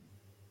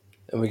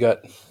 and we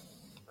got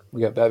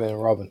Batman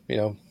and Robin. You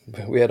know,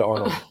 we had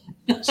Arnold.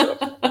 So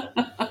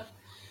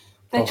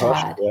They Hush,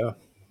 tried. yeah.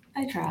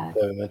 They tried.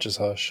 Kevin mentions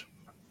Hush.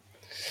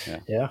 Yeah.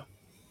 Yeah.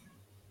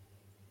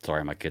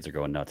 Sorry, my kids are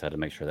going nuts. I had to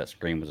make sure that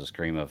scream was a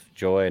scream of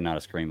joy, not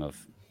a scream of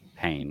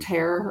pain.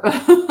 Terror. Yeah,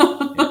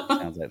 it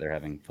sounds like they're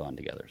having fun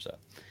together. So,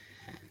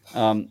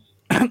 oh,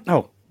 It's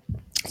one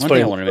funny.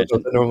 thing I wanted to That's what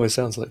mention. it normally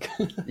sounds like.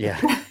 Yeah,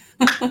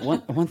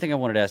 one thing I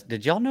wanted to ask: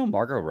 did y'all know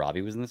Margot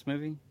Robbie was in this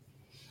movie?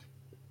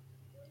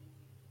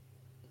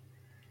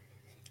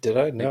 Did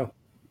I? Like, No.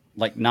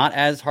 like not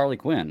as Harley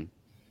Quinn.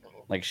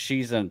 Like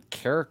she's a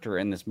character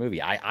in this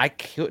movie. I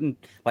couldn't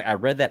like I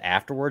read that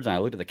afterwards and I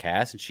looked at the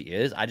cast and she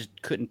is. I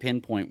just couldn't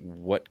pinpoint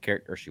what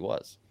character she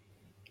was.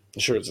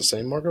 You sure it's the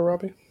same Margot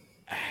Robbie?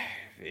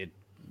 It,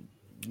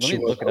 let She me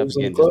was look it up always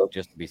in the again club.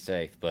 just to be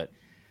safe. But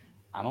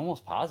I'm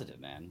almost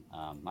positive, man.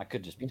 I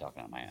could just be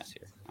talking out my ass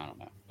here. I don't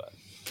know, but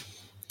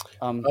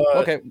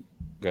okay,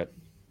 good.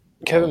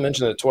 Kevin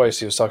mentioned it twice.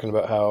 He was talking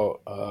about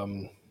how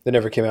they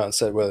never came out and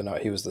said whether or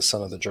not he was the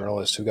son of the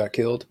journalist who got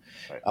killed.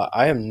 Right.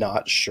 I am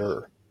not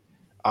sure.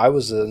 I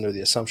was under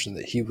the assumption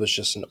that he was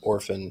just an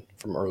orphan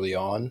from early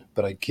on,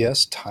 but I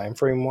guess time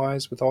frame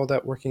wise, with all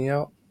that working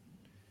out,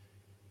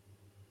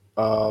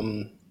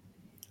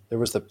 there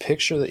was the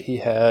picture that he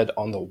had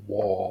on the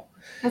wall.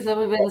 Because that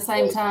would have been the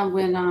same time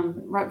when,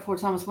 right before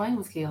Thomas Wayne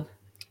was killed.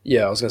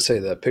 Yeah, I was gonna say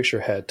that picture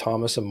had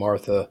Thomas and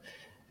Martha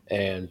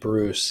and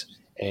Bruce,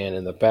 and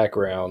in the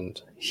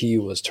background, he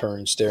was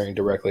turned staring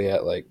directly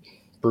at like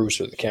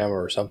Bruce or the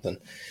camera or something,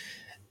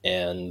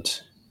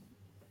 and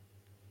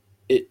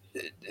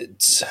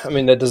it's. I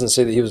mean, that doesn't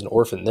say that he was an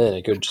orphan then.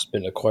 It could have just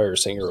been a choir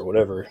singer or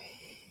whatever.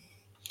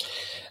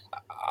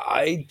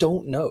 I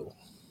don't know.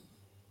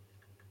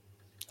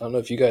 I don't know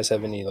if you guys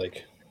have any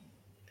like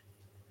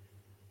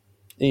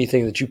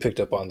anything that you picked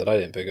up on that I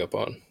didn't pick up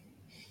on.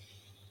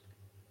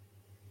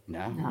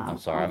 No, No, I'm I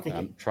sorry. don't think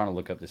I'm trying to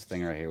look up this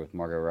thing right here with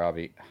Margot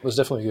Robbie. It was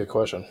definitely a good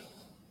question.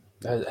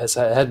 It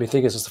had me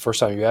thinking since the first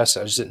time you asked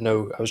it. I just didn't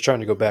know. I was trying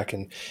to go back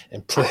and I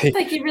don't play.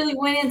 think he really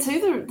went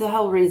into the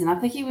whole reason. I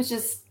think he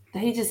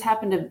just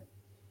happened to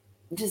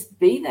just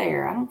be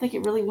there. I don't think it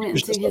really went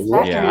was into just a his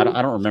look. Yeah, background.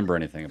 I don't remember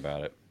anything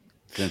about it.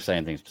 Didn't say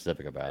anything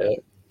specific about it.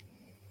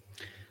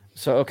 Yeah.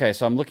 So okay,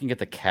 so I'm looking at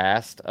the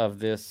cast of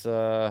this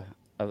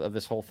of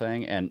this whole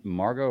thing, and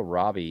Margot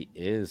Robbie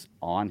is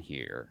on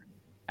here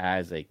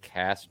as a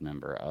cast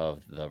member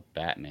of the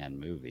Batman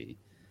movie,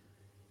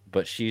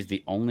 but she's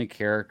the only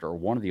character, or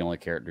one of the only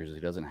characters, who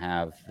doesn't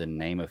have the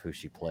name of who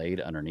she played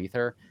underneath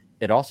her.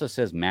 It also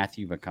says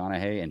Matthew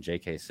McConaughey and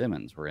J.K.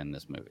 Simmons were in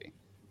this movie,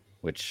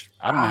 which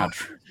I don't know how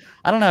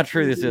I don't know how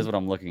true this is. What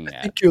I'm looking I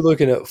at. think you're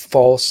looking at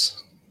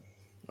false.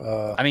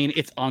 I mean,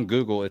 it's on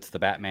Google. It's the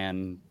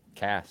Batman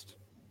cast.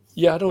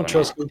 Yeah, I don't But I mean,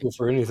 trust Google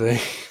for anything.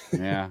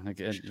 yeah,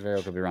 it very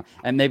well could be wrong.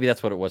 And maybe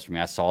that's what it was for me.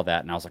 I saw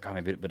that and I was like, oh,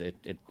 maybe, but it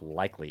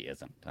likely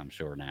isn't. I'm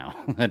sure now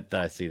that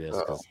I see this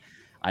because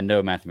I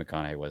know Matthew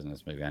McConaughey was in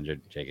this movie and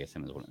J.K.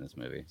 Simmons was in this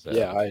movie. So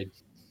Yeah,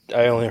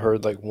 I only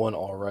heard like one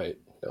all right.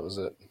 That was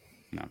it.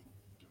 no.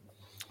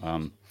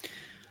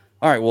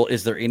 All right. Well,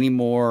 is there any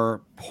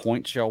more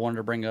points y'all wanted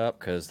to bring up?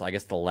 Because I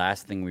guess the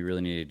last thing we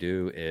really need to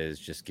do is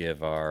just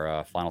give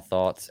our final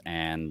thoughts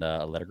and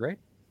a letter grade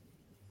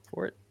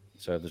for it.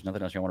 So if there's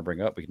nothing else you want to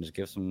bring up, we can just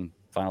give some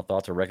final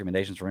thoughts or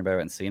recommendations for anybody who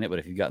hasn't seen it. But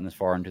if you've gotten this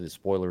far into the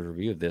spoilers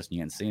review of this and you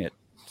haven't seen it,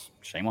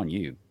 shame on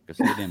you. Go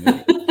see the damn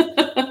movie.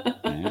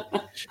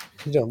 Yeah.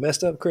 You done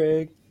messed up,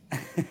 Craig.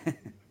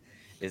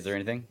 Is there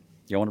anything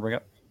you want to bring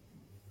up?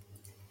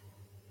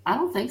 I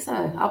don't think so.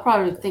 I'll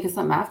probably think of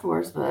something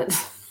afterwards, but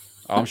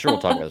Oh, I'm sure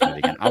we'll talk about this movie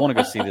again. I want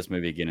to go see this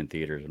movie again in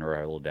theaters whenever I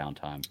have a little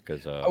downtime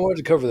because I wanted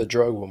to cover the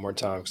drug one more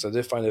time because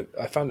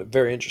I found it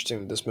very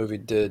interesting that this movie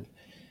did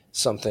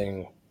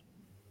something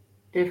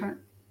different.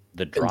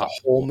 the in the drop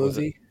whole what was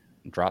it? movie.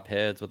 Drop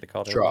heads, what they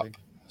call it? Drop.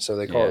 So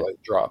they call Yeah. it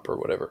like drop or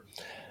whatever.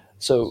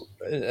 So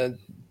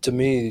to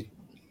me,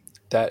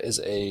 that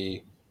is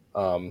a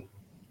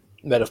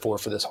metaphor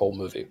for this whole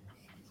movie.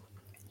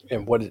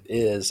 And what it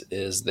is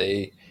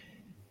they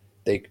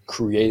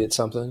created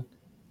something.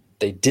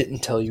 They didn't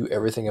tell you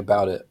everything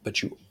about it,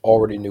 but you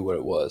already knew what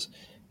it was.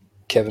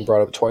 Kevin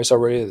brought up twice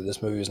already that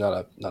this movie is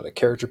not a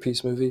character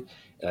piece movie,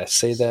 and I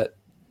say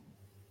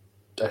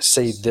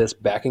this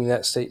backing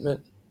that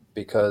statement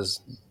because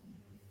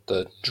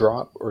the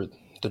drop or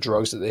the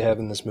drugs that they have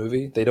in this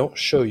movie, they don't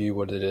show you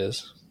what it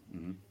is.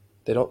 Mhm.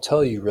 They don't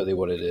tell you really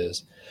what it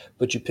is,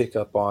 but you pick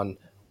up on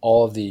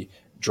all of the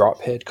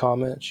drop head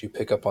comments. You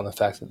pick up on the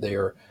fact that they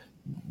are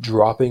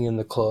dropping in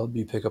the club.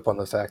 You pick up on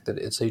the fact that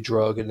it's a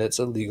drug and it's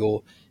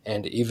illegal,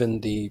 and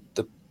even the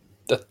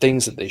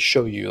things that they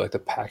show you, like the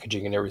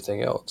packaging and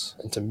everything else.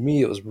 And to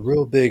me, it was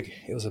real big.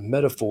 It was a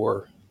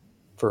metaphor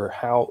for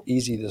how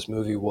easy this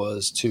movie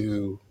was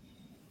to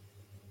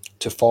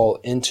fall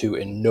into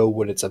and know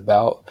what it's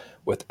about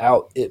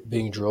without it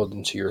being drilled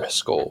into your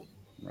skull.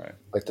 Right.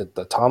 Like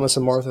the Thomas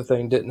and Martha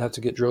thing didn't have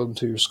to get drilled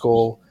into your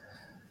skull.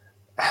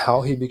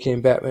 How he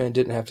became Batman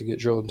didn't have to get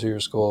drilled into your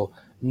skull.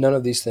 None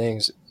of these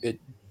things. It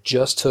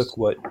just took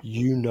what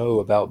you know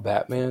about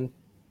Batman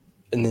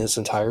in its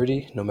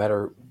entirety, no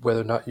matter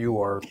whether or not you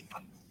are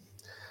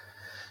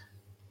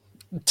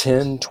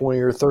 10, 20,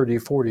 or 30,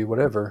 40,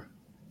 whatever,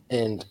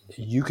 and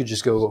you could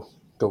just go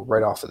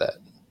right off of that.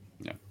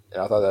 Yeah.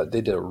 And I thought that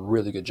they did a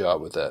really good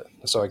job with that.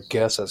 So I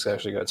guess that's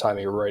actually going to tie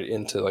me right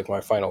into like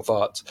my final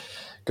thoughts.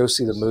 Go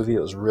see the movie.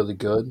 It was really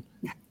good.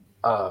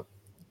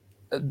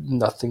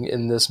 Nothing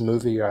in this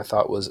movie I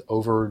thought was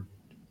over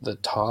the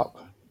top,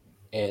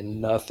 and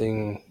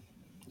nothing.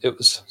 It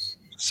was,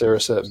 Sarah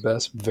said it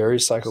best, very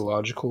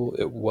psychological.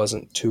 It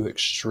wasn't too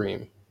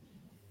extreme.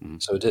 Mm-hmm.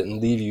 So it didn't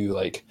leave you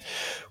like,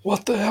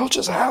 what the hell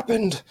just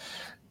happened?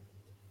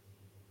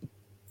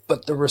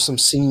 But there were some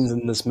scenes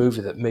in this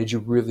movie that made you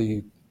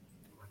really,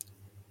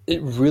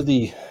 it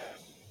really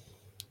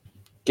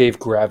gave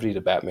gravity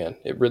to Batman.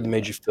 It really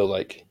made you feel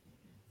like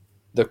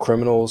the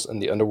criminals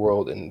and the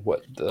underworld and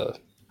what the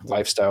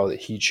lifestyle that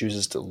he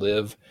chooses to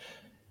live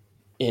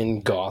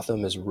in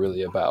Gotham is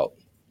really about.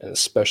 And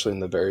especially in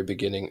the very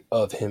beginning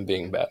of him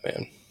being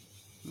Batman.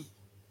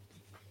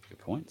 Good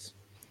points.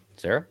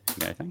 Sarah, you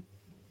got anything?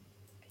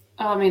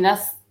 I mean,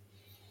 Ross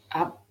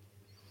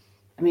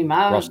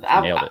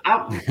nailed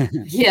it.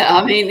 yeah.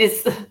 I mean,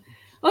 it's kind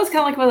of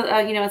like what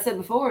I said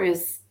before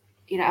is,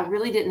 I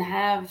really didn't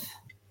have.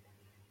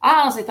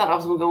 I honestly thought I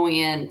was going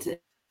into.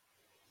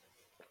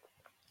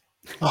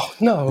 Oh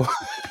no!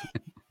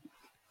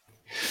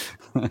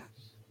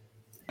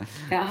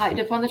 Got hyped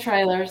up on the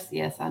trailers.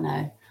 Yes, I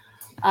know.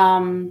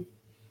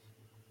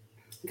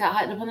 Got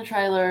hyped up on the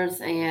trailers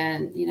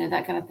and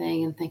that kind of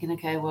thing, and thinking,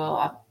 okay, well,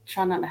 I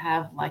try not to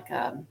have like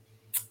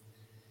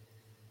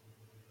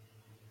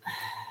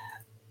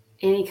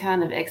any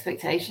kind of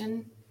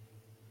expectation.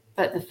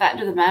 But the fact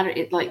of the matter,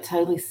 it like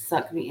totally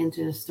sucked me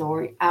into the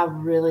story. I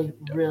really,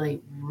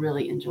 really,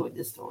 really enjoyed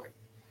this story.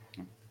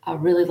 I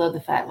really love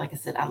the fact, like I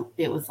said,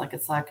 it was like a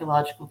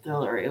psychological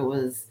thriller. It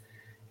was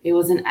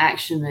an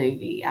action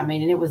movie. I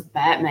mean, and it was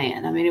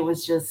Batman. I mean, it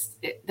was just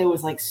there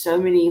was like so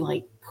many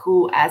like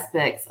cool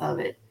aspects of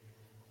it.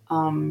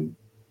 And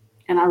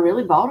I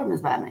really bought him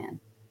as Batman.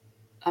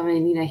 I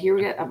mean, here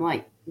we go. I'm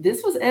like,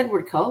 this was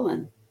Edward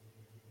Cullen.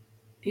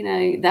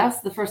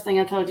 That's the first thing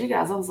I told you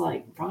guys. I was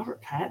like,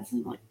 Robert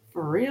Pattinson, like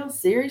for real,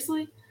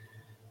 seriously.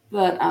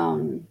 But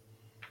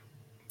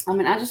I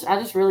mean, I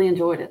just really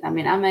enjoyed it. I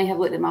mean, I may have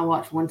looked at my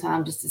watch one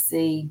time just to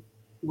see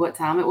what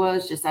time it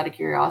was, just out of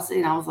curiosity,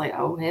 and I was like,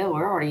 oh hell,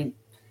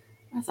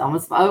 that's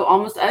almost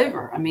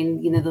over. I mean,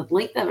 the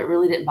length of it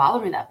really didn't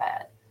bother me that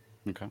bad.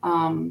 Okay.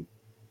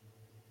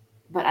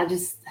 But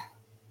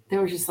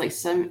there was just like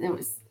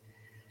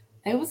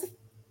it was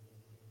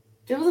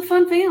a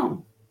fun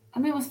film. I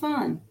mean, it was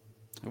fun.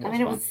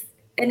 It was,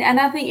 and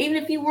I think even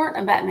if you weren't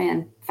a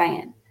Batman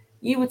fan,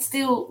 you would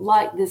still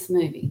like this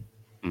movie.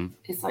 Mm.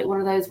 It's like one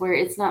of those where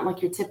it's not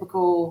like your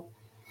typical,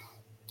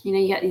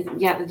 you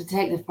got the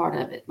detective part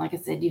of it. Like I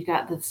said, you've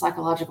got the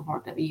psychological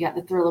part of it. You got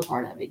the thriller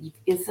part of it.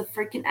 It's a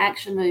freaking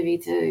action movie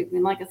too. I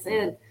mean, like I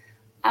said,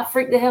 I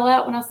freaked the hell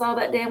out when I saw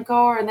that damn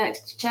car and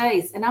that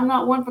chase. And I'm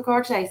not one for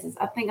car chases.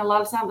 I think a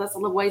lot of times that's a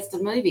little waste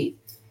of movie.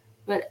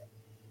 But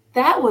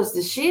that was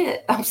the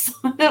shit. I was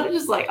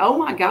just like, oh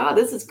my God,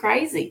 this is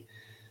crazy.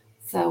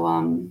 So,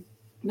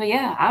 but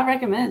yeah, I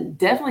recommend.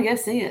 Definitely go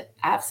see it.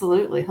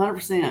 Absolutely.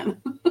 100%.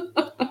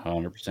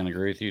 100%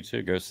 agree with you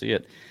too. Go see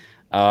it.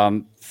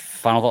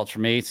 Final thoughts for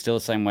me, still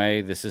the same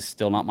way. This is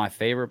still not my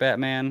favorite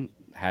Batman.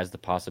 Has the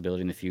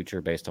possibility in the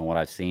future, based on what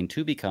I've seen,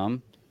 to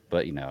become.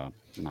 But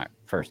my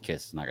first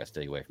kiss is not gonna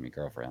stay away from your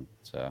girlfriend.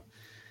 So,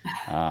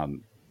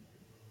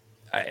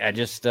 I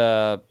just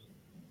I'm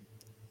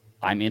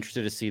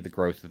interested to see the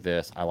growth of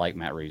this. I like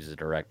Matt Reeves as a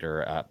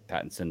director.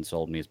 Pattinson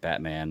sold me as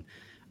Batman.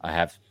 I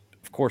have,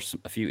 of course,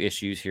 a few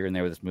issues here and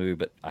there with this movie,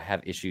 but I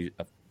have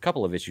a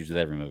couple of issues with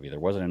every movie. There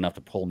wasn't enough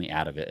to pull me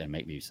out of it and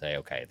make me say,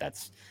 okay,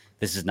 this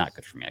is not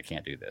good for me. I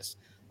can't do this.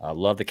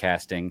 Love the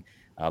casting.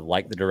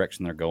 Like the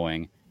direction they're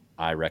going.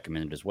 I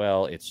recommend it as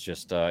well. It's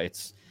just,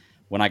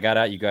 when I got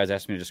out, you guys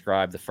asked me to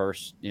describe the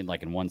first, in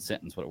one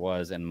sentence, what it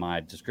was. And my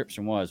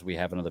description was, we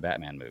have another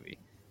Batman movie.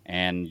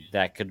 And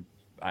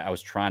I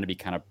was trying to be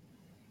kind of,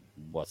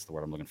 what's the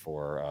word I'm looking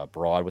for,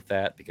 broad with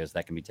that, because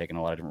that can be taken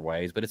a lot of different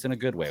ways, but it's in a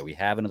good way. We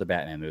have another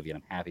Batman movie, and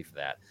I'm happy for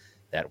that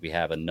we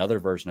have another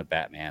version of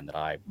Batman that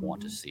I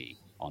want to see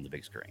on the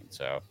big screen.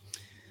 So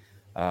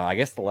I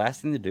guess the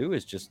last thing to do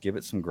is just give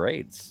it some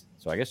grades.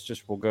 So I guess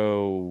we'll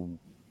go,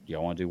 do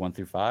y'all want to do 1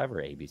 through 5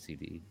 or A, B, C,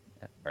 D,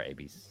 F, or A,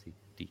 B, C,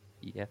 D,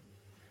 E, F?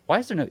 Why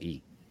is there no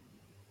E?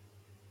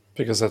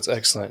 Because that's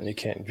excellent, and you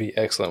can't be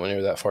excellent when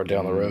you're that far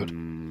down the road.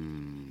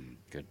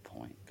 Good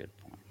point.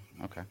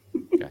 Okay,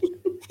 gotcha.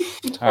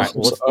 All right,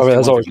 well,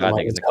 that's always I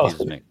think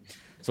excuses me.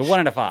 So 1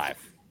 out of 5.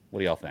 What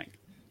do y'all think?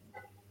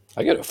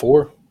 I get a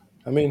 4.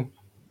 I mean,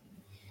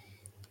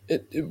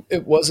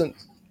 it wasn't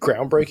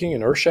groundbreaking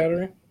and earth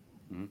shattering,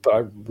 but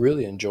I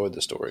really enjoyed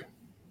the story.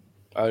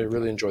 I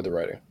really enjoyed the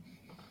writing.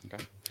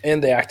 Okay.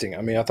 And the acting.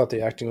 I mean, I thought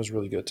the acting was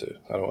really good too.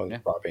 I don't want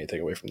to rob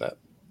anything away from that.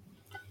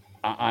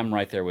 I'm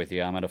right there with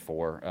you. I'm at a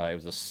 4. It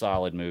was a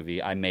solid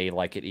movie. I may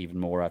like it even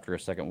more after a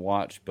second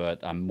watch, but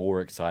I'm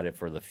more excited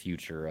for the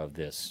future of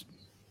this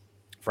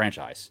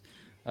franchise.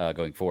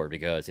 going forward,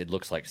 because it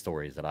looks like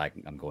stories that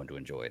I'm going to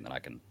enjoy and that I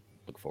can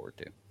look forward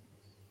to.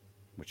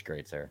 Which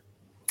grade, Sarah?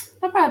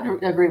 I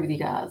probably agree with you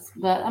guys,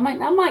 but I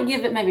might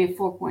give it maybe a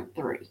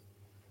 4.3.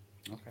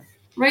 Okay.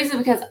 Reason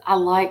because I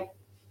like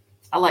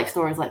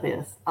stories like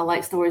this. I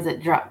like stories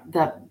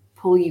that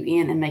pull you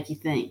in and make you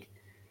think.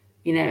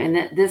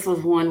 And this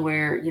was one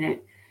where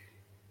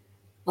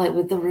like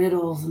with the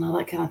riddles and all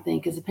that kind of thing.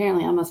 Because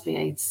apparently I must be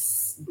a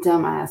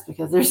dumbass,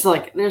 because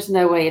there's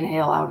no way in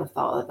hell I would have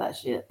thought of that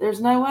shit. There's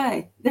no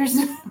way. There's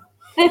no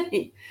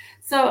way.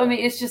 So I mean,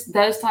 it's just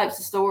those types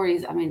of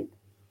stories. I mean,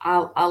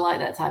 I like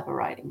that type of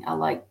writing. I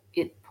like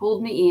it,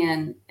 pulled me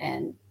in,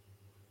 and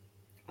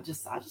I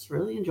just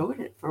really enjoyed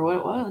it for what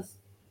it was.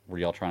 Were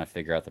y'all trying to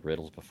figure out the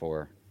riddles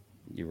before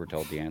you were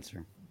told the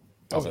answer?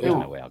 Oh, There's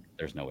no way.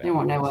 There's no way. There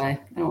won't no way.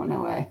 There won't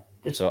no way.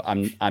 So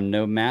I'm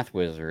no math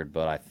wizard,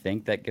 but I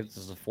think that gives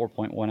us a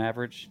 4.1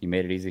 average. You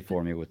made it easy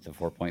for me with the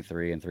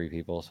 4.3 and 3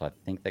 people, so I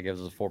think that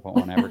gives us a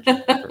 4.1 average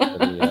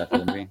for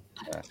the movie.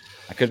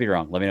 I could be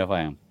wrong. Let me know if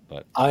I am.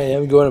 But I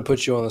am going to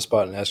put you on the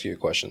spot and ask you a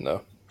question,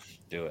 though.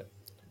 Do it.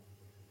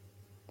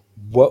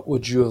 What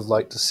would you have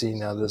liked to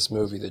see out of this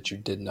movie that you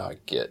did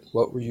not get?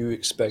 What were you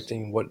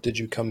expecting? What did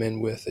you come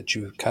in with that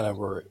you kind of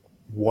were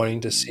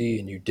wanting to see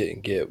and you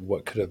didn't get?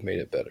 What could have made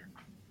it better?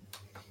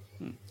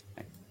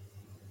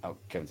 Oh,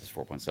 Kevin's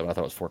 4.7. I thought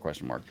it was 4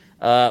 question mark.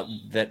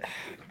 That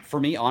for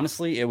me,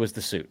 honestly, it was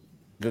the suit.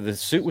 The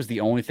suit was the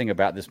only thing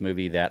about this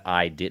movie that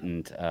I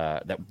didn't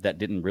that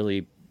didn't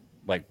really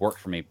like work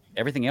for me.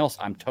 Everything else,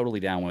 I'm totally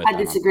down with. I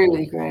disagree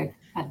with you, Greg.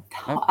 I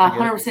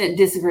 100%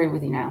 disagree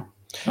with you now.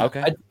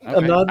 Okay.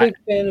 I'm not a big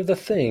fan of the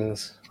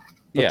things,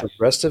 but the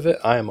rest of it,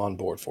 I am on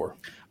board for.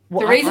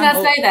 Well, the reason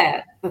I say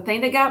that, the thing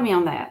that got me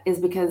on that is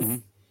because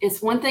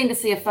it's one thing to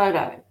see a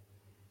photo,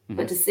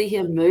 but to see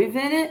him move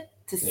in it,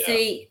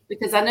 see,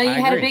 because I know you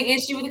had a big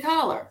issue with the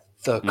collar.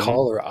 The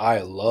collar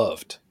I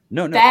loved.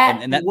 No,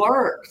 that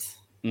worked.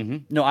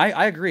 No,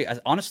 I agree.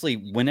 Honestly,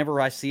 whenever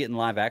I see it in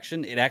live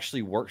action, it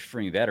actually works for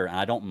me better, and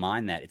I don't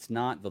mind that. It's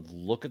not the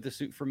look of the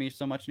suit for me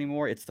so much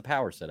anymore. It's the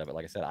power set of it.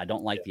 Like I said, I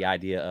don't like the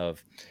idea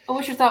of.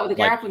 What's your thought with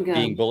the grappling gun?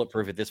 Being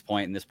bulletproof at this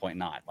point and this point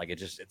not. Like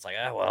it's like,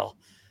 oh well,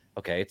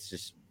 okay, it's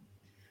just.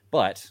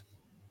 But,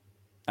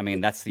 I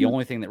mean, that's the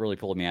only thing that really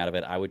pulled me out of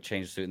it. I would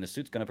change the suit, and the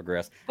suit's going to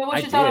progress. But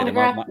what's your thought on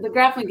the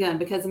grappling gun?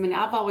 Because I mean,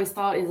 I've always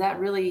thought, is that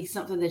really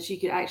something that you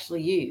could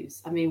actually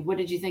use? I mean, what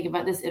did you think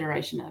about this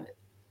iteration of it?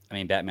 I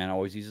mean, Batman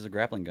always uses a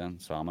grappling gun,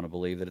 so I'm going to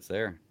believe that it's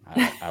there.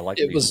 I like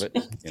it. Was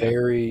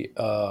very.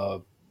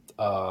 Oh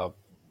my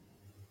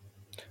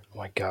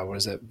God, what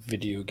is that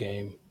video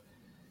game?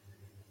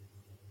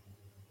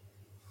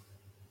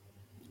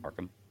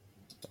 Arkham,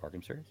 the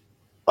Arkham series.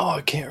 Oh,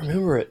 I can't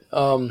remember it.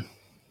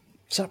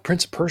 It's not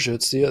Prince of Persia.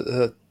 It's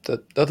the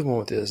other one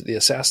with the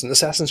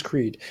Assassin's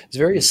Creed. It's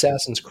very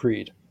Assassin's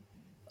Creed.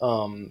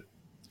 To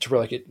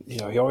where like it,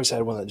 he always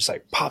had one that just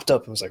like popped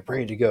up and was like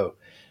ready to go.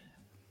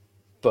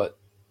 But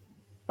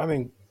I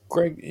mean,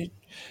 Greg,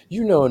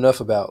 you know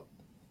enough about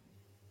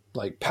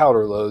like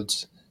powder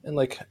loads, and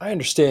like I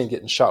understand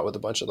getting shot with a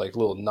bunch of like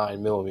little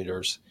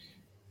 9mm,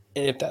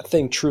 and if that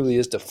thing truly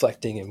is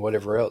deflecting and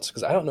whatever else,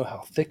 because I don't know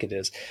how thick it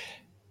is,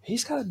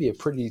 he's got to be a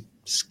pretty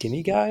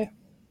skinny guy,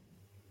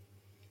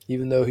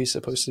 even though he's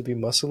supposed to be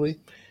muscly.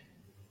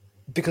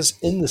 Because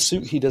in the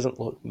suit, he doesn't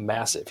look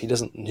massive. He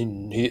doesn't.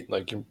 He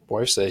like your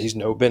wife said, he's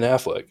no Ben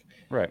Affleck,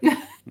 right?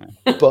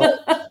 But.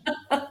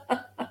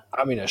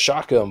 I mean, a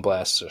shotgun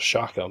blast is a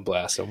shotgun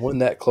blast, and one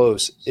that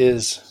close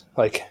is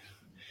like,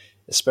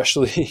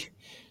 especially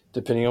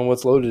depending on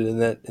what's loaded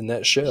in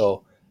that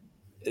shell,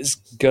 is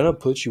gonna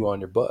put you on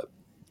your butt.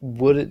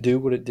 Would it do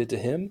what it did to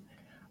him?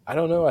 I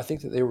don't know. I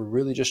think that they were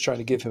really just trying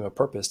to give him a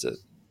purpose to,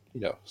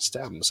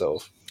 stab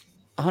himself.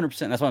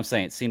 100%. That's what I'm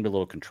saying. It seemed a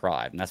little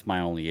contrived, and that's my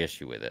only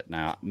issue with it.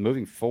 Now,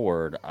 moving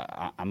forward,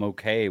 I'm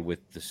okay with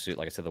the suit,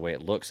 like I said, the way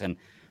it looks, and.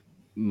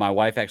 My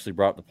wife actually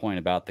brought up the point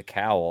about the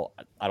cowl.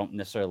 I don't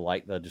necessarily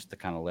like the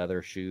kind of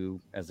leather shoe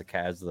as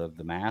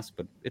the mask,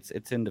 but it's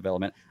in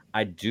development.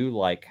 I do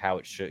like how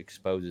it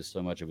exposes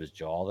so much of his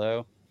jaw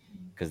though,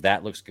 because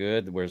that looks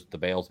good. Whereas the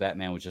Bale's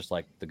Batman was just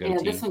like the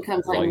goatee. Yeah, this one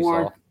comes like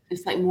more.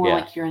 It's like more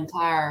like your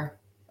entire.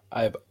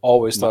 I've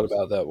always thought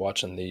about that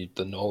watching the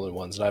Nolan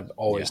ones, and I've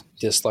always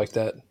disliked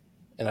that,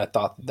 and I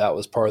thought that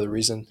was part of the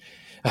reason.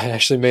 I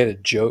actually made a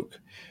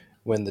joke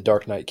when The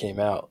Dark Knight came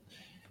out.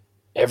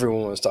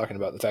 Everyone was talking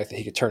about the fact that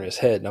he could turn his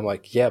head. And I'm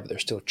like, yeah, but they're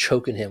still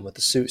choking him with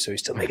the suit. So he's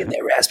still making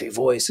that raspy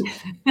voice.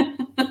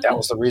 That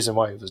was the reason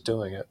why he was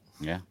doing it.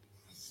 Yeah.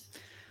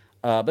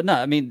 But no,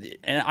 I mean,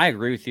 and I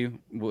agree with you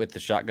with the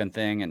shotgun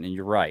thing. And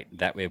you're right.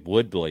 That it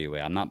would blow you away.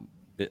 I'm not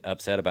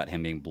upset about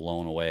him being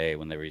blown away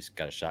when he's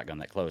got a shotgun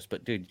that close.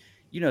 But dude,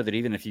 you know that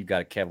even if you've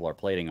got a Kevlar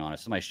plating on it,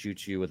 somebody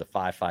shoots you with a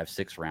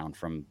 5.56 round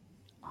from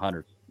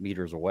 100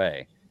 meters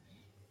away,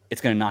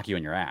 it's going to knock you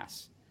in your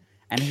ass.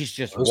 And he's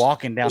just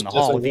walking down the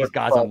hall with these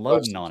guys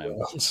unloading on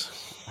him.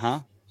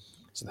 Huh?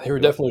 So they were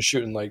definitely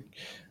shooting like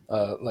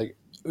Uzi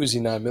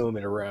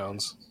 9mm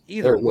rounds.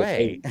 Either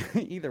way,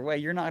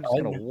 you're not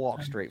just going to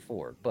walk straight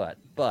forward.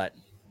 But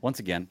once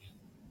again,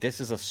 this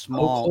is a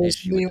small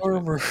issue.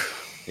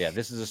 Yeah,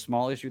 this is a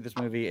small issue with this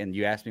movie, and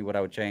you asked me what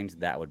I would change.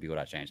 That would be what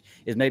I changed.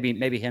 Is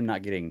maybe him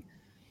not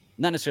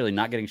necessarily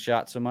not getting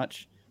shot so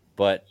much,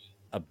 but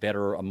a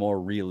more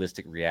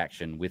realistic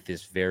reaction with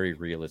this very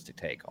realistic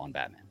take on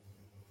Batman.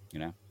 You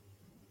know.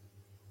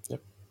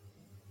 Yep.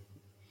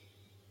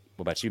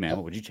 What about you, man?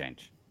 What would you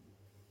change?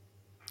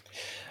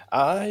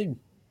 I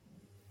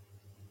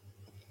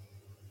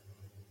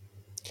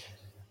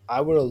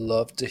would have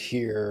loved to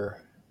hear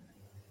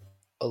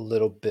a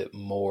little bit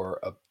more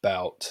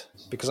about,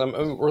 because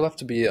we're left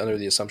to be under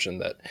the assumption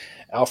that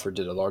Alfred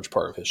did a large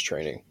part of his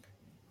training,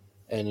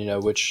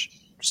 and which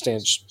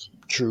stands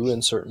true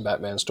in certain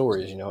Batman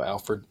stories.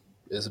 Alfred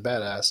is a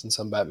badass in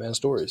some Batman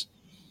stories.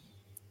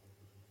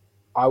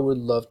 I would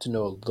love to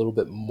know a little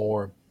bit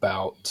more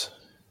about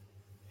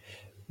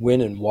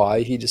when and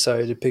why he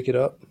decided to pick it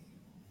up.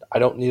 I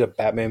don't need a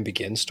Batman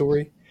Begins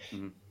story.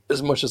 Mm-hmm.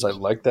 As much as I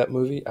like that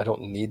movie, I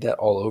don't need that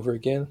all over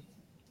again.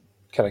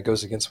 Kind of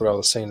goes against what I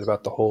was saying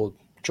about the whole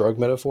drug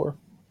metaphor.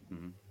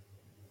 Mm-hmm.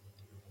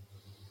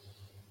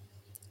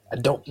 I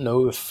don't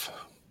know.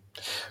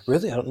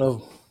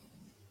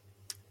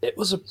 It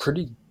was a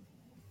pretty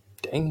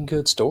dang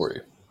good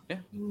story. Yeah,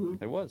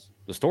 it was.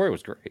 The story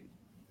was great.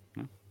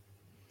 Yeah.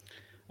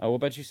 What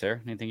about you,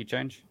 Sarah? Anything you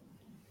change?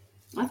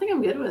 I think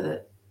I'm good with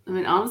it. I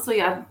mean,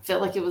 honestly, I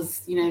felt like it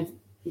was,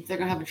 if they're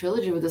going to have a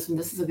trilogy with this one,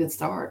 this is a good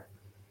start.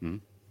 Mm-hmm.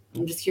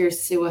 I'm just curious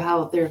to see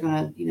how they're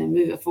going to,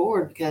 move it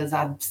forward, because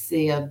I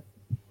see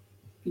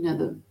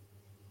the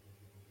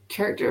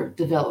character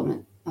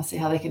development. I see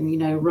how they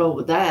can, roll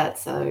with that.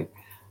 So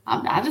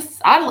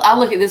I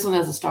look at this one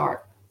as a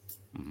start.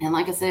 Mm-hmm. And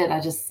like I said, I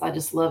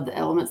just love the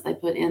elements they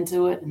put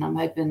into it. And I'm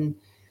hoping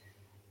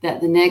that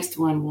the next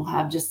one will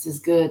have just as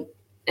good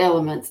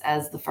elements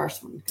as the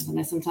first one. Because I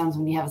know sometimes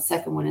when you have a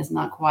second one, it's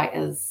not quite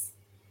as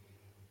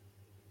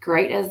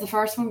great as the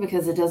first one,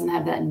 because it doesn't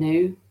have that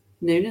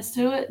newness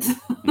to it.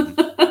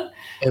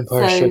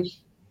 Empire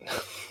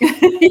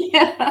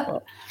yeah.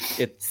 Well,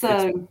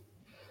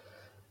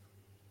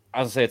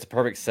 I would say it's a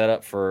perfect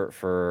setup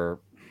for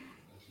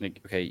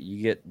okay,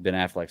 you get Ben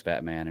Affleck's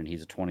Batman, and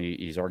he's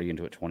already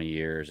into it 20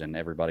 years, and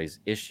everybody's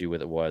issue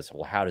with it was,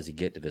 well, how does he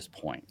get to this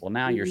point? Well,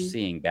 now you're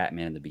seeing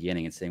Batman in the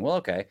beginning and saying, well,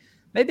 okay,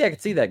 maybe I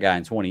could see that guy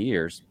in 20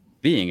 years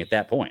being at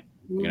that point,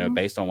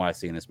 based on what I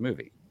see in this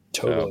movie.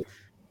 Totally. So,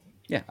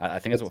 yeah, I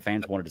think that's what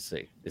fans wanted to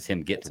see, is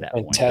him get to that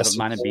point. I don't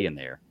mind him being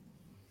there.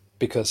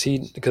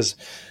 Because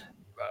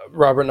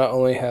Robert not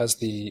only has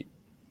the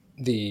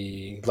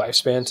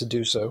lifespan to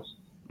do so,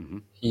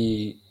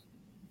 he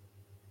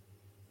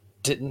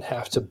didn't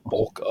have to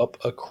bulk up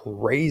a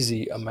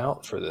crazy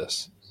amount for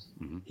this.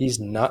 Mm-hmm. He's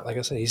not, like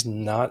I said, he's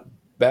not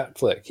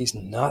Batfleck. He's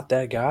not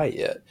that guy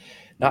yet.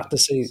 Not to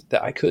say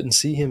that I couldn't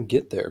see him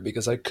get there,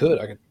 because I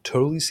could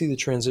totally see the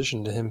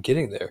transition to him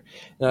getting there.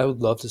 And I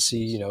would love to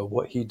see,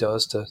 what he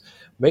does to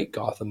make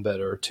Gotham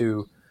better,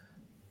 to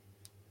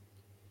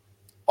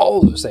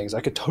all of those things.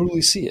 I could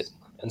totally see it.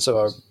 And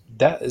so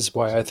that is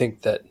why I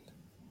think that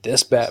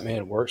this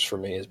Batman works for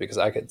me, is because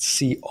I could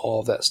see all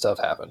of that stuff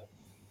happen.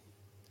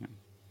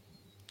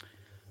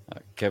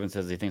 Kevin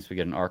says he thinks we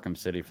get an Arkham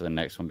City for the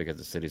next one because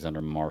the city's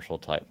under Marshall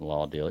type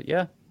law deal.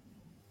 Yeah,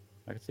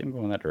 I can see him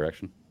going that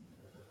direction.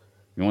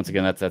 I mean, once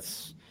again,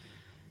 that's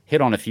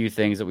hit on a few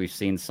things that we've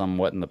seen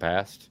somewhat in the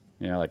past.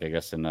 Like I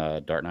guess in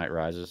Dark Knight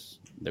Rises,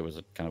 there was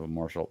a kind of a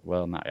Marshall.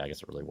 Well, not I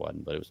guess it really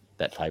wasn't, but it was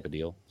that type of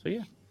deal. So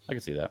yeah, I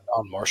can see that.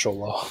 On martial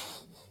law.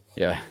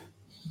 Yeah,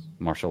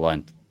 martial law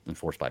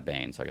enforced by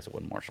Bane, so I guess it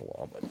wasn't martial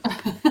law. But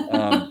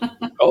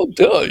I'll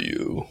tell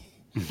you.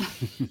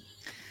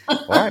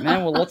 All right,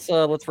 man. Well,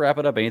 let's wrap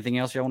it up. Anything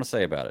else you want to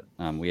say about it?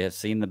 We have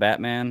seen the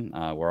Batman.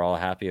 We're all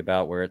happy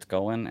about where it's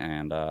going,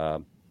 and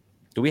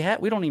we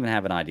don't even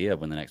have an idea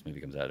of when the next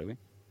movie comes out, do we?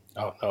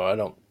 Oh no, I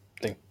don't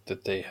think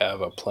that they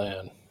have a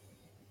plan.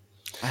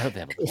 I hope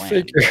they have a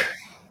plan.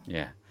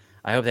 Yeah,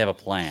 I hope they have a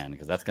plan,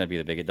 because that's going to be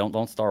the big.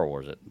 Don't Star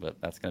Wars it,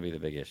 but that's going to be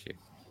the big issue.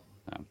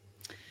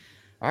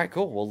 All right,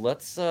 cool. Well,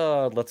 let's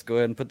go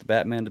ahead and put the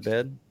Batman to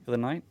bed for the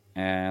night,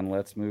 and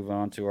let's move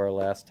on to our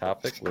last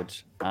topic,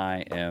 which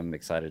I am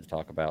excited to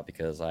talk about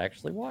because I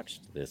actually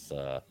watched this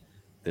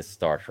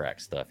Star Trek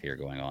stuff here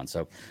going on.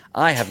 So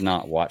I have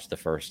not watched the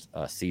first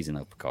season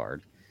of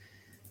Picard.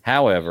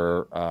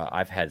 However,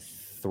 I've had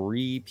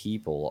 3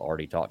 people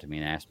already talk to me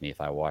and ask me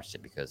if I watched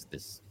it, because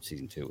this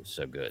season 2 was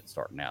so good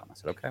starting out. And I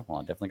said, okay, well,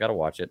 I definitely got to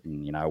watch it.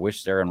 And I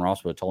wish Sarah and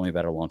Ross would have told me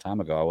about it a long time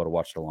ago. I would have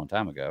watched it a long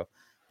time ago.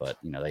 But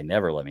they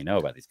never let me know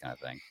about these kind of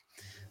things.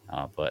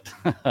 But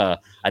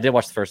I did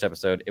watch the first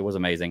episode. It was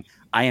amazing.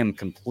 I am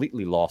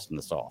completely lost in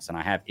the sauce, and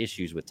I have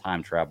issues with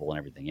time travel and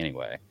everything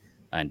anyway,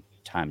 and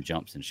time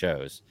jumps and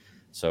shows.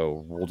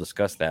 So we'll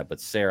discuss that. But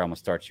Sarah, I'm gonna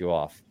start you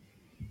off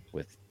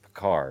with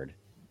Picard,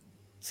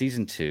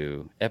 season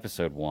 2,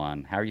 episode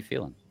 1. How are you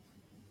feeling?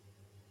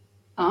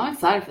 Oh, I'm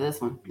excited for this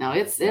one. No,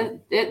 it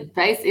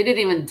didn't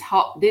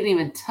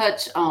even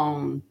touch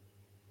on.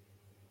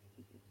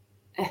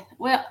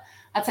 Well,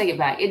 I take it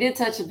back. It did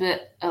touch a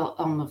bit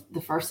on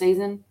the first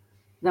season.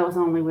 That was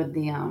only with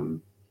the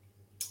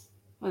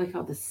what do they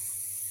call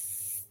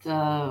this?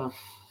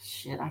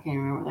 shit, I can't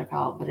remember what they're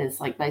called, but it's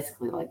like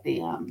basically like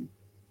the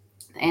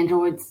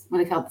androids, what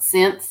they call it, the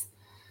synths.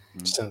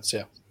 Sense,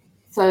 yeah.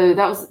 So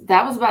that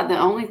was about the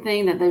only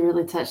thing that they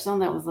really touched on.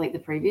 That was like the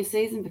previous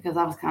season, because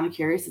I was kind of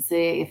curious to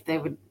see if they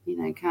would,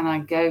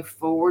 kind of go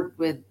forward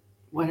with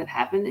what had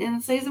happened in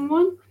season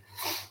 1.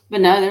 But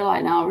no, they're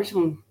like, no, we're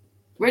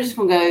just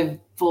gonna go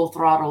full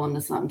throttle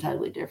into something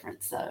totally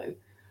different. So,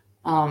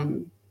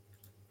 and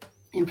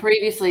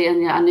previously,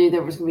 and I knew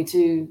there was gonna be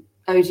 2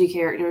 OG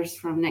characters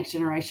from Next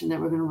Generation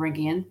that we're gonna bring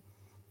in,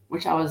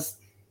 which I was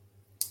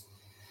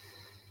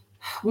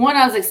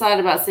excited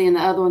about seeing,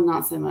 the other one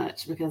not so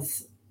much,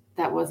 because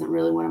that wasn't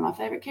really one of my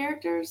favorite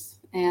characters.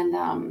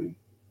 And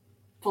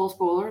full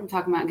spoiler, I'm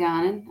talking about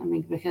Guinan. I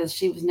mean, because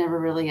she was never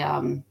really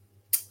a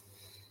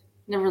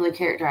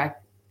character I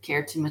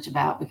cared too much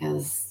about,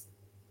 because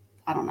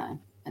I don't know.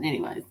 But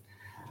anyways,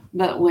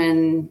 but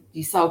when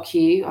you saw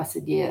Q, I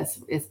said, yes,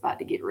 it's about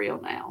to get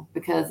real now,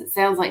 because it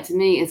sounds like to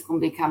me it's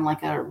going to be kind of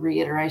like a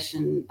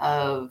reiteration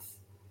of,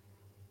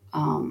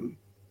 oh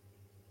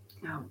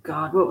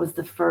God, what was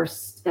the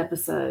first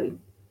episode?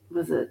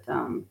 Was it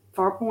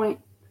Farpoint?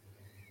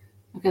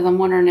 Because I'm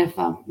wondering if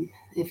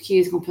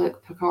Q's going to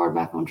put Picard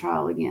back on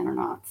trial again or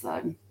not. So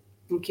I'm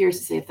curious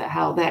to see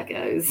how that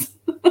goes.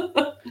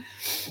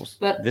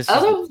 But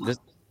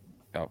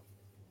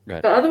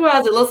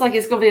otherwise, it looks like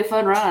it's going to be a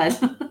fun ride.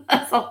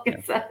 That's all I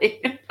can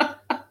say.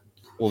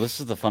 Well,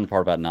 this is the fun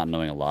part about not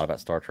knowing a lot about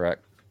Star Trek.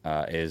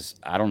 Is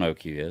I don't know who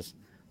Q is,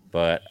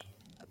 but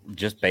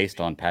just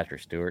based on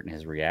Patrick Stewart and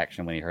his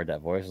reaction when he heard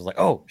that voice, I was like,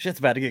 "Oh, shit's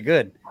about to get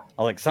good."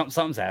 I was like,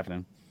 something's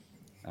happening.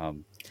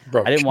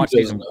 Bro, I didn't watch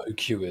season. Know who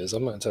Q is.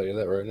 I'm going to tell you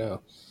that right now.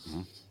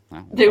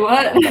 Do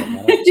what? Who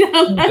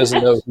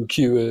doesn't know who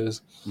Q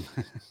is?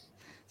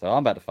 So I'm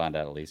about to find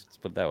out, at least. Let's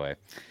put it that way.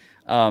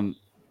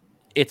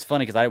 It's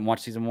funny because I didn't watch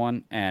season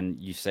 1,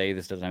 and you say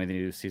this doesn't have anything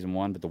to do with season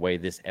 1, but the way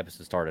this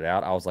episode started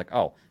out, I was like,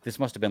 oh, this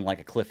must have been like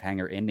a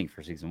cliffhanger ending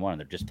for season 1, and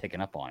they're just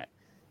picking up on it.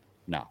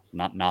 No,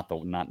 not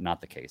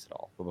the case at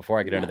all. But before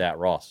I get into that,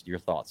 Ross, your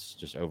thoughts,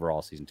 just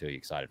overall season 2, are you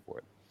excited for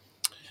it?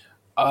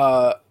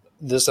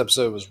 This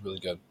episode was really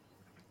good.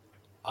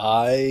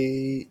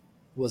 I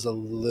was a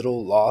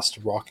little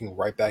lost walking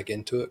right back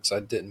into it because I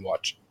didn't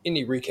watch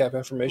any recap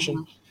information.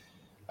 Mm-hmm.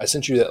 I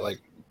sent you that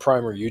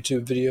primer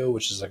YouTube video,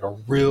 which is like a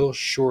real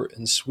short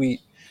and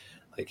sweet,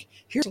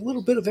 here's a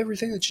little bit of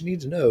everything that you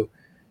need to know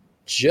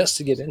just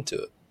to get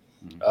into it.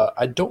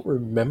 I don't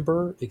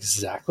remember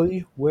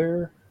exactly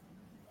where.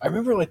 I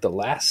remember the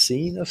last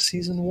scene of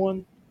season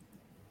 1,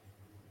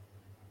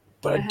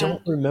 but I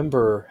don't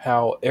remember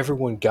how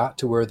everyone got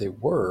to where they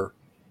were.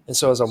 And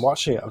so as I'm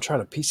watching it, I'm trying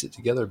to piece it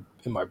together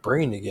in my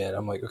brain again.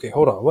 I'm like, okay,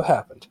 hold on, what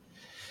happened?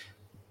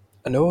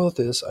 I know all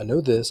this. I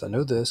know this. I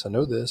know this. I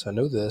know this. I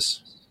know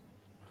this.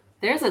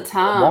 There's a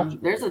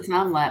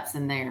time lapse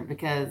in there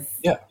because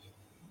And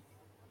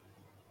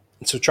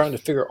so trying to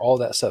figure all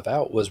that stuff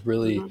out was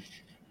really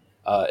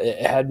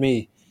it had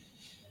me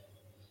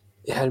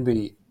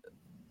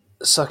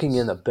sucking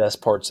in the best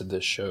parts of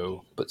this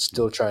show, but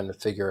still trying to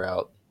figure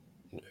out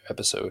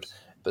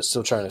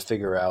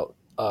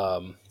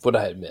what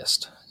I had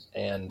missed.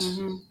 And I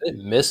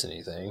didn't miss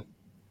anything.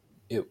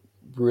 It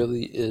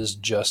really is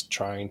just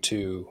trying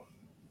to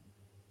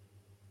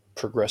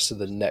progress to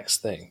the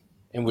next thing,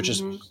 and which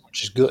is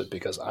good,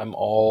 because I'm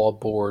all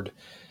aboard.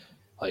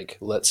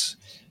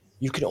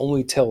 You can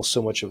only tell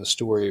so much of a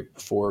story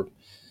before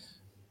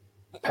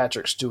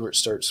Patrick Stewart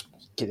starts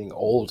getting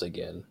old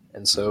again,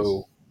 and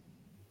so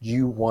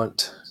you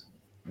want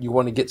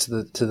to get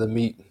to the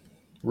meat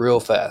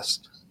real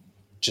fast.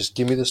 Just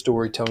give me the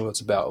story, tell me what it's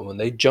about. And when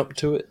they jump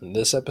to it in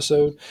this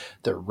episode,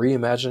 their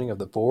reimagining of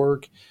the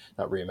Borg,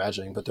 not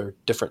reimagining, but their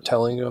different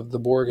telling of the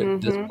Borg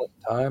at this point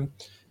in time.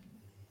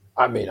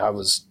 I mean, I'm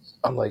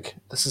like,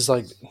 this is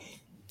like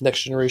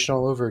Next Generation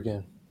all over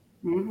again.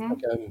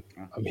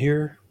 I'm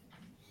here.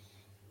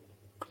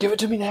 Give it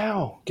to me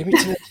now. Give me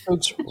 10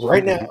 episodes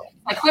right now.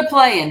 Quit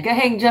playing. Go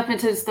ahead and jump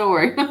into the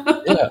story.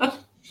 Yeah.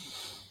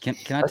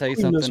 Can I tell you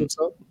something?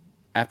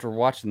 After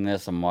watching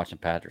this, I'm watching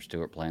Patrick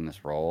Stewart playing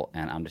this role,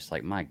 and I'm just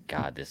like, my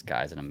God, this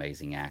guy's an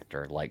amazing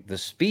actor. Like, the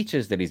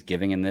speeches that he's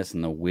giving in this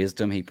and the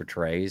wisdom he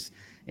portrays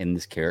in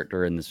this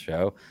character in this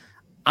show,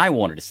 I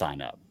wanted to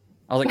sign up.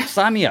 I was like,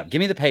 sign me up. Give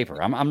me the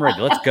paper. I'm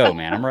ready. Let's go,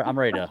 man. I'm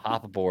ready to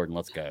hop aboard and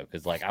let's go.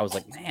 Because I was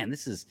like, man,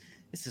 this is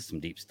some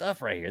deep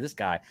stuff right here. This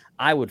guy,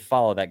 I would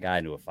follow that guy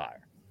into a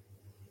fire,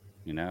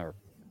 or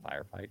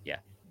firefight. Yeah,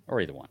 or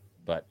either one.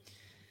 But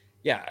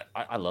yeah,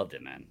 I loved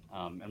it, man.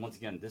 And once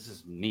again, this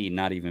is me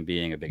not even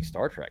being a big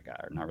Star Trek guy,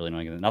 or not really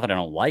knowing it. Not that I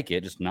don't like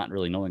it, just not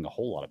really knowing a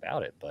whole lot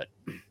about it. But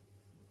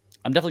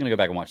I'm definitely going to go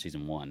back and watch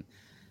season 1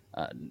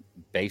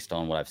 based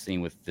on what I've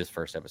seen with this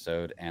first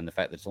episode and the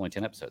fact that it's only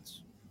 10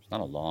 episodes. It's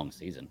not a long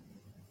season.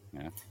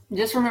 Yeah.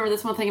 Just remember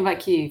this one thing about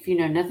Q. If you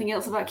know nothing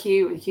else about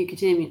Q and Q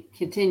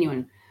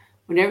continuing,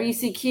 whenever you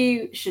see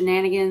Q,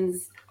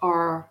 shenanigans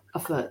are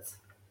afoot.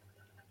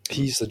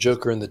 He's the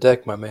Joker in the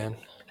deck, my man.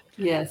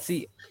 Yes.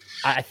 See,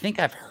 I think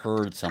I've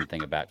heard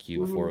something about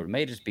Q before. Mhm. It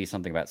may just be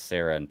something about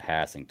Sarah in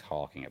passing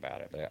talking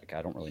about it, but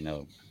I don't really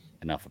know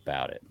enough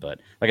about it. But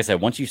like I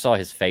said, once you saw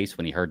his face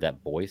when he heard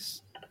that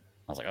voice, I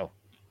was like, oh,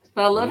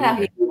 But I love how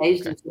he okay,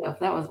 engaged okay. himself.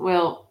 That was,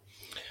 well,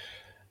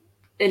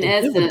 in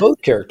It did with essence,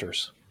 both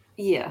characters.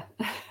 yeah.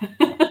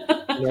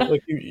 You know,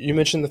 like you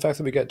mentioned the fact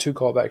that we got 2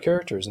 callback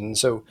characters, and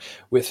so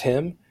with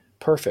him,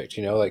 perfect.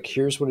 You know, like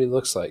here's what he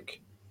looks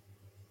like,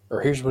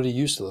 or here's what he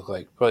used to look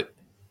like, but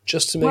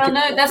just to make Well, it,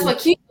 no, that's what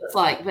Q looks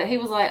like. But he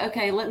was like,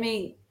 okay, let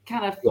me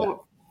kind of yeah.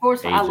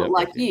 force. I Age look up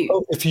like with you. you,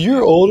 Oh, if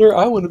you're older,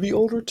 I want to be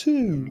older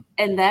too.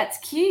 and that's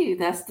Q.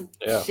 That's the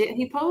Yeah. shit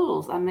he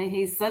pulls. I mean,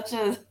 he's such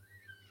a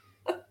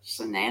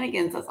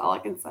shenanigans. That's all I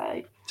can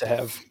say. To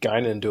have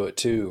Guinan do it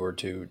too, or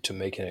to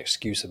make an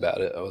excuse about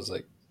it, I was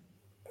like,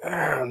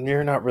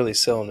 you're not really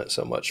selling it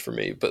so much for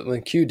me. But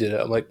when Q did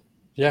it, I'm like,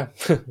 yeah,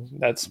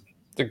 that's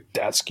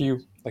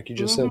Q, like you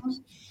just said.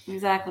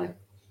 Exactly.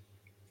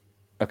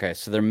 Okay,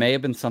 so there may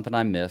have been something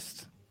I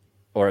missed,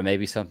 or it may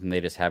be something they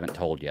just haven't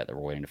told yet that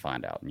we're waiting to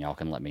find out, and y'all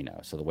can let me know.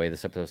 So the way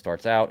this episode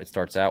starts out, it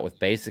starts out with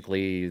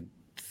basically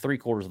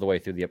 3/4 of the way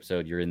through the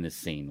episode, you're in this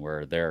scene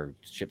where their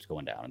ship's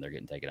going down and they're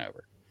getting taken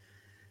over.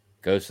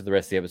 Goes through the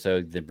rest of the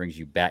episode, then brings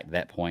you back to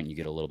that point, and you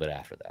get a little bit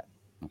after that.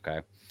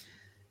 Okay.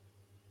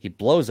 He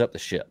blows up the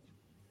ship.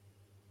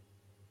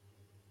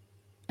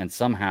 And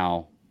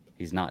somehow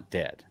he's not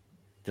dead.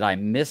 Did I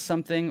miss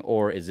something,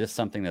 or is this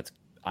something that's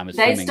I'm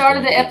assuming They started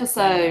going the to be the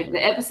same episode. now?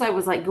 The episode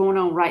was like going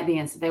on right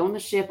then. So they on the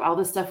ship, all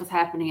this stuff was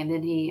happening, and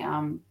then he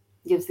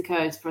gives the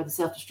codes for the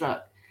self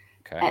destruct.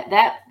 Okay. At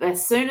that,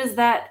 as soon as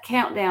that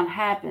countdown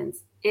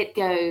happens, it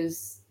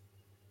goes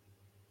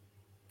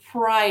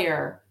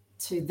prior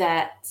to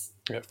that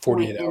Yeah, point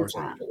 48 in hours, I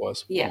think time. it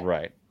was. Yeah.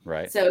 Right.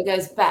 Right. So it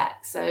goes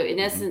back. So in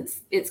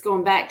essence, it's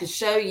going back to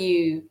show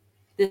you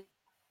this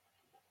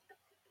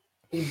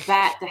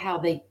back to how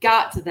they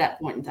got to that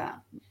point in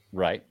time.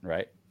 Right.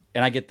 Right.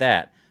 And I get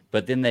that.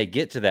 But then they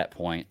get to that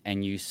point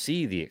and you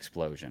see the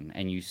explosion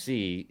and you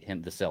see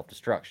him the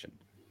self-destruction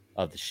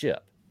of the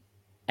ship.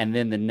 And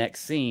then the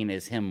next scene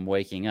is him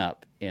waking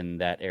up in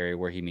that area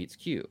where he meets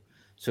Q.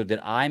 So did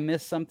I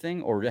miss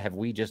something, or have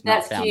we just not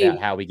That's found out Q.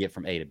 how we get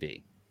from A to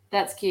B?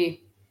 That's Q.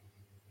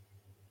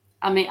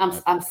 I mean, Okay.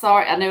 I'm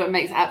sorry. I know it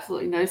makes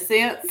absolutely no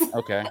sense.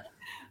 Okay.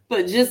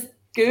 But just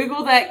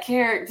Google that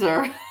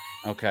character.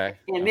 Okay.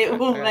 And okay. it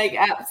will make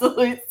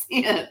absolute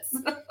sense.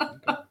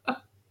 Okay.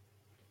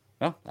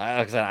 Well,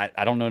 like I said,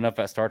 I don't know enough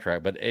about Star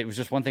Trek, but it was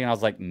just one thing. I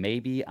was like,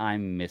 maybe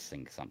I'm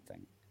missing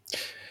something.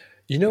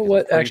 You know Because what?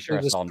 I'm pretty Actually, sure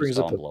I this saw him brings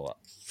just up a blow up.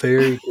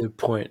 very good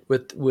point.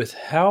 With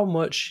how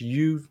much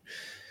you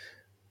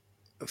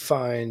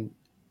find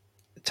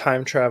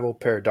time travel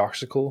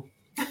paradoxical,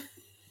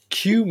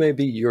 Q may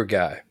be your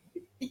guy.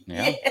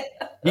 Yeah.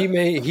 He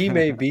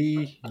may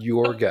be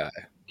your guy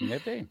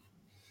Maybe.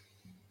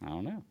 I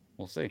don't know.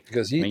 We'll see.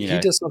 because I mean, he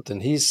does something.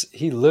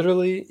 He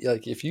literally,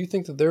 like, if you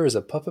think that there is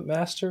a puppet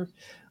master,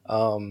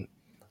 I'm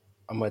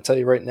going to tell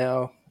you right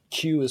now,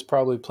 Q is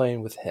probably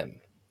playing with him.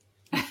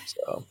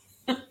 So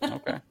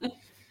okay.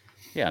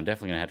 Yeah, I'm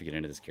definitely gonna have to get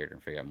into this character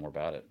and figure out more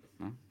about it.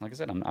 Well, like I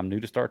said, I'm new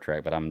to Star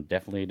Trek, but I'm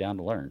definitely down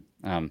to learn.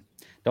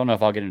 Don't know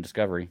if I'll get into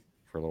Discovery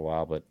for a little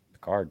while, but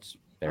Picard's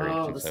very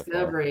interesting so far.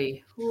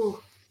 Discovery. Whew.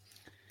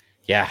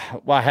 Yeah,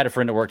 well, I had a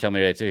friend at work tell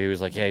me today too. He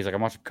was like, "Yeah, he's like,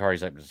 I'm watching Picard.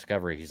 He's like,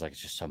 Discovery. He's like,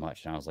 it's just so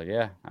much." And I was like,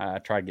 "Yeah, I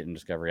tried getting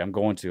Discovery. I'm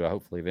going to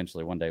hopefully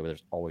eventually one day, but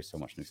there's always so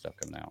much new stuff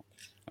coming out."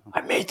 So.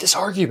 I made this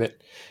argument,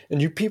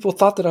 and you people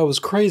thought that I was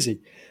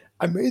crazy.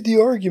 I made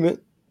the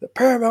argument that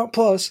Paramount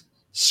Plus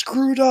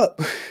screwed up.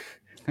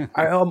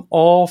 I am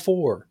all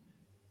for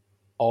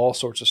all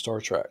sorts of Star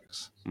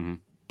Treks,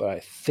 but I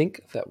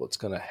think that what's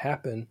going to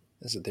happen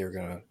is that they're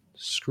going to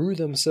screw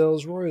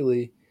themselves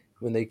royally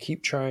when they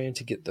keep trying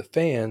to get the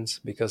fans,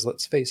 because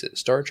let's face it,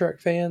 Star Trek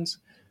fans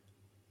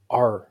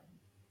are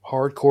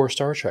hardcore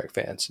Star Trek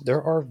fans.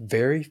 There are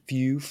very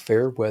few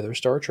fair weather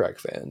Star Trek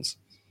fans.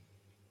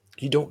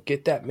 You don't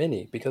get that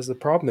many because the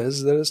problem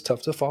is that it's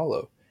tough to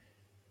follow.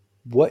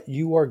 What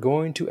you are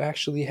going to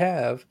actually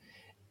have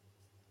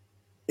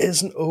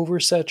is an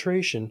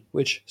oversaturation,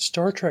 which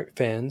Star Trek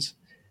fans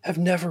have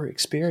never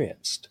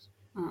experienced.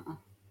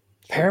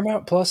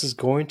 Paramount Plus is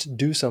going to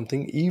do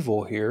something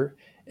evil here,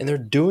 and they're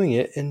doing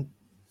it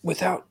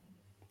without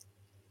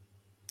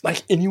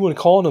like anyone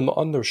calling them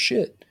on their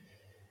shit.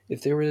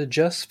 If they were to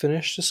just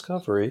finish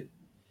Discovery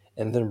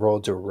and then roll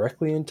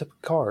directly into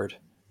Picard,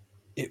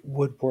 it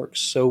would work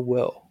so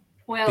well.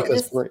 Well,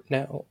 Because right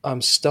now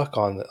I'm stuck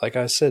on it. Like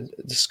I said,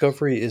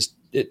 Discovery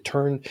it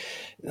turned,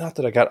 not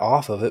that I got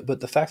off of it, but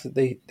the fact that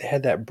they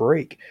had that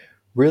break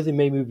really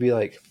made me be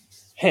like,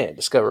 hey,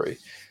 Discovery.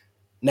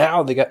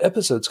 Now they got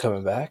episodes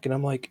coming back, and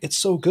I'm like, it's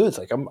so good.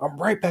 Like I'm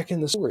right back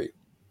in the story.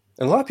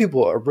 And a lot of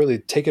people are really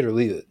take it or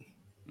leave it.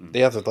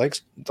 They either like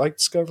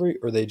Discovery,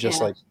 or they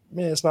just like,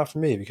 man, it's not for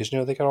me, because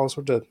they got all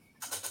sorts of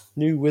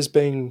new whiz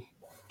bang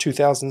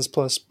 2000s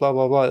plus blah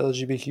blah blah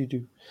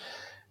LGBTQ.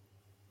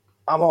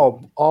 I'm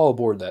all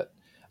aboard that.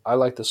 I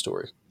like the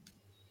story.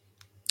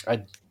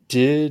 I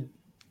did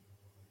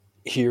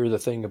hear the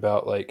thing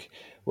about like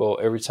Well,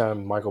 every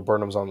time Michael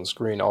Burnham's on the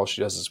screen, all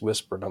she does is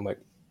whisper, and I'm like,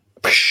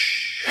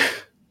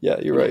 "Psh." Yeah,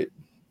 you're right.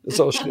 That's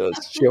all she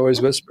does. She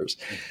always whispers.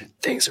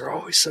 Things are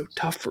always so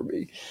tough for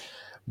me.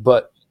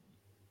 But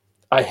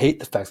I hate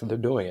the fact that they're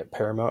doing it.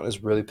 Paramount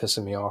is really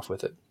pissing me off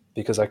with it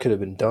because I could have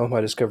been done with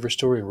my Discovery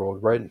story and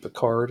rolled right into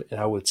Picard, and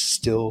I would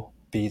still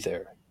be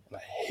there. And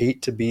I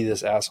hate to be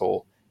this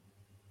asshole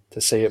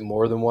to say it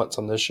more than once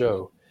on this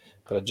show,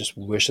 but I just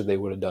wish that they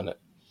would have done it.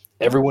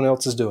 Everyone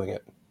else is doing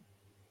it.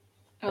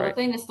 Well, the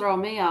thing that's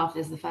throwing me off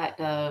is the fact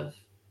of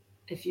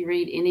if you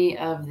read any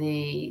of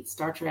the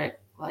Star Trek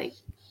like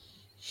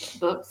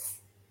books,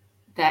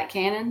 that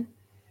canon,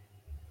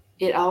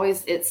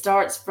 it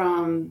starts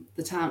from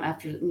the time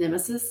after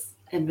Nemesis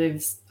and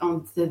moves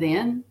on to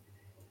then.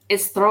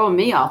 It's throwing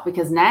me off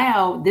because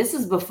now this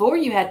is before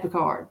you had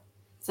Picard.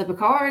 So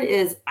Picard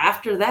is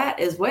after that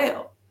as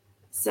well.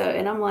 So,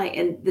 and I'm like,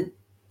 and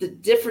the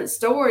different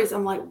stories,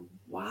 I'm like,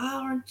 why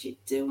aren't you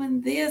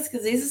doing this?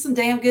 Because these are some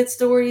damn good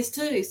stories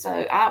too.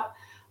 So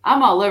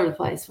I'm all over the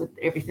place with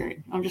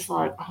everything. I'm just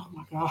like, oh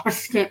my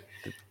gosh.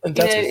 And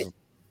that's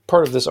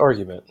part of this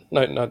argument,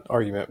 not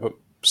argument, but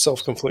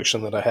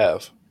self-confliction that I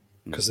have.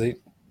 Because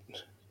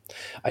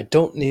I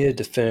don't need a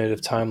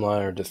definitive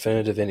timeline or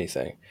definitive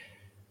anything.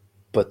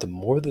 But the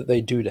more that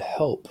they do to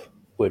help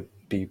would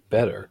be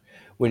better.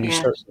 When you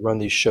start to run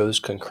these shows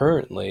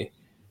concurrently,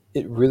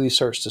 it really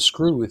starts to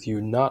screw with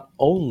you, not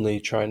only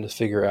trying to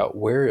figure out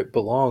where it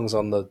belongs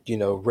on the,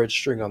 red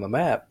string on the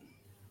map,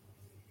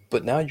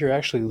 but now you're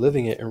actually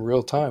living it in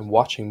real time,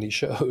 watching these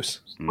shows.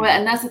 Well,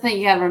 and that's the thing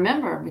you got to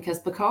remember, because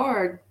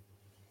Picard,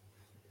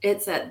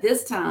 it's at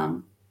this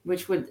time,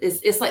 which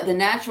it's like the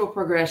natural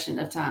progression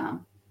of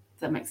time.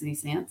 If that makes any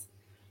sense.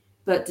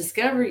 But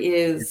Discovery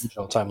is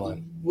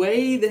timeline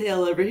way the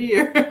hell over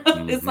here.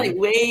 It's like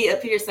way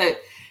up here. So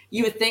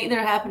you would think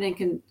they're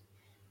happening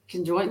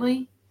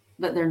conjointly,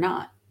 but they're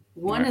not.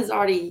 One has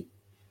already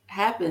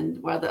happened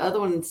while the other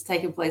one's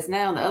taking place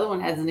now. And the other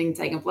one hasn't even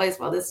taken place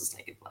while this is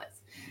taking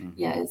place.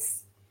 Yeah,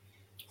 it's.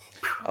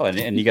 Oh,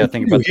 and you got to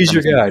think about. He's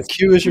your guy.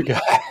 Q is your guy.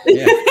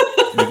 Yeah.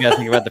 You got to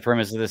think about the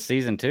premise of this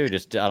season too.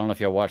 Just I don't know if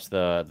y'all watched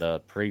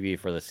the preview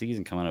for the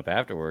season coming up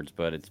afterwards,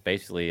 but it's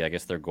basically I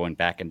guess they're going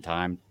back in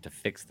time to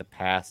fix the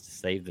past to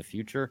save the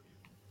future.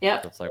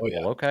 Yep. So it's like,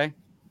 well, okay.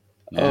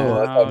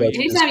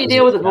 Anytime you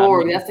deal with the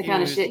Borg, that's the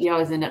kind of shit you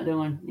always end up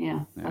doing.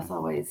 Yeah. That's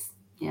always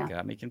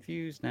got me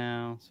confused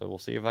now. So we'll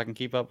see if I can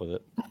keep up with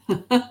it.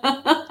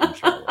 I'm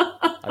sure I will.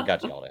 I've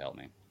got y'all to help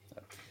me.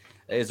 So,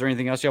 is there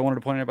anything else y'all wanted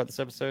to point out about this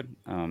episode?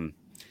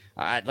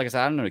 Like I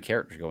said, I don't know the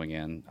characters going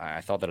in.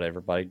 I thought that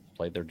everybody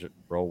played their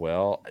role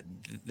well.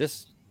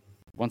 This,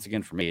 once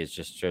again, for me, it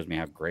just shows me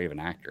how great of an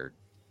actor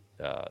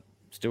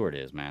Stewart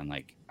is, man.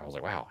 Like I was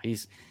like, wow,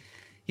 he's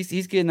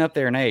getting up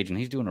there in age, and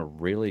he's doing a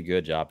really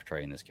good job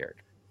portraying this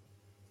character.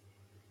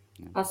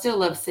 Yeah. I still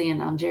love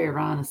seeing Jerry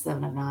Ryan as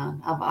 7 of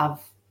 9.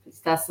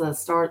 That's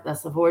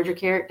the Voyager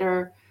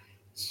character.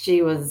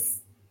 She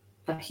was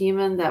a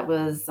human that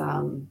was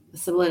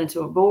assimilated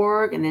into a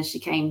Borg, and then she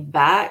came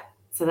back.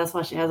 So that's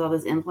why she has all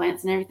those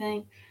implants and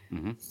everything.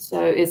 Mm-hmm.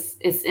 So it's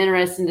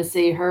interesting to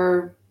see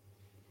her,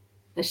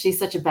 that she's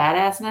such a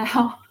badass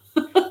now.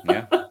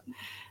 Yeah.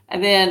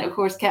 And then of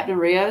course Captain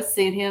Rios,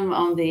 seeing him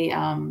on the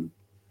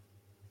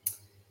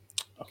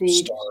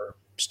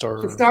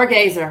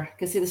Stargazer.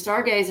 Because see, the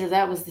Stargazer,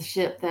 that was the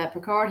ship that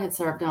Picard had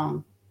served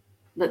on.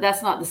 But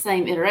that's not the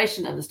same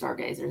iteration of the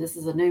Stargazer. This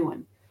is a new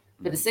one.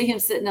 But to see him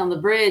sitting on the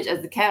bridge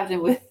as the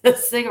captain with a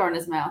cigar in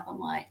his mouth, I'm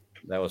like,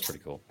 that was pretty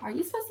cool. Are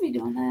you supposed to be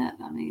doing that?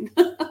 I mean,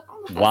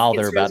 while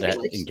they're about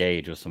to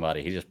engage with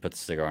somebody, he just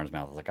puts a cigar in his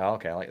mouth. I was like, oh,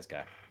 okay, I like this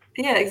guy.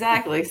 Yeah,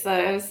 exactly. So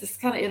it was just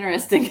kind of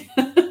interesting.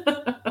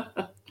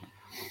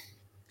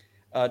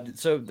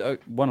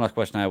 One last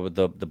question I have with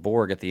the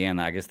Borg at the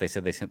end. I guess they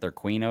said they sent their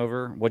queen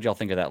over. What did y'all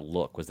think of that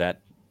look? Was that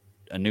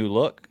a new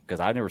look? Because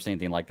I've never seen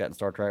anything like that in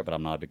Star Trek, but I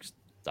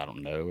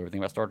don't know everything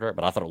about Star Trek,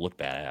 but I thought it looked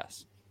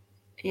badass.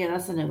 Yeah,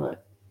 that's a new look.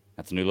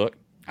 That's a new look?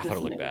 I thought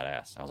it looked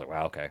badass. I was like,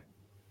 wow, okay.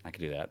 I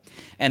could do that.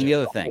 And the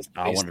other thing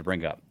I wanted to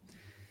bring up,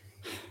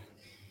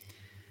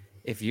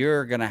 if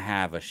you're going to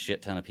have a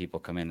shit ton of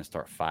people come in and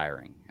start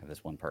firing at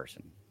this one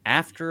person,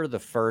 after the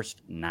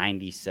first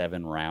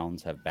 97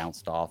 rounds have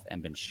bounced off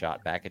and been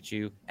shot back at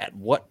you, at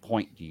what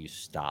point do you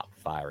stop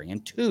firing?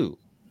 And 2,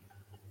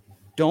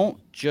 don't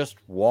just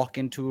walk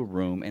into a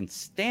room and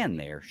stand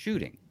there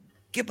shooting.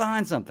 Get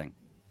behind something.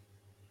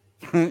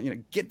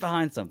 Get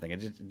behind something. It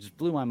just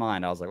blew my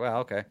mind. I was like,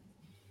 wow, okay.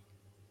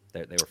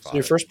 They were fired. So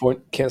your first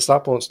point, can't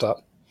stop, won't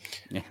stop.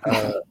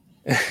 Yeah.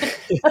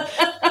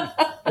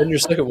 And your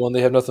second one, they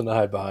have nothing to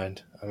hide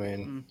behind. I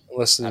mean,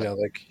 unless,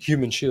 like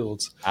human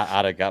shields.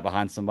 I'd have got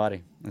behind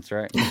somebody. That's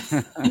right.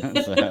 I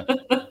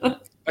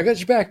got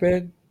your back,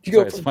 man. You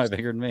go. It's probably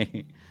bigger than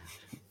me.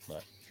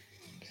 But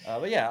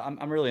yeah,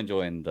 I'm really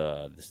enjoying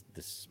that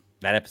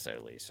episode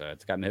at least. So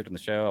it's got me hooked on the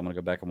show. I'm going to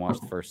go back and watch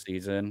the first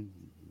season,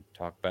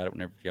 talk about it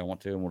whenever y'all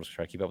want to, and we'll just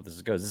try to keep up with this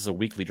as it goes. This is a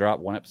weekly drop,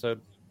 one episode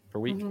per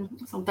week. Mm-hmm.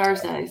 It's on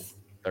Thursdays.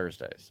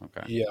 Thursdays,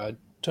 okay. Yeah, I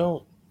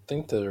don't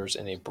think there's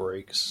any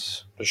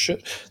breaks.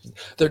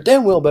 There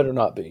damn well better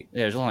not be.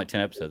 Yeah, there's only like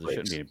 10 episodes. There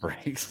shouldn't be any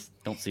breaks.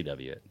 Don't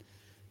CW it.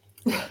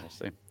 So we'll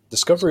see.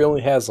 Discovery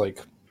only has I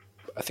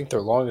think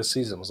their longest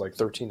season was like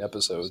 13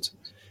 episodes.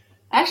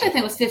 Actually, I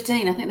think it was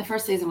 15. I think the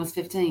first season was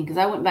 15 because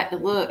I went back to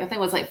look. I think it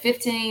was like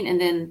 15,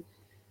 and then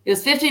it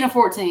was 15 or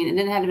 14, and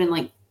then it had to been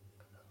like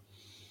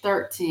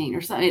 13 or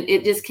something.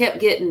 It just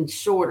kept getting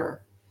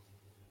shorter.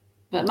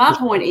 But my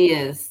point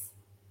is,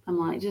 I'm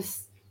like,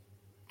 just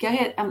go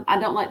ahead. I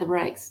don't like the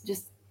breaks.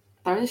 Just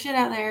throw the shit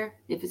out there.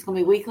 If it's going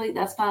to be weekly,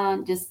 that's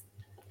fine. Just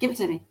give it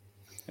to me.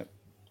 Yep.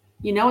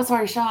 You know it's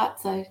already shot,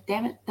 so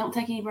damn it, don't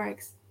take any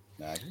breaks.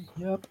 I agree.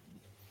 Yep.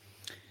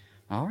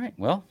 All right.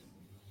 Well,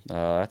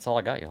 that's all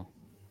I got, y'all.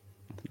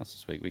 Nothing else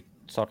this week. We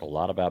talked a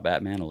lot about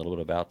Batman, a little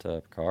bit about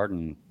Picard,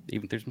 and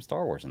even threw some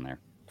Star Wars in there.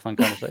 Fun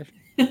conversation.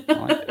 We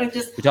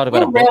talked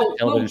about a book,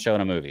 television show,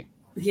 and a movie.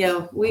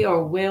 Yeah, we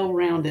are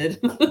well-rounded.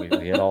 we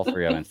hit all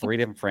three of them, and 3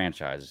 different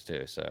franchises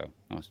too. So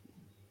that was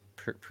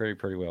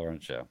pretty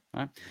well-rounded show.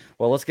 All right.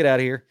 Well, let's get out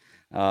of here.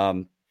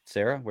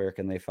 Sarah, where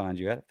can they find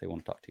you at if they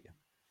want to talk to you?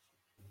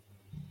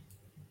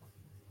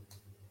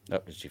 Oh,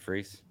 did she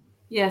freeze?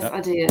 Yes, Nope.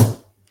 I did.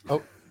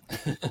 Oh.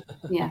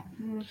 Yeah.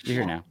 You're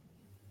here now.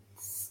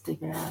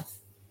 Stupid ass.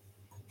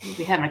 We'll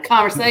be having a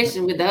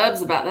conversation with the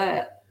hubs about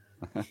that.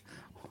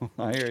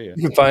 I hear you.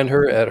 You can find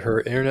her at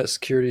her internet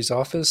security's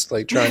office,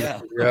 trying to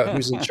figure out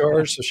who's in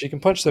charge so she can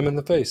punch them in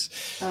the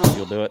face.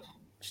 You'll do it.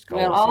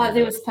 Well, all I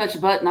do is punch a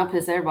button. I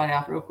piss everybody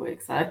off real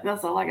quick. So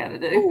that's all I got to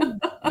do.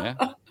 Yeah.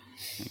 Okay.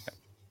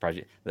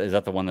 Project. Is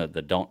that the one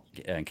that don't,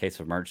 in case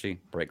of emergency,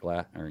 break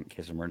glass, or in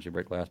case of emergency,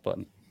 break glass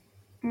button?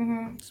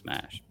 Mm-hmm.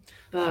 Smash.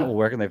 Well,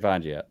 where can they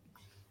find you at?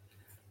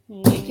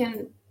 You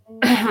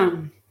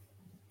can.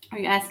 Are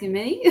you asking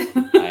me?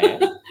 I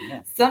am.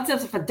 Yeah.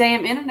 Sometimes if a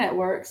damn internet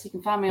works, you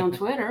can find me on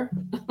Twitter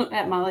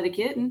at My Lady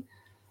Kitten.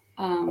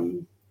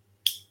 And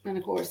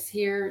of course,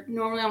 here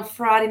normally on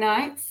Friday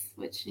nights,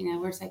 which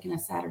we're taking a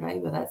Saturday,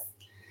 but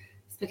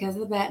it's because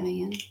of the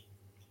Batman.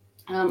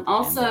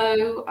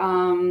 Also,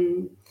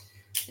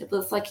 it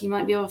looks like you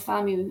might be able to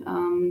find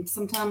me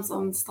sometimes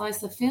on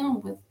Slice of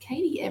Film with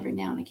Katie every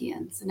now and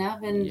again. So now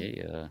I've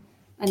been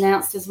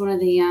announced as one of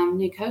the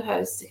new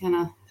co-hosts to kind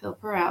of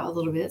help her out a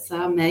little bit. So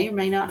I may or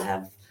may not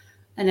have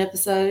an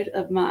episode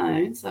of my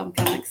own. So I'm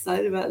kind of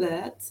excited about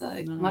that. So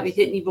I might be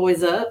hitting you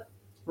boys up,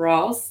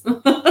 Ross.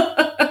 Come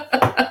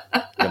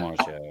on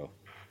a show.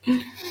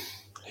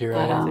 Here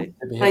but, I am.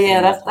 But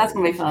yeah, that's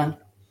going to be fun.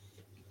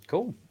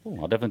 Cool.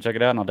 I'll definitely check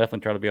it out, and I'll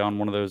definitely try to be on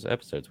one of those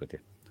episodes with you.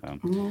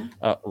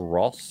 So,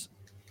 Ross,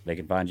 they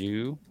can find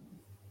you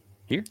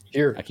here.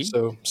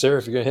 So, Sarah,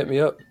 if you're going to hit me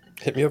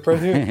up right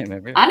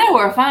here. I know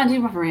where to find you,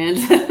 my friend.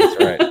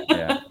 That's right.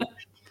 Yeah.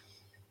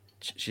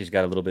 She's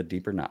got a little bit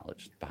deeper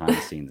knowledge, behind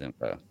the scenes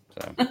info.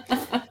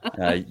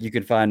 So, you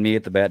can find me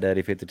at the Bat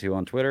Daddy 52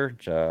 on Twitter.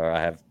 I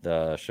have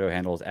the show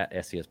handles at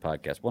SCS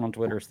Podcast 1 on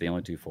Twitter. It's the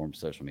only two forms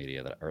of social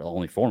media the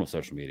only form of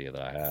social media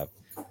that I have.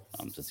 So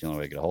it's the only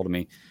way to get a hold of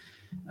me.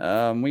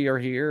 We are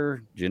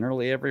here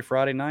generally every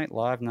Friday night,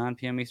 live 9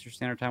 p.m. Eastern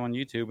Standard Time on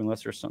YouTube,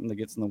 unless there's something that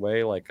gets in the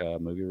way, like a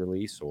movie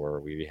release, or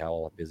we have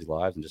all busy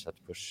lives and just have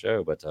to push the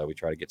show. But we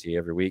try to get to you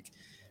every week.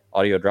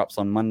 Audio drops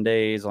on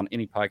Mondays on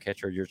any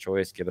podcatcher of your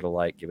choice. Give it a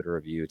like, give it a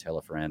review, tell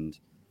a friend,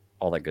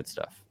 all that good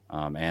stuff.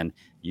 And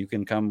you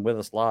can come with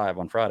us live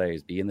on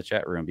Fridays, be in the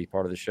chat room, be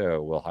part of the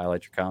show. We'll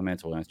highlight your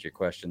comments, we'll answer your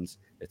questions.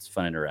 It's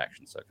fun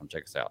interaction, so come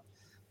check us out.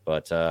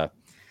 But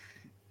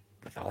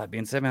with all that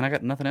being said, man, I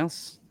got nothing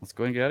else. Let's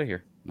go ahead and get out of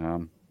here.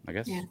 I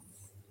guess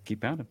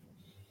keep pounding.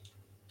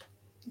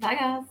 Bye,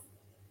 guys.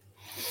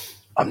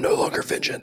 I'm no longer vengeance.